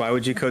 Nice. Why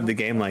would you code the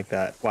game like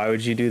that? Why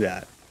would you do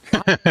that?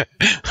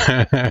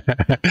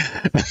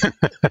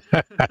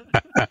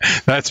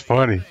 That's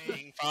funny.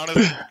 Part of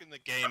the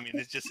game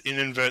is just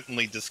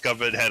inadvertently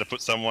discovered how to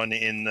put someone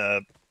in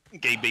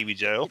gay baby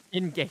jail.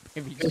 In gay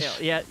baby jail,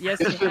 yeah, yes.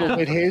 This little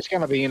bit here is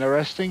going to be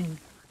interesting.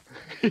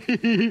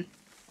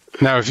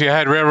 Now, if you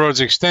had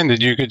railroads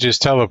extended, you could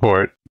just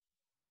teleport.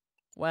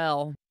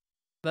 Well,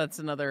 that's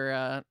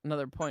another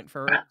point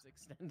for roads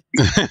extended.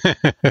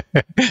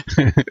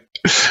 It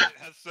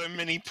has so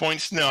many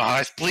points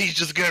now. Please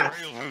just go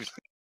railroads.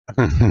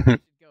 Go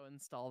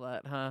install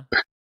that, huh?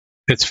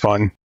 It's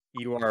fun.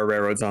 You are a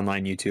Railroads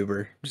Online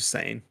YouTuber. Just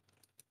saying.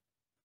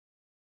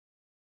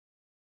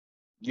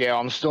 Yeah,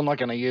 I'm still not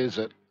going to use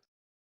it.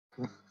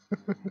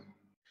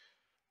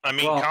 I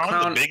mean,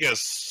 Clown, the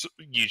biggest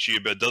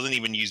YouTuber, doesn't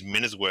even use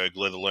Minneswerg,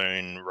 let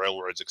alone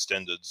Railroads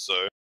Extended,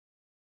 so...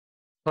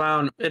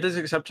 Clown, it is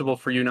acceptable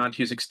for you not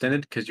to use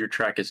Extended because your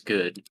track is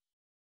good.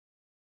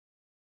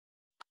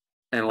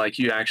 And,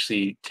 you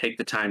actually take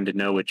the time to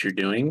know what you're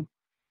doing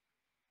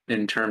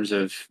in terms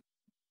of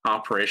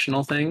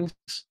operational things.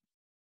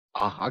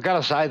 I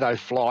gotta say, though,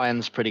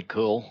 flying's pretty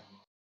cool.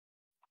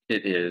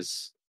 It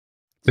is.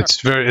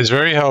 It's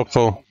very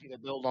helpful. To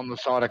build on the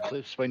side of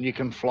cliffs when you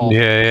can fly.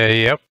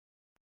 Yep.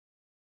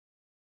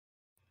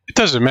 It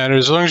doesn't matter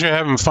as long as you're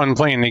having fun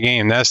playing the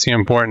game. That's the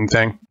important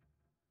thing.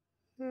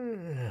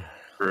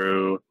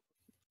 True.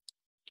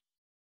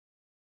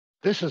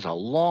 This is a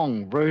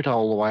long route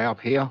all the way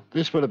up here.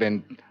 This would have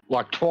been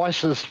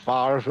twice as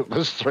far if it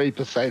was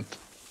 3%.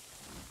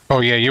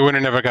 Oh yeah, you would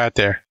have never got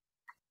there.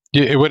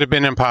 It would have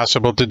been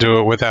impossible to do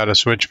it without a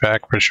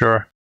switchback for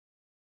sure.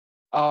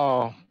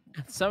 Oh.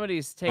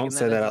 Somebody's taking Don't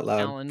say that out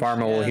loud.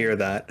 Pharma will hear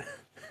that.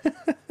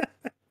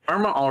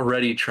 Pharma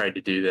already tried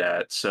to do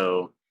that,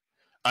 so...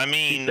 I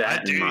mean,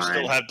 I do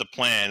still have the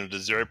plan of the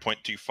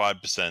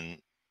 0.25%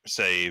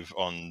 save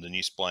on the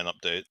new spline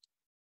update.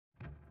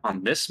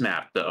 On this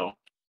map, though.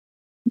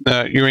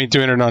 You ain't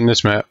doing it on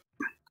this map.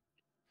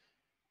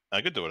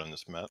 I could do it on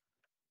this map.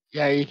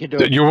 Yeah, you can do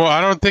it.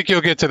 I don't think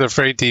you'll get to the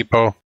freight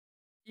depot.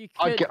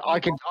 I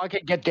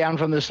could get down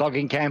from this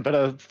logging camp at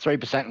a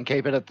 3% and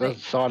keep it at the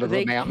side of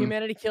the mountain.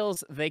 Humanity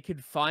Kills, they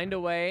could find a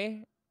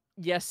way.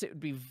 Yes, it would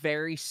be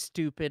very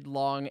stupid,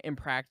 long,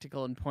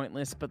 impractical, and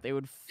pointless, but they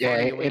would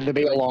find a way. It'd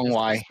be a long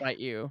way. Despite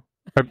you.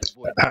 It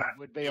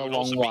would be a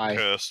long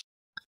way.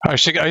 I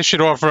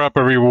should offer up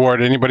a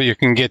reward. Anybody who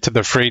can get to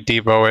the freight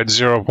depot at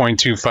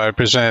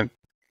 0.25%.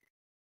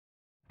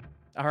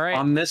 All right.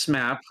 On this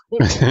map,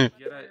 you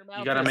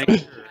gotta make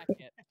sure.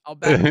 I'll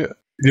back it.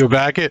 You'll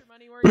back it?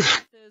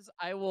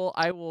 I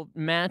will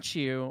match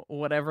you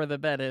whatever the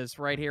bet is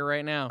right here,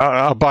 right now.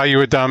 I'll buy you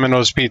a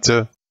Domino's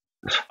pizza.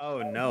 Oh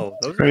no,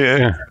 those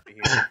are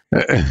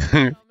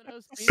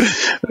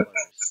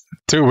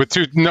Two with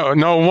two.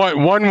 No,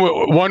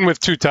 one with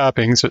two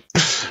toppings.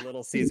 The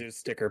Little Caesars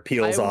sticker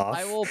peels off.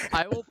 I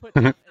will put.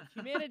 If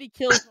Humanity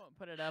Kills won't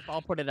put it up,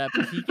 I'll put it up.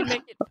 If you can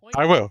make it 0.25%,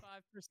 I will.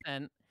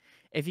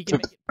 If you can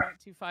make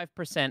it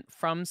 0.25%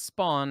 from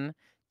spawn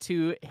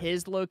to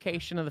his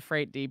location of the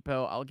freight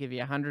depot, I'll give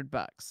you $100.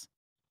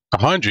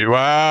 100.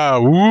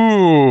 Wow.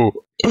 Ooh.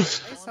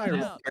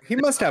 He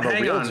must have a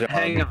real job.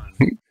 Hang on.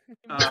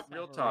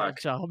 Real talk.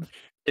 Job.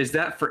 Is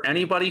that for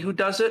anybody who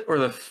does it, or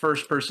the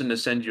first person to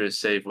send you a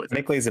save with it?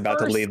 Mickley's about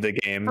to leave the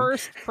game.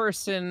 First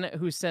person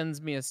who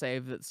sends me a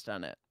save that's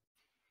done it.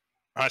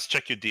 Let's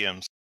check your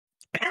DMs.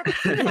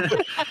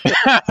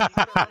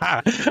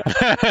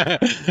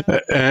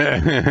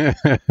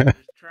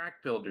 Track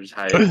builders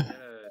hide.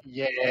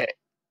 Yeah.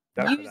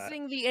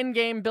 Using the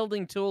in-game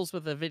building tools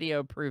with a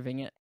video proving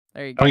it.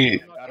 There you go. Oh, yeah.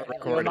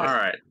 All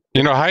right.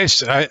 You know,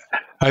 Heist,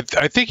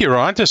 I think you're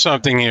onto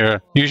something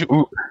here.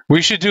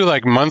 We should do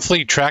like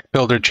monthly track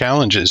builder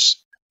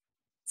challenges.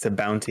 It's a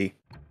bounty.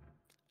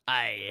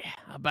 A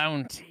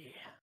bounty.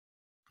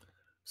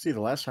 See,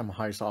 the last time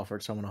Heist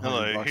offered someone $100,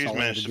 Hello, all who's I had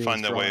managed to do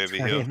find was their way draw a over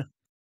here? train.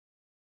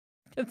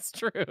 That's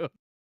true.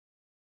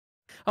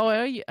 Oh, I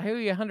owe you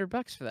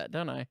 $100 for that,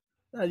 don't I?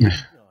 You don't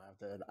have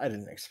to. I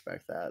didn't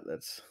expect that.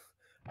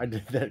 I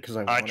did that because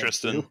I Hi, wanted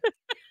Tristan. to.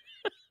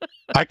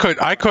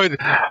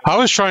 I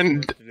was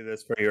trying to do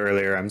this for you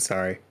earlier. I'm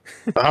sorry.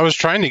 I was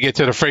trying to get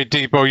to the freight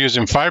depot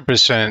using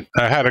 5%.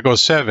 I had to go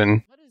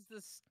 7. What is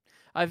this?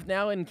 I've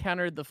now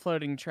encountered the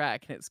floating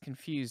track, and it's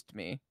confused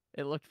me.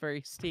 It looked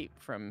very steep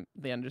from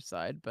the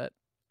underside, but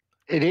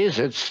It is.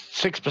 It's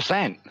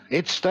 6%.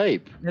 It's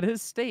steep. it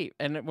is steep.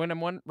 And when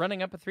I'm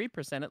running up a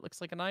 3%, it looks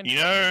like a 9%.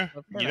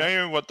 You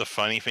know what the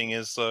funny thing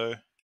is, though?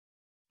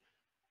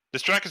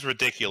 This track is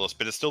ridiculous,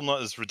 but it's still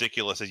not as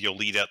ridiculous as your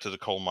lead out to the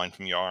coal mine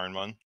from your Iron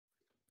One.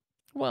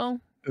 Well,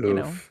 you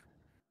know.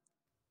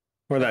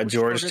 Or that was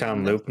shorter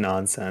Georgetown than loop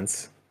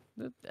nonsense.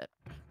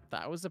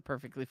 That was a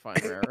perfectly fine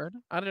railroad.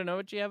 I don't know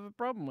what you have a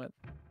problem with.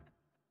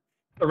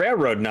 The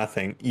railroad,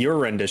 nothing. Your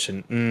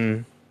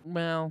rendition.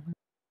 Well,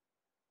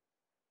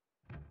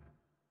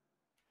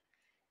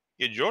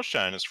 Yeah,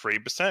 Georgetown is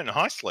 3%, and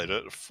Heist later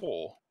at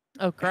 4.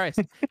 oh Christ.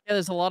 Yeah,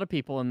 there's a lot of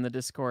people in the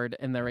Discord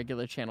in the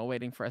regular channel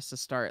waiting for us to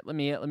start. Let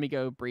me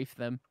go brief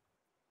them.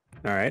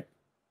 All right.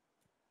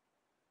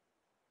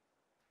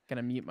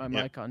 Gonna mute my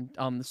mic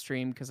on the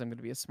stream because I'm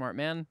gonna be a smart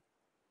man.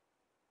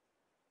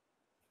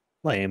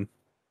 Lame.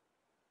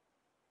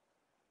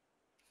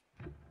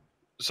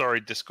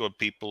 Sorry, Discord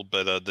people,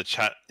 but the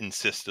chat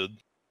insisted.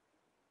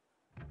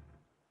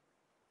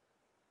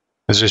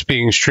 Is this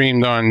being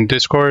streamed on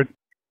Discord?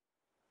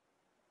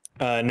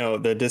 No,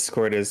 the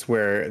Discord is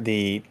where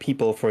the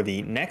people for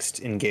the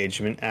next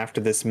engagement after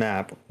this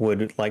map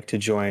would like to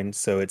join.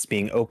 So it's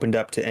being opened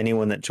up to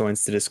anyone that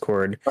joins the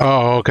Discord.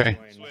 Oh, okay.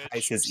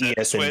 ISIS Set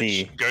the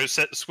ESND. switch. Go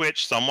set the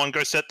switch. Someone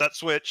go set that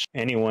switch.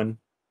 Anyone.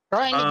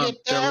 Trying to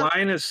get The there.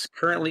 line is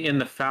currently in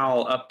the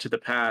foul up to the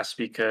pass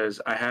because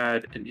I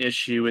had an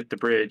issue with the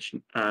bridge.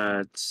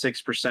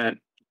 6%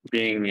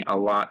 being a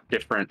lot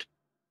different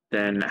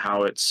than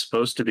how it's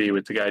supposed to be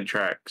with the guide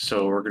track.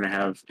 So we're going to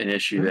have an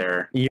issue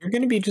there. You're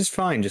going to be just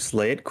fine. Just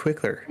lay it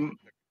quicker.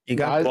 You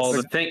got Well,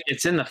 the thing,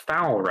 it's in the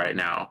foul right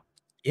now.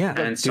 Yeah.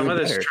 And some of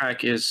this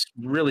track is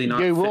really not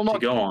You fit will to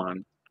not- go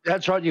on.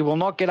 That's right. You will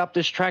not get up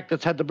this track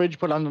that's had the bridge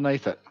put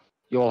underneath it.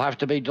 You will have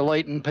to be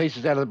deleting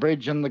pieces out of the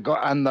bridge, and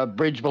the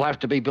bridge will have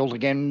to be built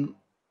again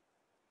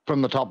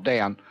from the top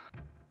down.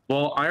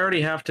 Well, I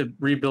already have to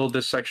rebuild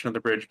this section of the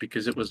bridge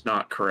because it was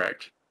not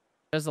correct.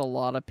 There's a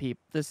lot of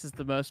people. This is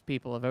the most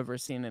people I've ever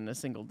seen in a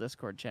single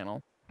Discord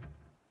channel.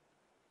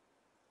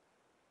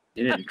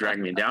 You didn't drag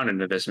me down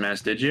into this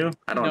mess, did you?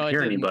 I don't No, hear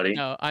didn't. anybody.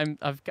 No,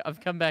 I've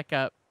come back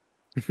up.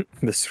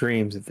 the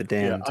streams of the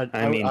damned. Yeah,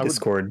 I mean, would-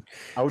 Discord.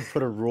 I would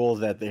put a rule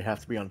that they have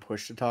to be on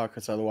push to talk,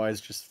 because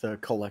otherwise, just the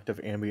collective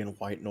ambient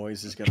white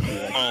noise is going to be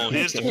like. Oh,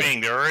 here's the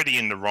thing. They're already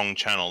in the wrong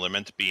channel. They're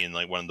meant to be in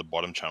like one of the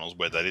bottom channels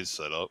where that is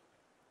set up.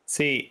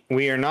 See,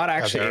 we are not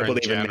actually they're able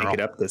in to even make general.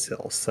 it up this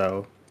hill.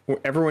 So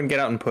everyone get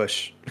out and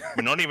push.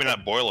 We're not even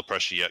at boiler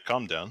pressure yet.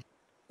 Calm down.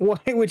 Why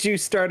would you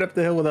start up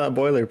the hill without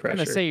boiler I'm pressure?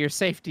 gonna say your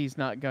safety's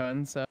not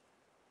going. So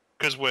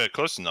Because we're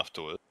close enough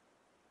to it.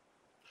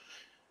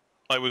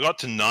 Like, we got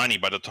to 90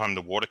 by the time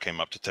the water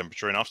came up to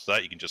temperature, and after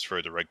that you can just throw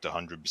the reg to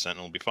 100% and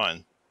it'll be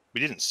fine.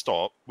 We didn't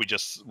stop, we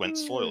just went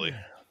slowly.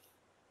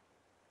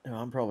 No,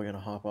 I'm probably going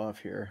to hop off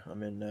here.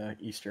 I'm in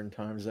Eastern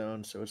time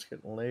zone, so it's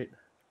getting late.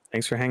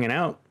 Thanks for hanging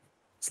out.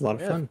 It's a lot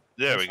of Yeah. fun.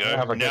 There we go.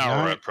 Have a good Now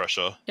we're night. at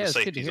pressure. yeah, The it's good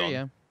to safety's hear on.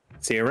 you.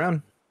 See you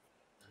around.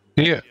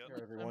 Yeah. Care,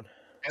 everyone.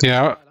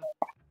 Yeah.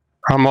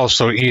 I'm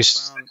also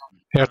east.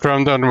 After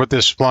I'm done with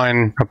this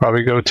spline, I'll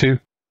probably go too.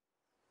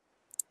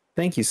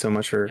 Thank you so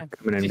much for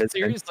coming in. visiting.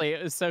 Seriously,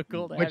 it was so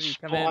cool to have you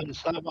Which come in.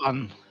 one's that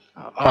one?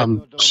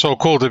 So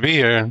cool to be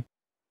here.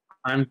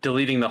 I'm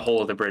deleting the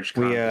whole of the bridge.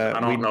 We, content. I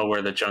don't we- know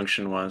where the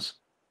junction was.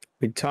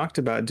 We talked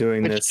about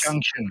doing Which this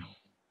junction?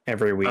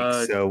 every week,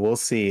 Uh, so we'll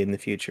see in the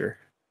future.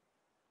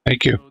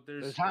 Thank you. So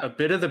there's a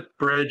bit of the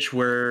bridge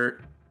where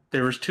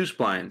there was two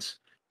splines.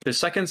 The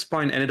second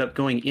spline ended up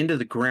going into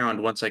the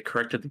ground once I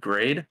corrected the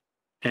grade,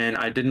 and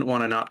I didn't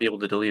want to not be able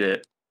to delete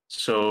it,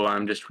 so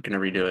I'm just going to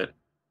redo it.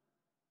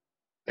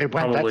 It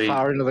went that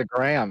far into the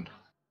ground.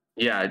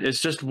 Yeah, it's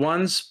just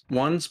one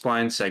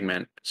spline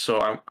segment. So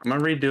I'm going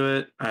to redo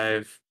it.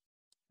 I've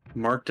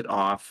marked it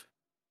off,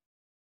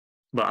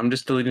 but I'm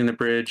just deleting the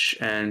bridge,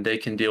 and they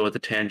can deal with the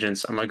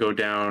tangents. I'm going to go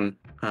down,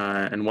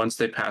 and once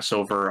they pass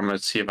over, I'm going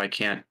to see if I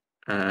can't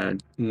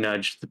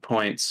nudge the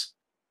points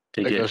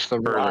to get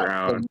further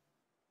out.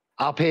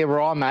 Up here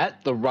where I'm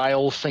at, the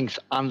rail sinks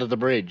under the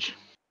bridge.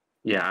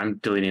 Yeah, I'm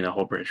deleting the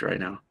whole bridge right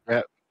now.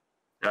 Yep.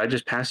 Did I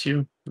just pass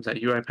you? Was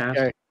that you I passed?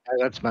 Yeah,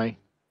 that's me.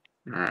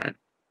 All right.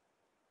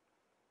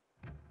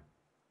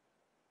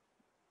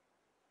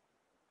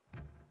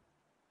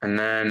 And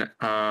then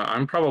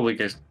I'm probably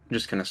just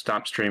going to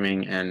stop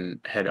streaming and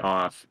head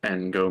off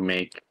and go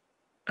make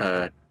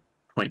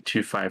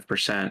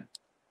 0.25%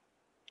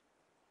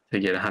 to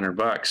get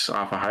 $100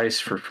 off a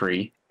heist for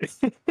free.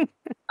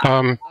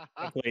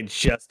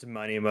 Just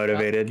money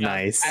motivated.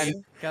 Nice.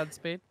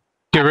 Godspeed.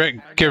 Get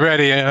ready. Get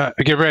ready.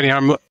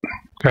 Go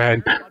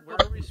ahead. Where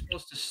are we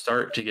supposed to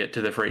start to get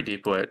to the freight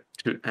depot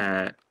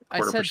at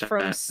I said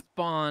from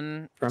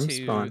spawn to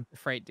the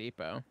freight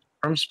depot.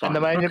 From spawn.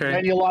 And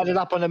when you light it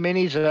up on the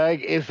minis,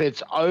 if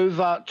it's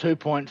over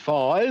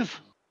 2.5,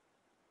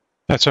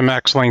 that's a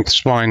max length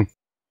spline.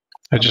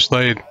 I just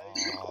laid.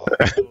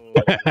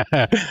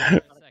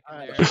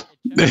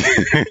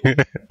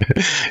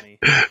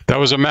 That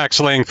was a max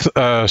length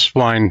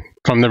spline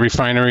from the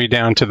refinery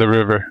down to the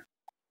river.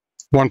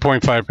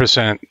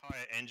 1.5%.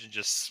 Engine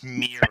just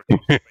smeared.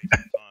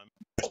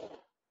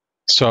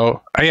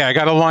 So yeah, I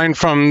got a line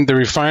from the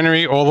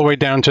refinery all the way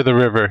down to the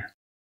river.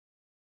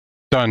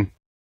 Done.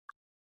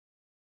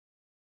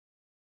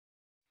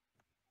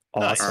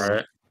 Awesome. All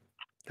right.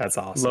 That's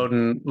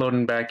awesome.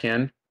 Loading back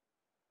in.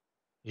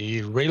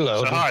 You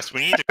reload. So, Heist,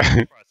 we need to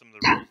clarify some of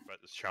the rules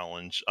about this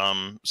challenge.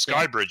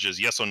 Sky bridges,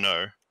 yes or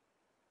no?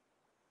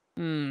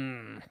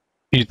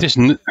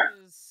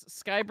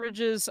 Sky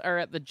bridges are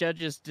at the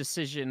judge's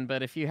decision,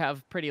 but if you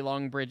have pretty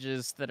long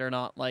bridges that are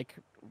not like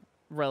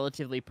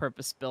relatively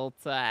purpose-built,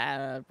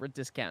 we're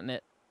discounting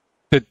it.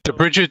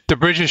 The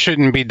bridges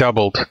shouldn't be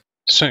doubled.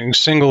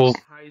 Single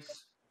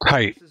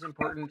height. This is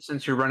important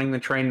since you're running the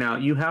train now.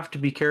 You have to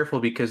be careful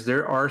because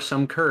there are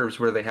some curves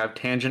where they have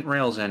tangent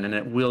rails in, and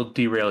it will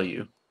derail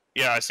you.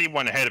 Yeah, I see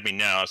one ahead of me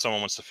now. If someone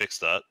wants to fix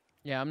that.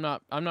 Yeah, I'm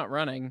not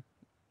running.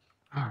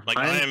 Like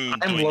I'm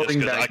doing this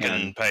because I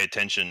can pay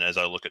attention as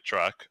I look at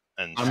track.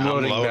 And I'm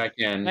loading back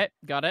in. Hey,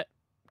 got it.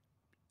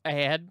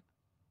 Ahead.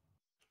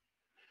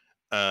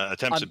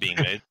 Attempts are being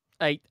made.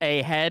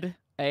 Ahead.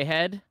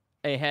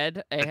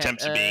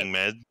 Attempts are being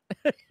made.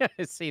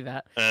 I see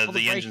that.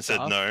 The engine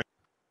said no. I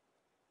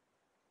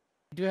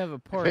do have a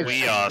port.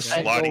 We are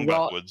sliding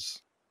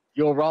backwards.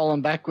 You're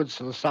rolling backwards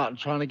to the start and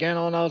trying again.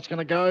 I know it's going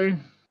to go.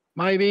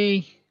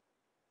 Maybe.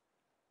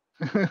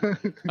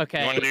 Okay.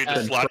 You want to do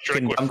the flat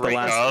trick with three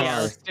cars? Yeah,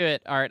 let's do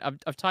it. All right,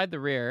 I've tied the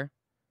rear.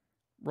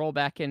 Roll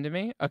back into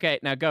me. Okay,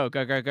 now go.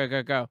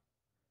 That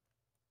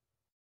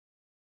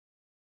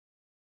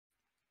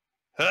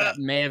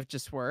may have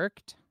just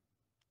worked.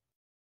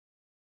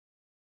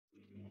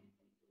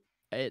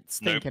 It's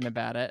thinking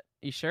about it.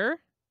 You sure?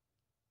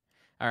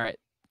 All right,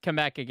 come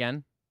back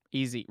again.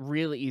 Easy,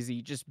 really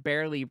easy. Just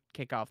barely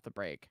kick off the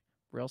brake.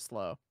 Real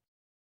slow.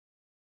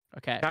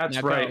 Okay.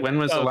 That's right. When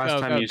was the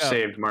last time you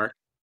saved, Mark?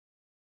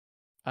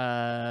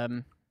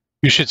 You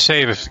should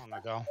save.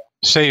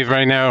 Save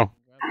right now.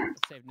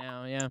 Save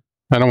now, yeah.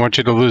 I don't want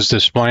you to lose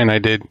this spline I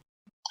did.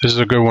 This is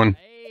a good one.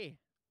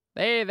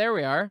 Hey, there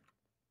we are.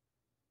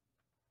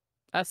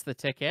 That's the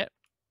ticket.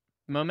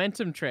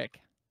 Momentum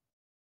trick.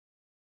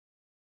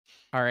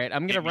 All right,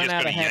 I'm gonna run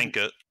out ahead.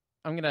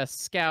 I'm gonna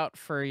scout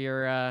for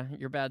your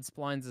bad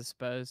splines, I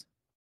suppose.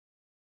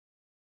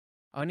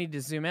 Oh, I need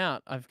to zoom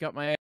out. I've got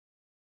the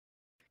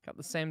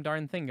same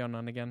darn thing going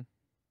on again.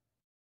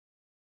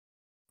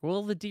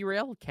 Will the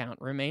derail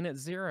count remain at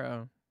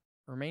 0?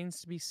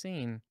 Remains to be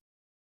seen.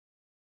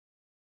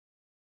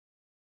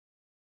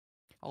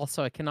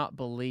 Also, I cannot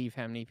believe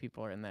how many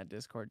people are in that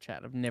Discord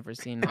chat. I've never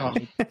seen that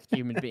many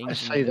human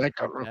beings. I see that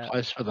got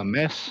replaced with a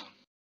mess.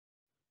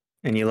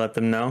 And you let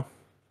them know?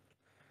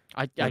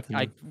 I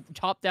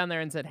topped down there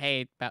and said,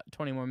 hey, about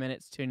 20 more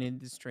minutes, tune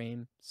into the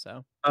stream.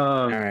 So.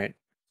 All right.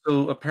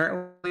 So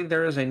apparently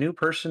there is a new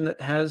person that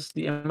has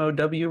the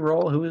MOW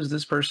role. Who is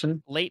this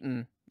person?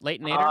 Leighton.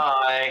 Leightonator.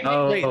 Hi.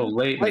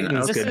 Leighton.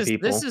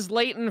 This is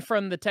Leighton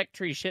from the Tech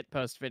Tree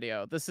Shitpost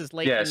video. This is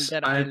Leighton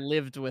that I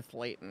lived with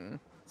Leighton.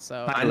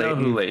 So I know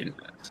who Leighton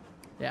is.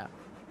 Yeah.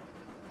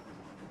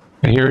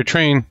 I hear a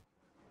train.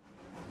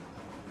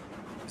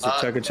 It's a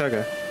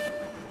chugga.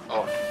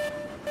 Oh,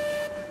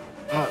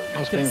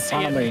 must be in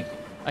front of me.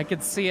 I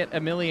could see it a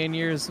million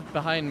years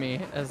behind me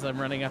as I'm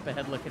running up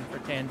ahead looking for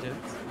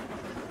tangents.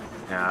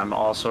 Yeah, I'm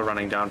also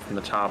running down from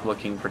the top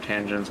looking for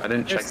tangents. I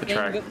didn't They're check the saying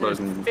track that there's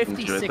loading into it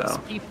 56 though.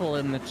 people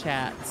in the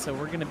chat, so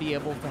we're going to be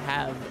able to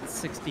have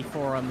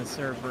 64 on the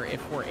server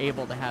if we're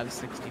able to have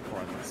 64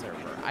 on the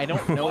server. I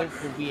don't know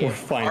if we'll be We'll able.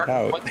 find Mark,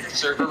 out. what's the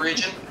server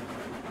region?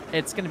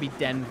 It's going to be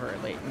Denver,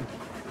 Leighton.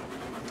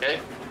 Okay.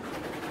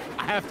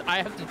 I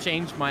have to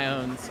change my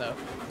own, so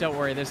don't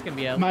worry. There's going to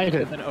be a Made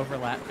bit it. of an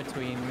overlap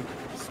between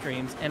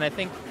streams, and I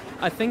think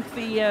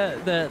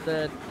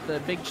the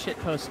big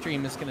shitpost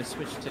stream is going to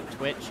switch to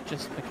Twitch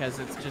just because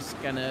it's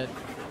just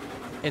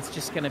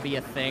gonna be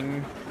a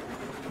thing.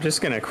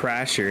 Just gonna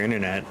crash your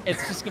internet.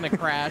 It's just gonna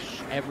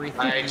crash everything.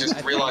 I just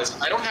think. realized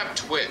I don't have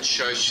Twitch,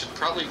 so I should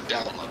probably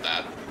download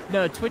that.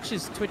 No, Twitch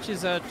is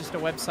just a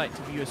website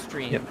to view a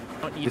stream. Yep. You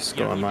don't need, Just you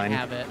go don't need to online.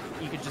 have it.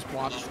 You could just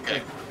watch Okay.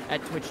 it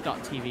at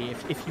twitch.tv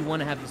if you want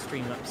to have the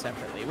stream up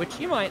separately, which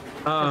you might.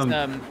 'cause,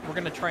 we're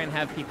gonna try and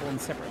have people in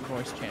separate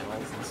voice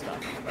channels and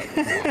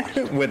stuff.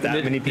 But, With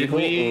that many people?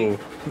 Ooh.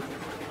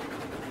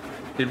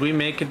 Did we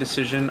make a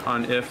decision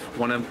on if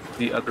one of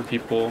the other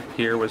people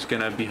here was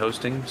gonna be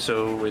hosting,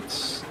 so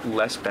it's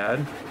less bad?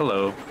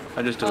 Hello,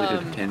 I just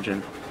deleted the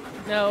tangent.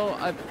 no,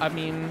 I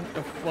mean,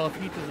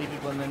 if you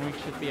deleted one, then we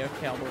should be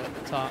okay all the way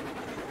at the top.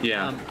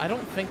 Yeah. I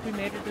don't think we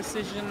made a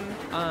decision.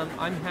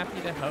 I'm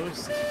happy to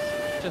host,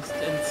 just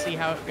and see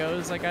how it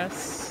goes, I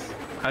guess.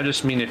 I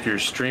just mean if you're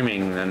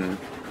streaming, then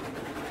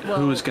Well-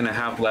 who's gonna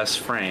have less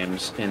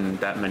frames in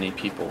that many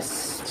people's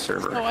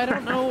server? So I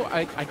don't know.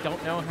 I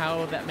don't know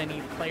how that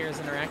many players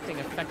interacting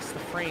affects the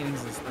frames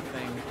is the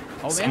thing.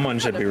 Oh, they Someone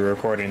have should be kind of-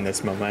 recording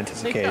this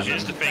momentous They got occasion.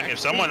 Here's the thing: if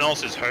someone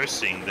else is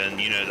hosting, then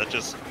that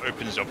just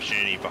opens the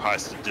opportunity for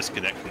Heist to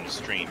disconnect from the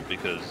stream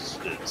because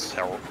it's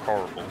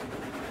horrible.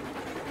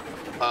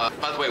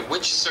 By the way,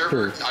 which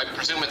server? I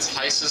presume it's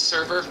Heiss's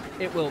server?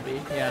 It will be,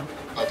 yeah.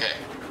 Okay.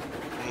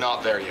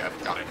 Not there yet.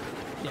 Got it.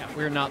 Yeah,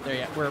 we're not there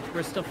yet.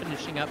 We're still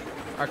finishing up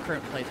our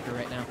current playthrough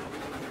right now.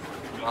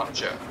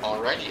 Gotcha.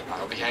 Alrighty,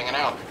 I'll be hanging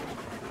out.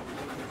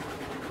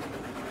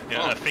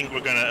 Yeah, I think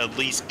we're gonna at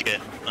least get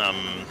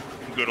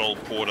good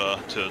old Porter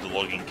to the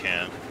logging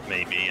camp,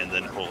 maybe, and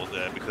then call it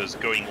there because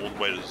going all the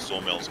way to the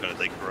sawmill is gonna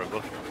take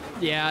forever.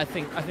 Yeah, I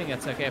think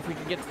that's okay. If we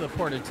can get to the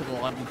porter to the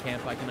logging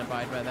camp, I can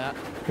abide by that.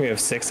 We have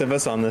 6 of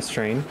us on this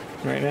train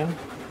right now.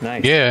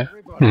 Nice. Yeah.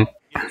 You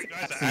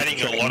guys are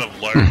adding a lot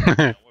of load.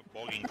 We're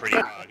bogging pretty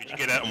hard. Could you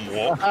get out and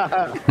walk?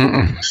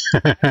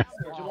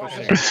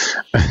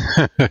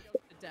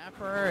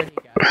 Dapper already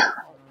got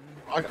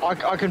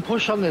it. I can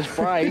push on this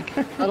brake.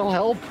 That'll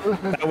help.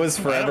 That was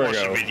forever watched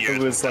the ago. videos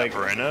It was with like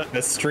Dapper in it.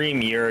 a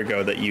stream year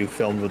ago that you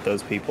filmed with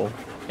those people.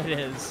 It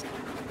is.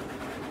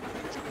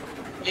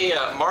 Hey,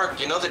 Mark,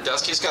 you know that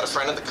Dusty's got a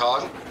friend at the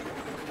COG?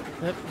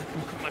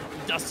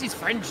 Dusty's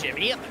friend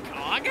Jimmy at the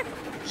COG?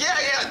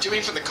 Yeah,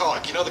 Jimmy from the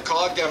COG. You know the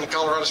COG down in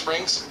Colorado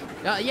Springs?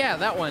 Yeah,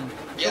 that one.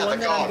 Yeah, the one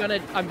the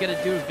that COG. I'm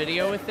gonna do a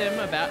video with him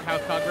about how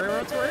COG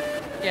railroads work.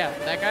 Yeah,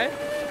 that guy.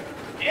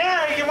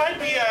 Yeah, you might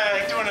be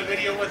doing a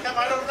video with him.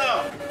 I don't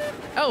know.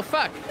 Oh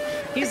fuck,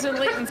 he's in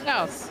Leighton's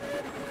house.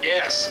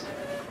 Yes.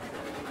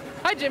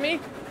 Hi, Jimmy.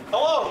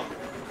 Hello.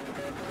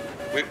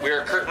 We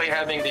are currently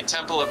having the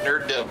Temple of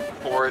Nerddom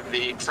for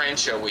the train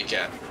show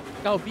weekend.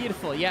 Oh,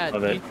 beautiful. Yeah,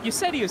 Love it. you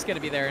said he was gonna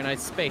be there, and I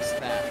spaced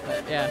that.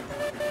 But yeah.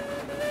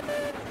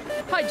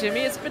 Hi, Jimmy.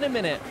 It's been a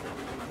minute.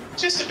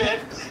 Just a bit.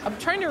 I'm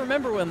trying to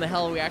remember when the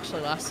hell we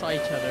actually last saw each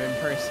other in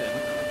person.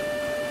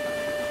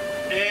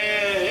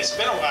 It's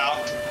been a while.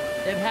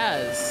 It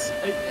has.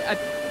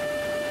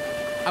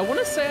 I want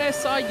to say I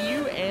saw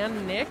you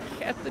and Nick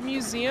at the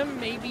museum,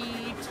 maybe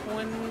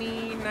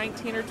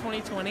 2019 or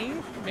 2020,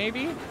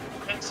 maybe.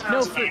 That No,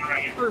 sounds about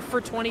right.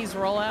 for 20's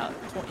rollout.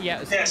 Yeah.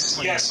 It was Yes,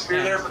 2020. yes, we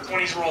were there for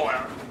 20's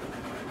rollout.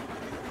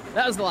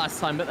 That was the last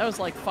time, but that was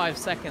like 5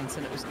 seconds,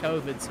 and it was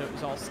COVID, so it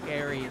was all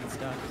scary and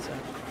stuff.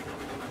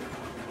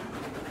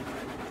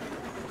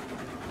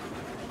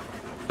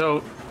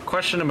 So,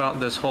 question about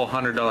this whole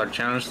 $100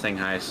 challenge thing,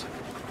 Heist.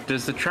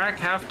 Does the track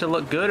have to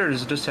look good, or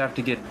does it just have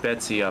to get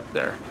Betsy up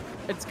there?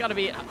 It's got to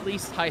be at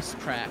least heist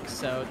track,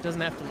 so it doesn't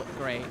have to look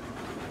great.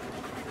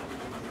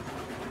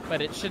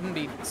 But it shouldn't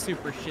be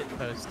super shit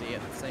posty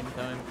at the same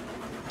time.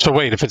 So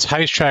wait, if it's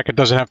heist track, it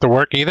doesn't have to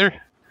work either?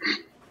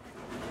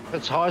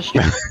 It's high.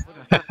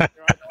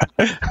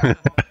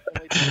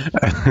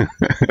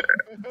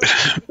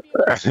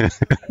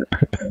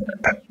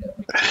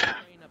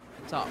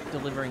 Top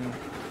delivering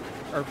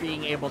or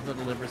being able to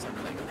deliver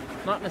something.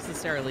 Not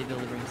necessarily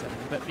delivering something,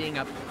 but being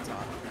up at the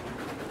top.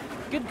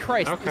 Good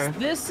Christ, Okay.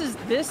 this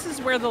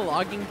is where the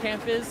logging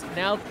camp is.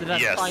 Now that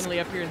I'm Yes. finally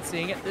up here and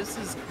seeing it, this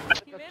is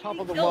top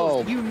of the Hills,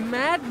 world. you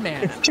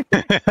madman. This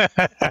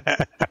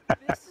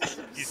is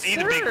You see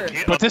the big absurd.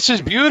 kit But this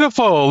is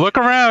beautiful. Look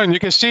around. You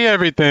can see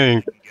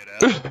everything.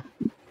 Get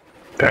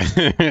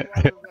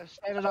out.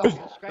 Standing up and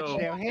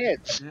scratching our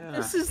heads. Yeah.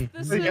 This is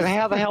Thinking,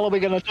 how the hell are we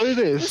going to do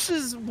this this?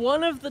 is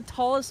one of the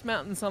tallest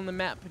mountains on the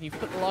map, and you've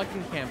put the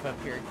logging camp up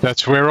here.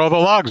 That's where all the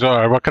logs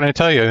are. What can I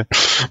tell you?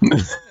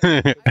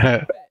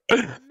 Mad. I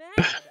love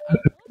this.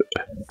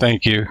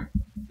 Thank you.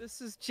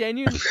 This is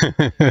genuinely.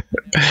 I'm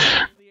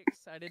really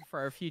excited excited for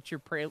our future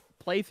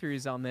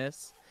playthroughs on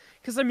this.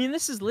 Because, I mean,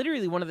 this is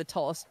literally one of the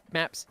tallest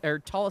maps, or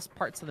tallest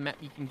parts of the map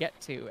you can get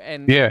to.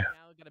 And Yeah. now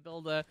we've got to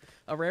build a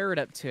railroad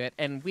up to it.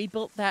 And we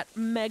built that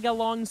mega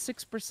long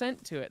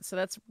 6% to it. So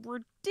that's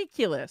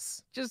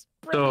ridiculous. Just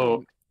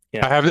brilliant. So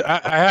Yeah.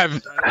 I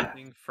have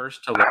being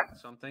first to learn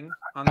something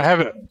on I have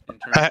this in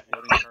terms of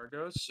loading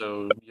cargoes,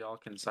 so y'all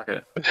can suck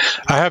it.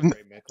 I have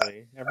Great,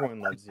 Mickley.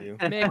 Everyone loves you.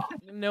 Mick,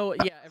 no,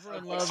 yeah,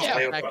 everyone loves the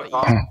Yeah. fact that you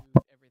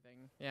do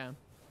everything. Yeah.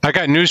 I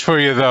got news for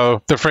you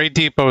though. The freight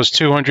depot is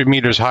 200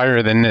 meters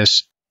higher than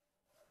this.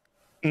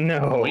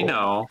 No. We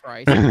know.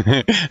 Christ.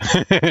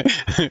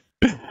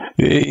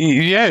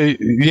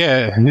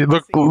 Yeah.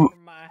 Look, See it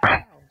from my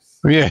house.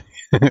 yeah.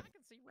 I can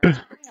see right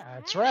from Yeah,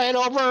 it's right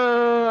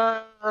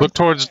over. Look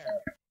towards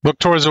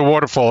the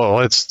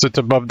waterfall. It's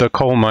above the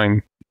coal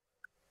mine.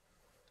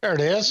 There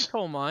it is.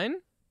 coal mine.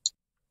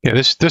 Yeah,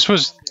 this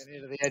was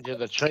Near the edge of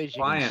the trees,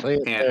 you can Client see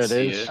it. can't There it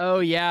see is. it. Oh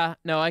yeah,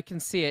 no, I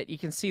can see it. You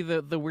can see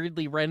the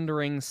weirdly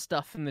rendering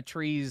stuff in the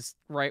trees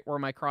right where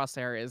my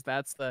crosshair is.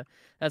 That's the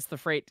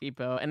freight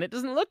depot, and it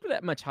doesn't look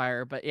that much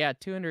higher. But yeah,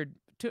 200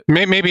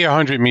 maybe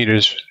 100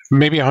 meters.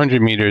 Maybe 100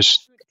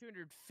 meters.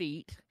 200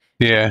 feet.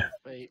 Yeah,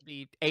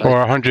 The or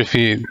 100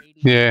 feet. 80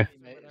 Yeah.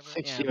 whatever,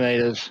 60 yeah.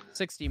 meters.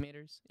 60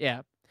 meters.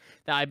 Yeah,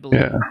 I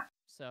believe. Yeah.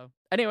 So,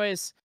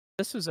 anyways,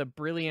 this was a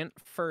brilliant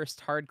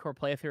first hardcore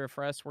playthrough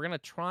for us. We're gonna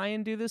try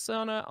and do this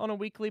on a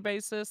weekly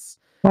basis.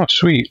 Oh,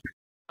 sweet.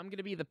 I'm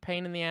gonna be the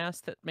pain in the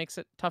ass that makes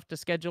it tough to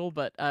schedule,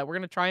 but we're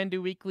gonna try and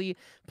do weekly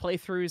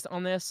playthroughs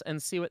on this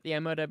and see what the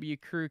MOW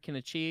crew can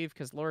achieve.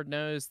 Because Lord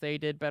knows they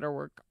did better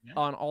work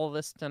on all of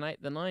this tonight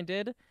than I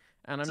did,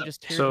 and I'm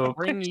just here to So-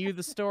 bring you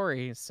the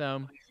story.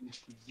 So,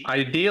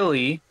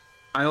 Ideally,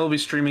 I will be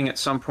streaming at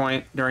some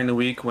point during the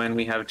week when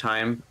we have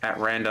time at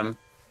random.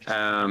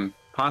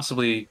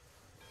 Possibly.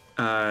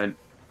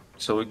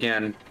 So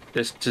again,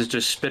 this is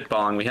just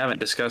spitballing. We haven't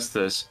discussed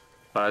this.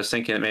 But I was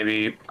thinking that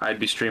maybe I'd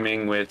be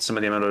streaming with some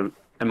of the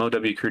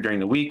MOW crew during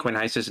the week when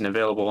Heist isn't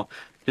available,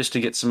 just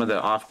to get some of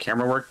the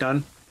off-camera work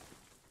done.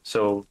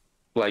 So,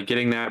 like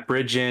getting that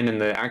bridge in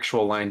and the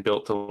actual line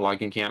built to the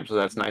logging camp, so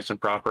that's nice and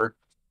proper.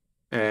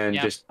 And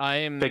yeah, just I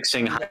am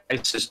fixing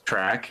Heist's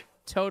track.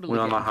 totally. We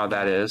all know getting how to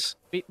that is.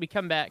 We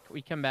come back.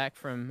 We come back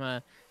from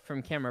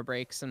camera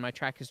breaks, and my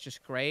track is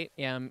just great.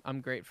 Yeah,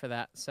 I'm great for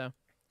that. So.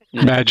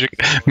 Magic.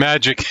 If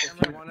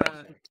you want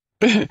to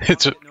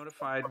It's a, get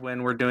notified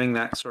when we're doing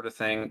that sort of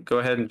thing, go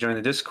ahead and join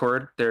the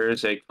Discord. There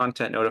is a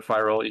content notify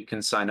role you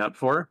can sign up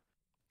for.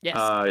 Yes.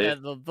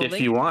 If link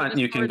you to want,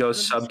 you can Discord go is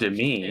in the sub to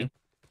description, me. too.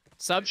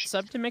 Sub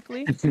to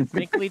Mickley.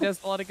 Mickley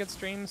does a lot of good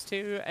streams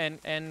too, and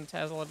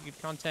has a lot of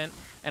good content.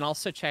 And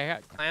also check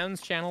out Clown's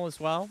channel as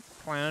well.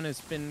 Clown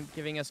has been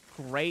giving us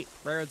great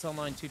Railroads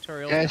Online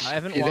tutorials. Yes, I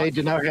haven't if you need watched.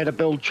 to know how to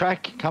build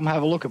track, come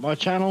have a look at my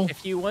channel.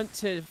 If you want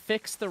to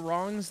fix the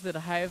wrongs that I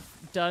have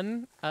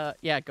done,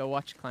 yeah, go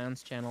watch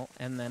Clown's channel,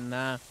 and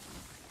then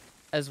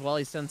as well,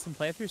 he's done some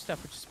playthrough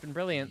stuff, which has been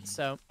brilliant.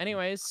 So,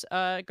 anyways,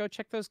 go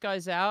check those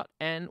guys out,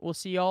 and we'll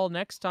see y'all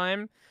next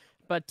time.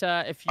 But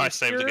if you're I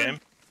saved the game.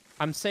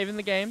 I'm saving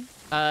the game.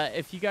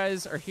 If you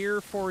guys are here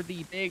for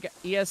the big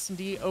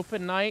ES&D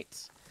open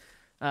night,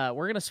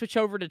 we're gonna switch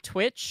over to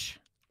Twitch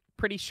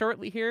pretty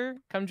shortly here.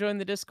 Come join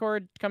the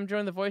Discord. Come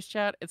join the voice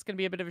chat. It's gonna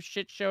be a bit of a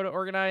shit show to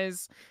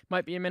organize.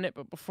 Might be a minute,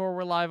 but before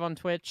we're live on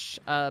Twitch.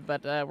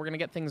 But we're gonna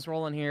get things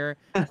rolling here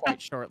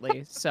quite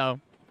shortly. So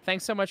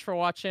thanks so much for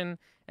watching,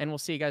 and we'll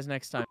see you guys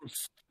next time.